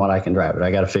faster than what I can drive it.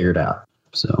 I got to figure it out.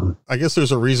 So I guess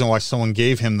there's a reason why someone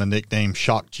gave him the nickname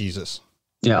Shock Jesus.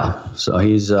 Yeah. So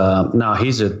he's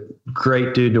he's a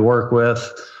great dude to work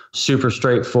with, super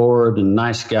straightforward and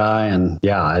nice guy. And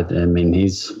yeah, I mean,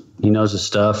 he knows his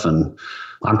stuff, and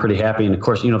I'm pretty happy. And of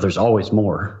course, there's always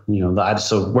more,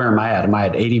 so where am I at? Am I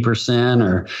at 80%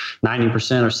 or 90%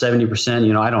 or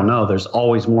 70%? I don't know. There's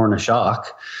always more in a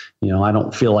shock. I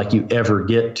don't feel like you ever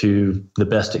get to the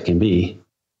best it can be.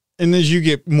 And as you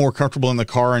get more comfortable in the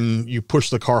car and you push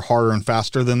the car harder and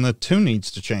faster, then the tune needs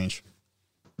to change.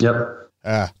 Yep.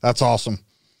 That's awesome.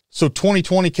 So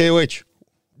 2020 KOH,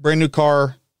 brand new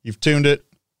car, you've tuned it.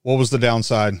 What was the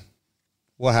downside?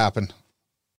 What happened?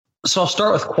 So I'll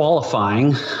start with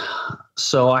qualifying.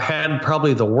 So I had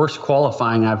probably the worst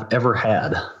qualifying I've ever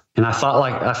had. And I felt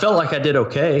like I did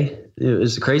okay. It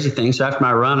was the crazy thing. So after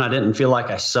my run, I didn't feel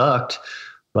like I sucked,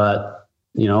 but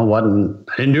I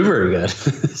didn't do very good.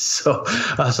 So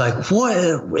I was like, what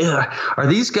are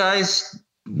these guys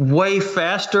way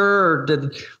faster,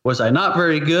 or was I not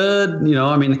very good?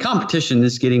 The competition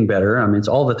is getting better. I mean, it's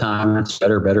all the time. It's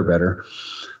better.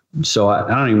 So I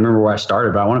don't even remember where I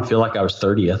started, but I want to feel like I was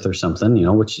 30th or something,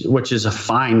 which is a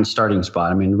fine starting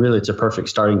spot. I mean, really, it's a perfect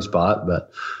starting spot,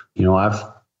 but I've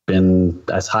been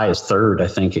as high as third, I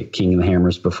think, at King of the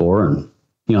Hammers before. And,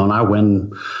 and I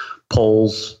win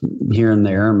poles here and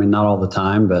there. I mean, not all the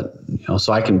time, but,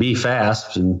 so I can be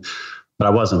fast, but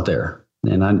I wasn't there,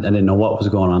 and I didn't know what was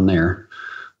going on there.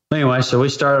 Anyway, so we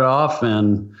started off,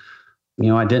 and,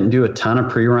 I didn't do a ton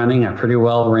of pre-running. I pretty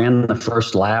well ran the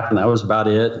first lap, and that was about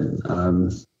it.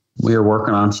 We were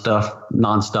working on stuff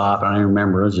nonstop. I don't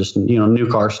remember. It was just, new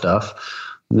car stuff.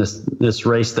 And this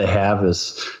race they have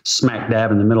is smack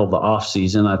dab in the middle of the off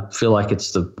season. I feel like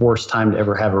it's the worst time to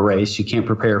ever have a race. You can't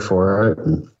prepare for it.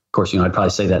 And of course, I'd probably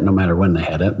say that no matter when they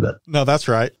had it, but no, that's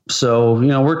right. So,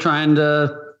 we're trying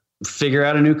to figure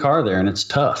out a new car there, and it's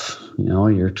tough.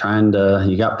 You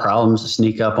got problems that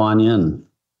sneak up on you, and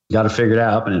you got to figure it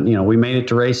out. And, we made it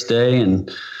to race day and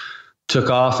took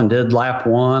off and did lap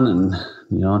one,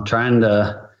 and, trying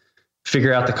to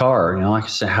figure out the car, like I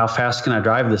said, how fast can I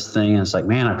drive this thing? And it's like,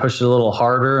 man, I pushed it a little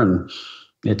harder, and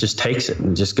it just takes it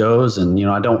and just goes. And,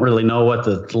 I don't really know what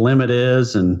the limit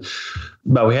is.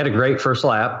 But we had a great first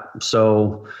lap.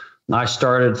 So I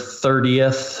started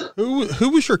 30th. Who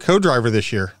was your co-driver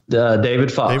this year?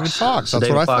 David Fox. David Fox. That's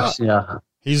David what I thought. Yeah.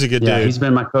 He's a good dude. He's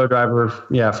been my co-driver,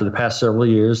 for the past several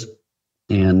years.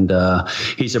 And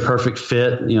he's a perfect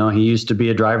fit. He used to be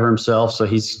a driver himself, so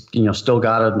he's, still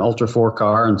got an Ultra 4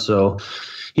 car. And so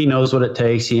he knows what it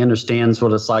takes. He understands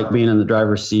what it's like being in the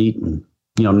driver's seat, and,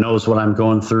 knows what I'm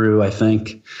going through, I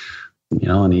think,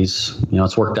 and he's,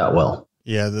 it's worked out well.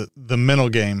 Yeah. The mental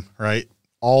game, right?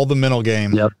 All the mental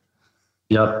game. Yep.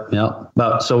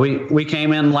 But so we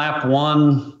came in lap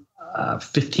one,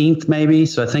 15th maybe.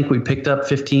 So I think we picked up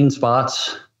 15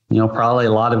 spots, probably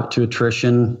a lot of it to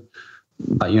attrition.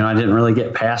 But, I didn't really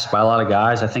get passed by a lot of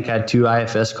guys. I think I had 2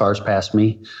 IFS cars pass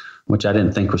me, which I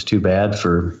didn't think was too bad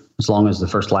for as long as the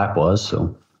first lap was.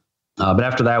 So, but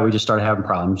after that, we just started having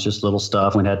problems, just little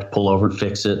stuff. We'd had to pull over and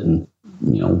fix it, and,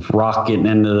 rock getting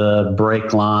into the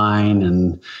brake line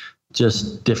and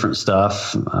just different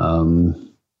stuff.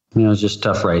 It was just a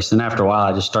tough race. And after a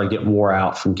while, I just started getting wore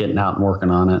out from getting out and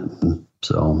working on it.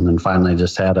 And then finally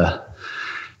just had a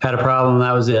problem.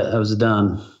 That was it. That was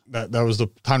done. That was the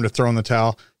time to throw in the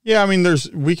towel. Yeah. I mean,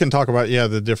 we can talk about,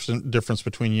 the difference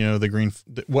between, the green,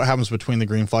 what happens between the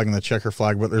green flag and the checker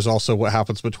flag, but there's also what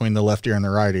happens between the left ear and the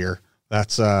right ear.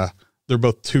 That's, they're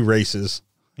both 2 races,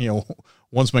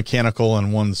 one's mechanical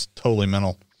and one's totally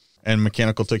mental, and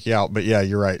mechanical took you out. But yeah,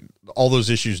 you're right. All those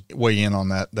issues weigh in on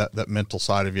that mental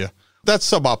side of you. That's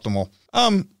suboptimal.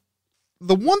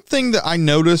 The one thing that I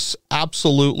notice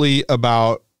absolutely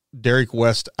about Derek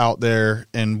West out there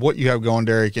and what you have going,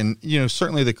 Derek, and,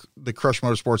 certainly the Crush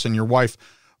Motorsports and your wife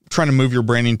trying to move your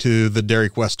branding to the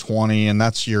Derek West 20. And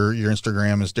that's your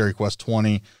Instagram is Derek West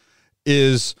 20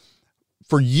 is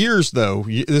for years, though.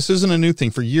 This isn't a new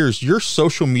thing. For years, your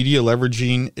social media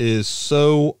leveraging is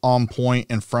so on point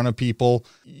in front of people.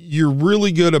 You're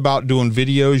really good about doing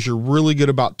videos. You're really good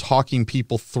about talking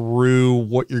people through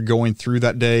what you're going through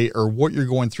that day or what you're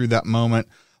going through that moment.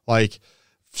 Like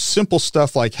simple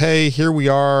stuff like, hey, here we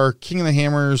are. King of the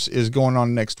Hammers is going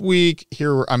on next week.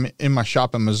 Here I'm in my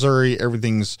shop in Missouri.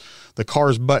 The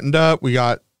car's buttoned up. We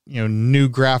got, new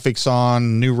graphics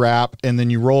on, new wrap. And then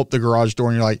you roll up the garage door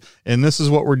and you're like, and this is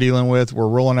what we're dealing with. We're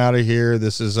rolling out of here.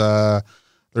 This is,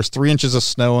 there's 3 inches of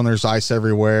snow and there's ice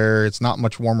everywhere. It's not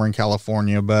much warmer in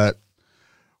California, but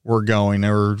we're going.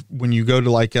 Or when you go to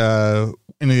like,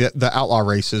 in the outlaw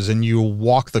races and you'll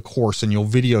walk the course and you'll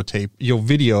video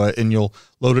it and you'll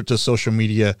load it to social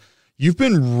media. You've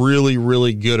been really,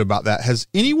 really good about that. Has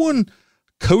anyone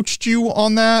coached you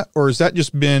on that, or has that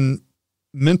just been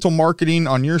mental marketing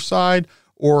on your side,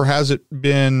 or has it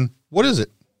been, what is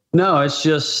it? No, it's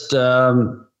just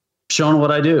showing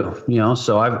what I do,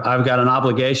 so I've got an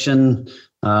obligation.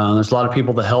 There's a lot of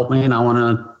people that help me, and I want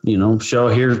to, show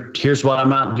here's what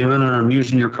I'm out doing, and I'm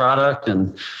using your product.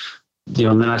 And,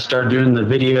 then I started doing the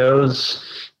videos.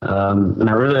 And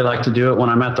I really like to do it when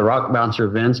I'm at the Rock Bouncer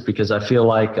events, because I feel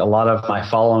like a lot of my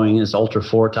following is Ultra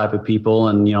 4 type of people.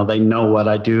 And, they know what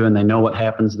I do and they know what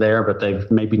happens there, but they've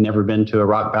maybe never been to a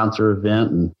Rock Bouncer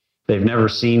event, and they've never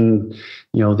seen,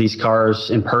 these cars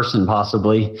in person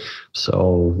possibly.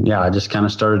 So yeah, I just kind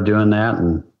of started doing that.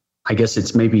 And I guess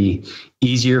it's maybe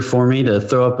easier for me to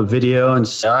throw up a video and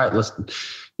say, all right, let's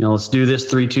do this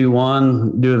 3, 2,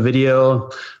 1, do a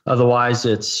video. Otherwise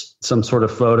it's some sort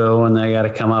of photo and they got to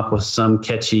come up with some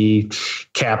catchy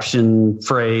caption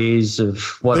phrase of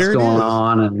what's going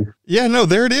on. And yeah, no,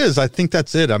 there it is. I think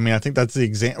that's it. I mean, I think that's the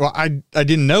example. Well, I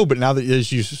didn't know, but now that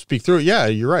as you speak through it, yeah,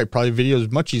 you're right. Probably video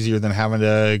is much easier than having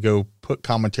to go put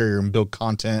commentary and build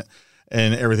content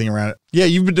and everything around it. Yeah,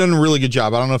 you've been doing a really good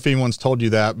job. I don't know if anyone's told you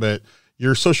that, but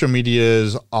your social media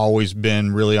has always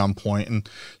been really on point. And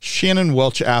Shannon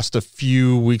Welch asked a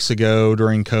few weeks ago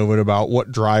during COVID about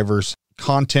what drivers'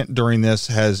 content during this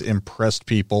has impressed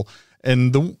people.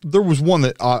 And there was one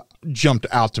that jumped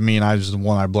out to me, and I was the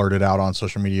one I blurted out on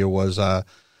social media, was the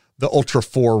Ultra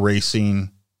 4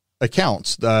 racing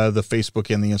accounts, the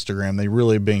Facebook and the Instagram. They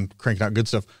really have been cranking out good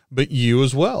stuff. But you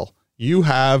as well. You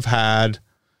have had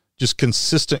just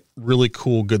consistent, really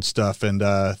cool, good stuff. And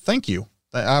thank you.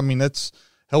 I mean, that's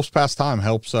helps pass time,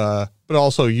 helps, but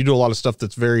also you do a lot of stuff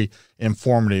that's very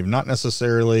informative, not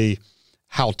necessarily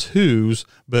how-tos,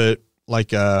 but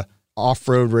like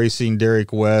off-road racing,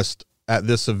 Derek West at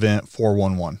this event,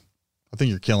 411. I think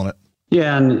you're killing it.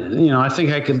 Yeah. And, I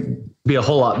think I could be a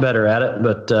whole lot better at it,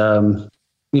 but, to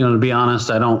be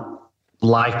honest, I don't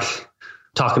like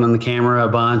talking on the camera a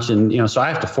bunch, and, so I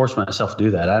have to force myself to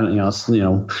do that.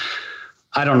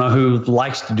 I don't know who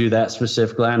likes to do that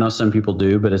specifically. I know some people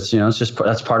do, but it's just,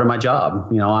 that's part of my job.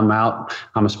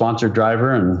 I'm a sponsored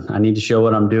driver and I need to show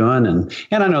what I'm doing. And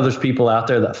I know there's people out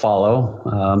there that follow.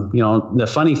 The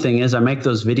funny thing is I make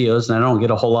those videos and I don't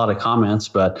get a whole lot of comments,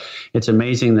 but it's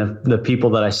amazing the people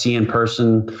that I see in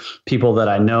person, people that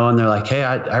I know, and they're like, hey,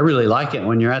 I really like it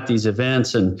when you're at these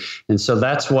events. And so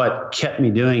that's what kept me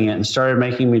doing it and started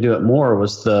making me do it more,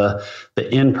 was the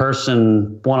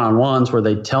in-person one-on-ones where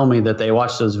they tell me that they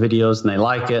watch those videos and they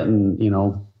like it, and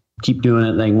keep doing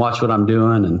it. They can watch what I'm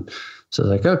doing, and so it's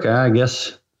like, okay, I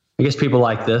guess people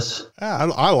like this.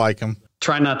 Yeah, I like them.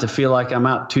 Try not to feel like I'm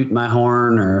out tooting my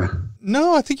horn or.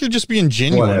 No, I think you're just being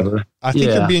genuine. Whatever. I think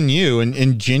you're being you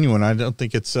and genuine. I don't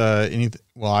think it's anything.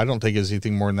 Well, I don't think it's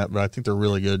anything more than that, but I think they're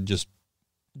really good. Just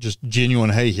genuine.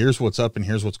 Hey, here's what's up, and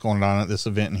here's what's going on at this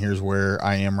event, and here's where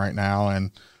I am right now,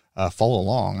 and follow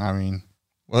along. I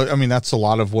mean, that's a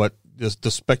lot of what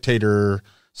the spectator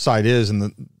side is,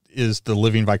 and is the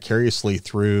living vicariously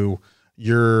through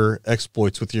your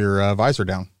exploits with your visor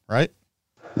down, right?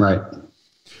 Right.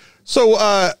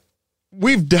 So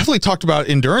we've definitely talked about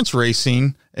endurance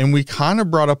racing, and we kind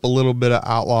of brought up a little bit of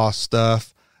outlaw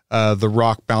stuff, the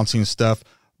rock bouncing stuff,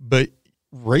 but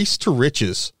Race to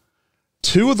Riches,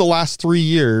 2 of the last 3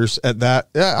 years at that,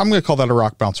 I'm going to call that a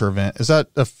rock bouncer event. Is that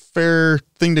a fair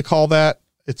thing to call that?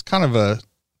 It's kind of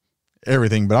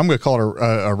everything, but I'm going to call it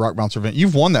a rock bouncer event.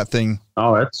 You've won that thing.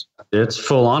 Oh, it's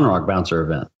full on rock bouncer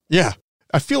event. Yeah.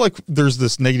 I feel like there's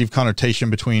this negative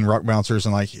connotation between rock bouncers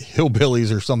and like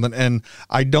hillbillies or something. And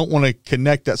I don't want to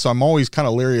connect that. So I'm always kind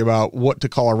of leery about what to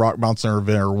call a rock bouncer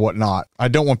event or what not. I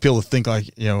don't want people to think like,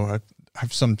 I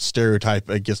have some stereotype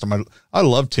against them. I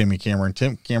love Timmy Cameron.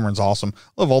 Tim Cameron's awesome.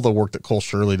 I love all the work that Cole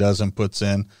Shirley does and puts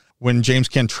in. When James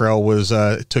Cantrell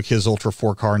took his Ultra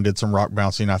 4 car and did some rock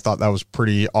bouncing, I thought that was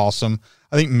pretty awesome.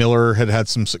 I think Miller had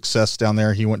some success down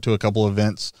there. He went to a couple of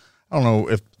events. I don't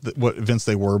know what events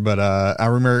they were, but I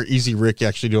remember Easy Rick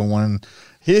actually doing one,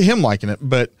 him liking it.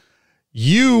 But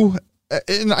you,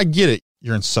 and I get it,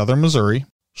 you're in southern Missouri,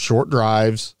 shorter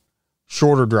drives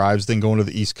than going to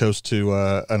the East Coast to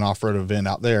an off-road event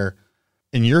out there,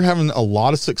 and you're having a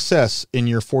lot of success in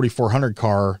your 4400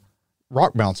 car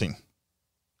rock bouncing.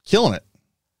 Killing it.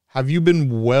 Have you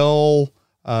been well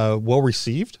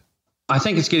received? I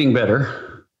think it's getting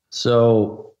better.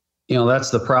 So, that's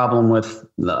the problem with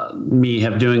me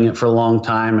doing it for a long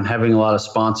time and having a lot of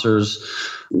sponsors.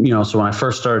 So when I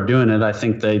first started doing it, I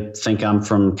think they think I'm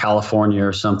from California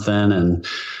or something and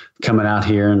coming out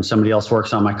here, and somebody else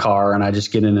works on my car and I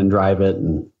just get in and drive it.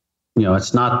 And,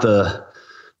 it's not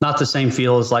the same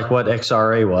feel as like what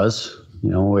XRA was.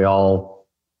 We all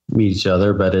meet each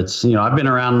other. But it's, I've been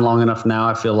around long enough now.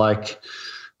 I feel like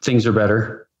things are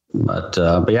better. But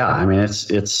yeah, I mean,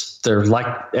 they're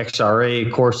like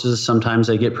XRA courses. Sometimes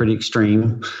they get pretty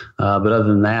extreme. But other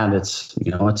than that, it's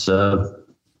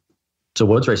a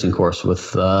woods racing course with,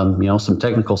 some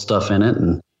technical stuff in it.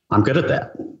 And I'm good at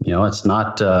that. It's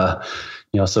not,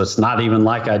 so it's not even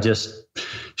like I just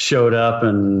showed up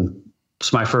and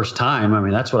it's my first time. I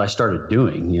mean, that's what I started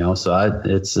doing, so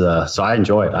I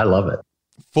enjoy it. I love it.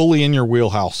 Fully in your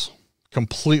wheelhouse,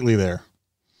 completely there.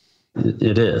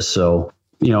 It is. So,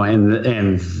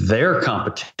 and their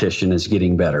competition is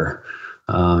getting better.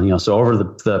 So over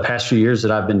the past few years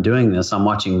that I've been doing this, I'm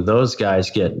watching those guys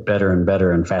get better and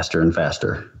better and faster and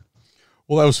faster.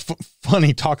 Well, that was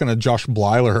funny talking to Josh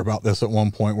Blyler about this at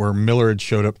one point, where Miller had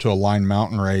showed up to a Line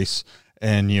Mountain race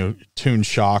and, tuned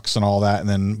shocks and all that. And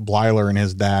then Blyler and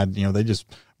his dad, they just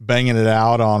banging it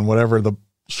out on whatever the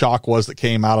shock was that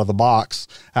came out of the box,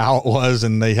 how it was.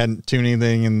 And they hadn't tuned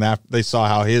anything. And that they saw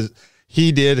how his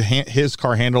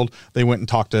car handled. They went and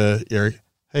talked to Eric.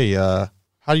 Hey, how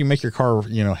do you make your car,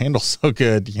 handle so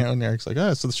good? And Eric's like,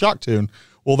 oh, it's the shock tune.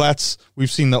 Well,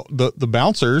 we've seen the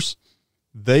bouncers,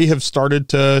 they have started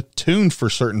to tune for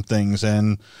certain things,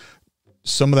 and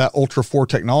some of that Ultra 4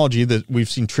 technology that we've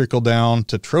seen trickle down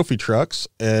to trophy trucks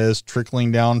is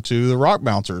trickling down to the rock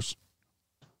bouncers.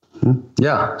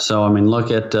 Yeah. So, I mean, look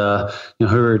at, who we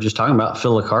were just talking about,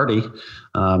 Phil Liccardi,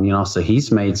 so he's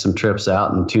made some trips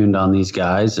out and tuned on these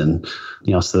guys, and,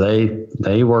 so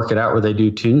they work it out where they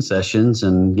do tune sessions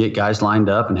and get guys lined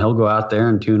up, and he'll go out there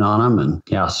and tune on them. And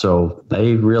yeah, so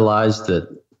they realize that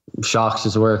shocks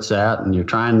is where it's at, and you're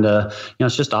trying to,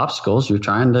 it's just obstacles. You're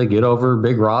trying to get over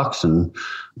big rocks, and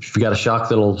if you got a shock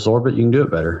that'll absorb it, you can do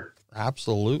it better.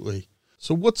 Absolutely.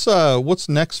 So what's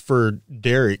next for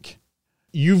Derek?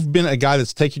 You've been a guy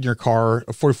that's taken your car,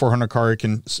 a 4400 car. It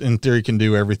can, in theory, can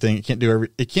do everything. It can't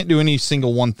do any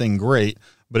single one thing great,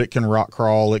 but it can rock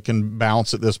crawl. It can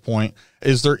bounce at this point.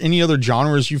 Is there any other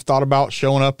genres you've thought about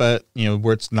showing up at,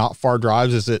 where it's not far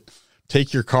drives? Is it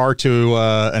take your car to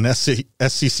an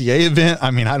SCCA event?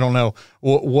 I mean, I don't know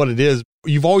what it is.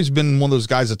 You've always been one of those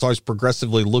guys that's always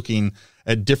progressively looking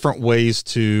at different ways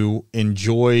to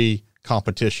enjoy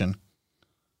competition.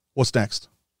 What's next?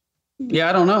 Yeah,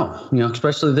 I don't know.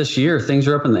 Especially this year, things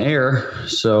are up in the air.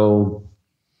 So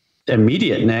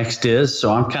immediate next is,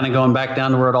 so I'm kind of going back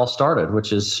down to where it all started,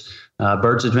 which is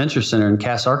Bird's Adventure Center in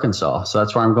Cass, Arkansas. So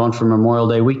that's where I'm going for Memorial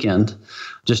Day weekend,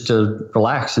 just to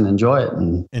relax and enjoy it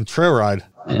and trail ride.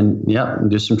 And and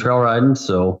do some trail riding.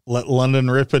 So let London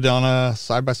rip it on a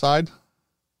side-by-side.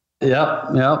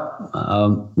 Yep.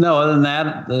 No, other than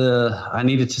that, I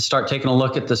needed to start taking a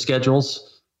look at the schedules.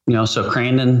 So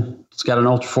Crandon, it's got an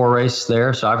Ultra 4 race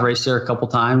there. So I've raced there a couple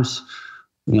times.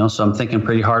 So I'm thinking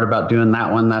pretty hard about doing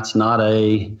that one. That's not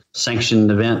a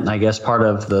sanctioned event, I guess, part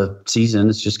of the season.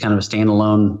 It's just kind of a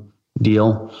standalone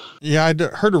deal. Yeah, I'd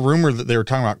heard a rumor that they were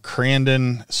talking about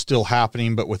Crandon still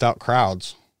happening, but without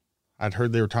crowds. I'd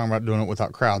heard they were talking about doing it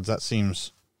without crowds. That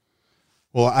seems,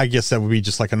 well, I guess that would be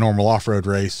just like a normal off-road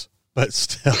race, but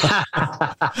still.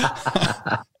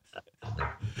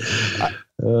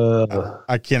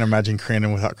 I can't imagine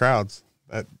Crandon without crowds.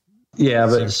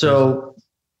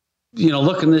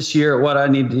 Looking this year at what I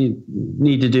need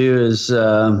to do is,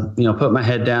 put my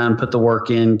head down, put the work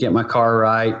in, get my car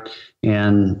right,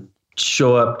 and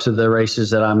show up to the races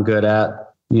that I'm good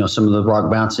at. Some of the rock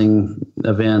bouncing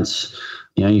events.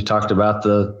 You talked about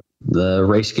the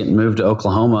race getting moved to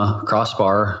Oklahoma,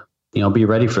 Crossbar. Be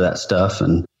ready for that stuff.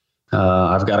 And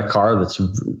I've got a car that's,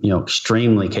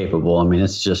 extremely capable. I mean,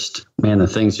 it's just, man, the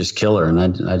thing's just killer. And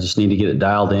I just need to get it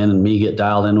dialed in and me get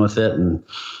dialed in with it and,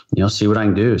 see what I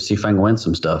can do, see if I can win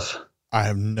some stuff. I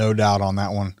have no doubt on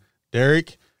that one.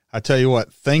 Derek, I tell you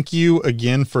what, thank you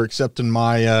again for accepting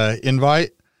my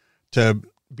invite to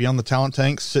be on the Talent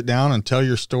Tank, sit down and tell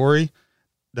your story.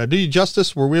 Did I do you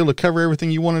justice? Were we able to cover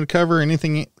everything you wanted to cover?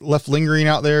 Anything left lingering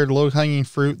out there, low-hanging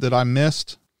fruit that I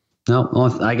missed? No,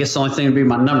 I guess the only thing would be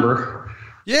my number.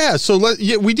 Yeah, so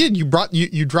we did.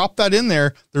 You dropped that in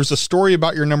there. There's a story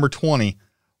about your number 20.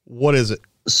 What is it?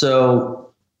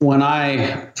 So when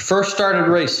I first started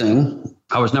racing,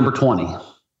 I was number 20.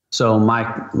 So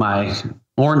my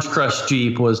Orange Crush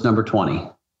Jeep was number 20.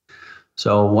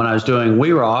 So when I was doing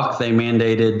We Rock, they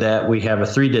mandated that we have a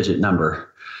 3-digit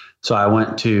number. So I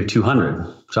went to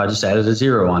 200. So I just added a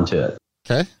 0 onto it.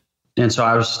 Okay. And so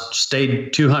I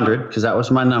stayed 200 because that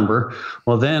was my number.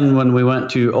 Well, then when we went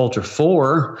to Ultra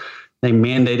 4, they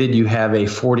mandated you have a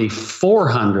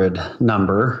 4,400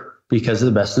 number because of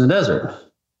the Best in the Desert.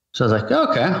 So I was like,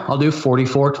 okay, I'll do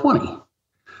 4,420.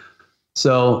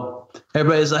 So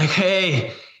everybody's like,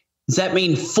 hey, does that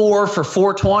mean 4 for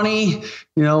 420?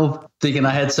 Thinking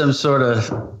I had some sort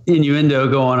of innuendo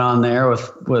going on there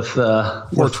with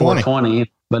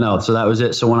 420. But no, so that was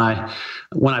it. So when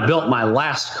I built my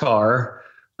last car,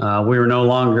 we were no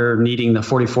longer needing the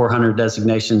 4400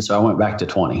 designation, so I went back to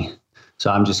 20.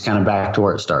 So I'm just kind of back to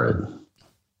where it started.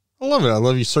 I love it. I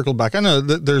love you circled back. I know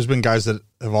that there's been guys that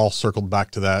have all circled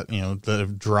back to that, that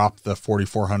have dropped the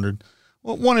 4400.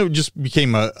 Well, one, it just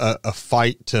became a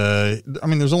fight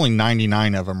there's only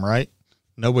 99 of them, right?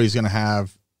 Nobody's going to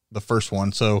have the first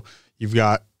one. So you've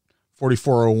got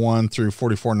 4401 through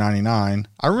 4499.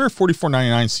 I remember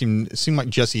 4499 seemed like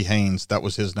Jesse Haynes. That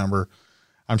was his number.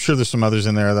 I'm sure there's some others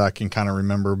in there that I can kind of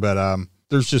remember, but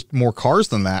there's just more cars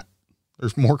than that.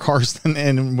 There's more cars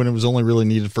and when it was only really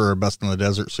needed for a Best in the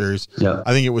Desert series. Yeah.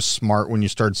 I think it was smart when you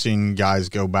started seeing guys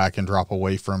go back and drop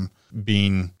away from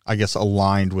being, I guess,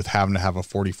 aligned with having to have a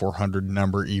 4400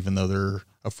 number, even though they're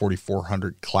a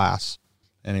 4400 class.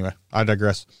 Anyway, I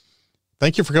digress.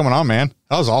 Thank you for coming on, man.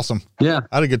 That was awesome. Yeah.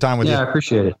 I had a good time with you. Yeah, I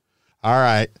appreciate it. All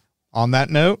right. On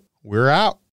that note, we're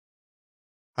out.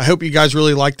 I hope you guys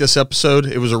really liked this episode.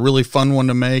 It was a really fun one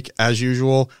to make, as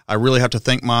usual. I really have to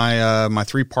thank my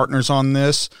 3 partners on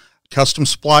this. Custom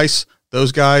Splice,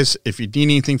 those guys. If you need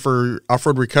anything for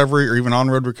off-road recovery or even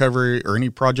on-road recovery or any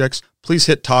projects, please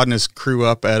hit Todd and his crew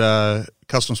up at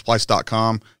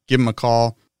customsplice.com. Give them a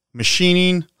call.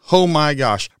 Machining, oh my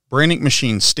gosh. Brannick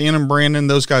Machines, Stan and Brandon,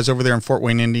 those guys over there in Fort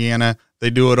Wayne, Indiana, they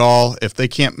do it all. If they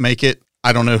can't make it,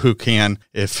 I don't know who can.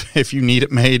 If you need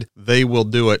it made, they will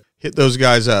do it. Hit those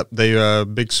guys up. They're a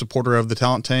big supporter of the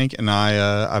Talent Tank, and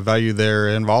I value their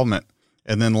involvement.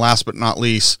 And then last but not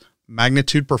least,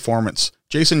 Magnitude Performance.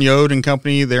 Jason Yode and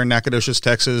company, they're in Nacogdoches,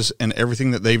 Texas, and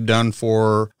everything that they've done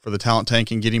for the Talent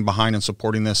Tank and getting behind and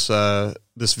supporting this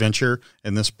venture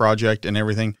and this project and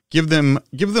everything. Give them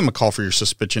a call for your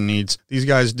suspension needs. These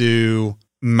guys do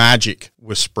magic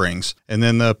with springs. And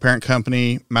then the parent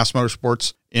company, Mass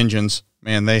Motorsports Engines.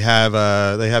 Man, they have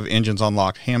engines on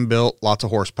lock, hand built, lots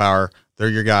of horsepower. They're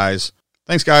your guys.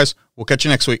 Thanks, guys. We'll catch you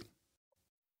next week.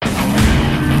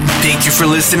 Thank you for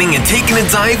listening and taking a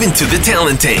dive into the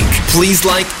Talent Tank. Please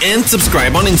like and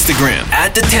subscribe on Instagram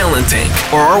 @The Talent Tank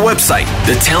or our website,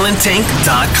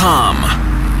 thetalenttank.com.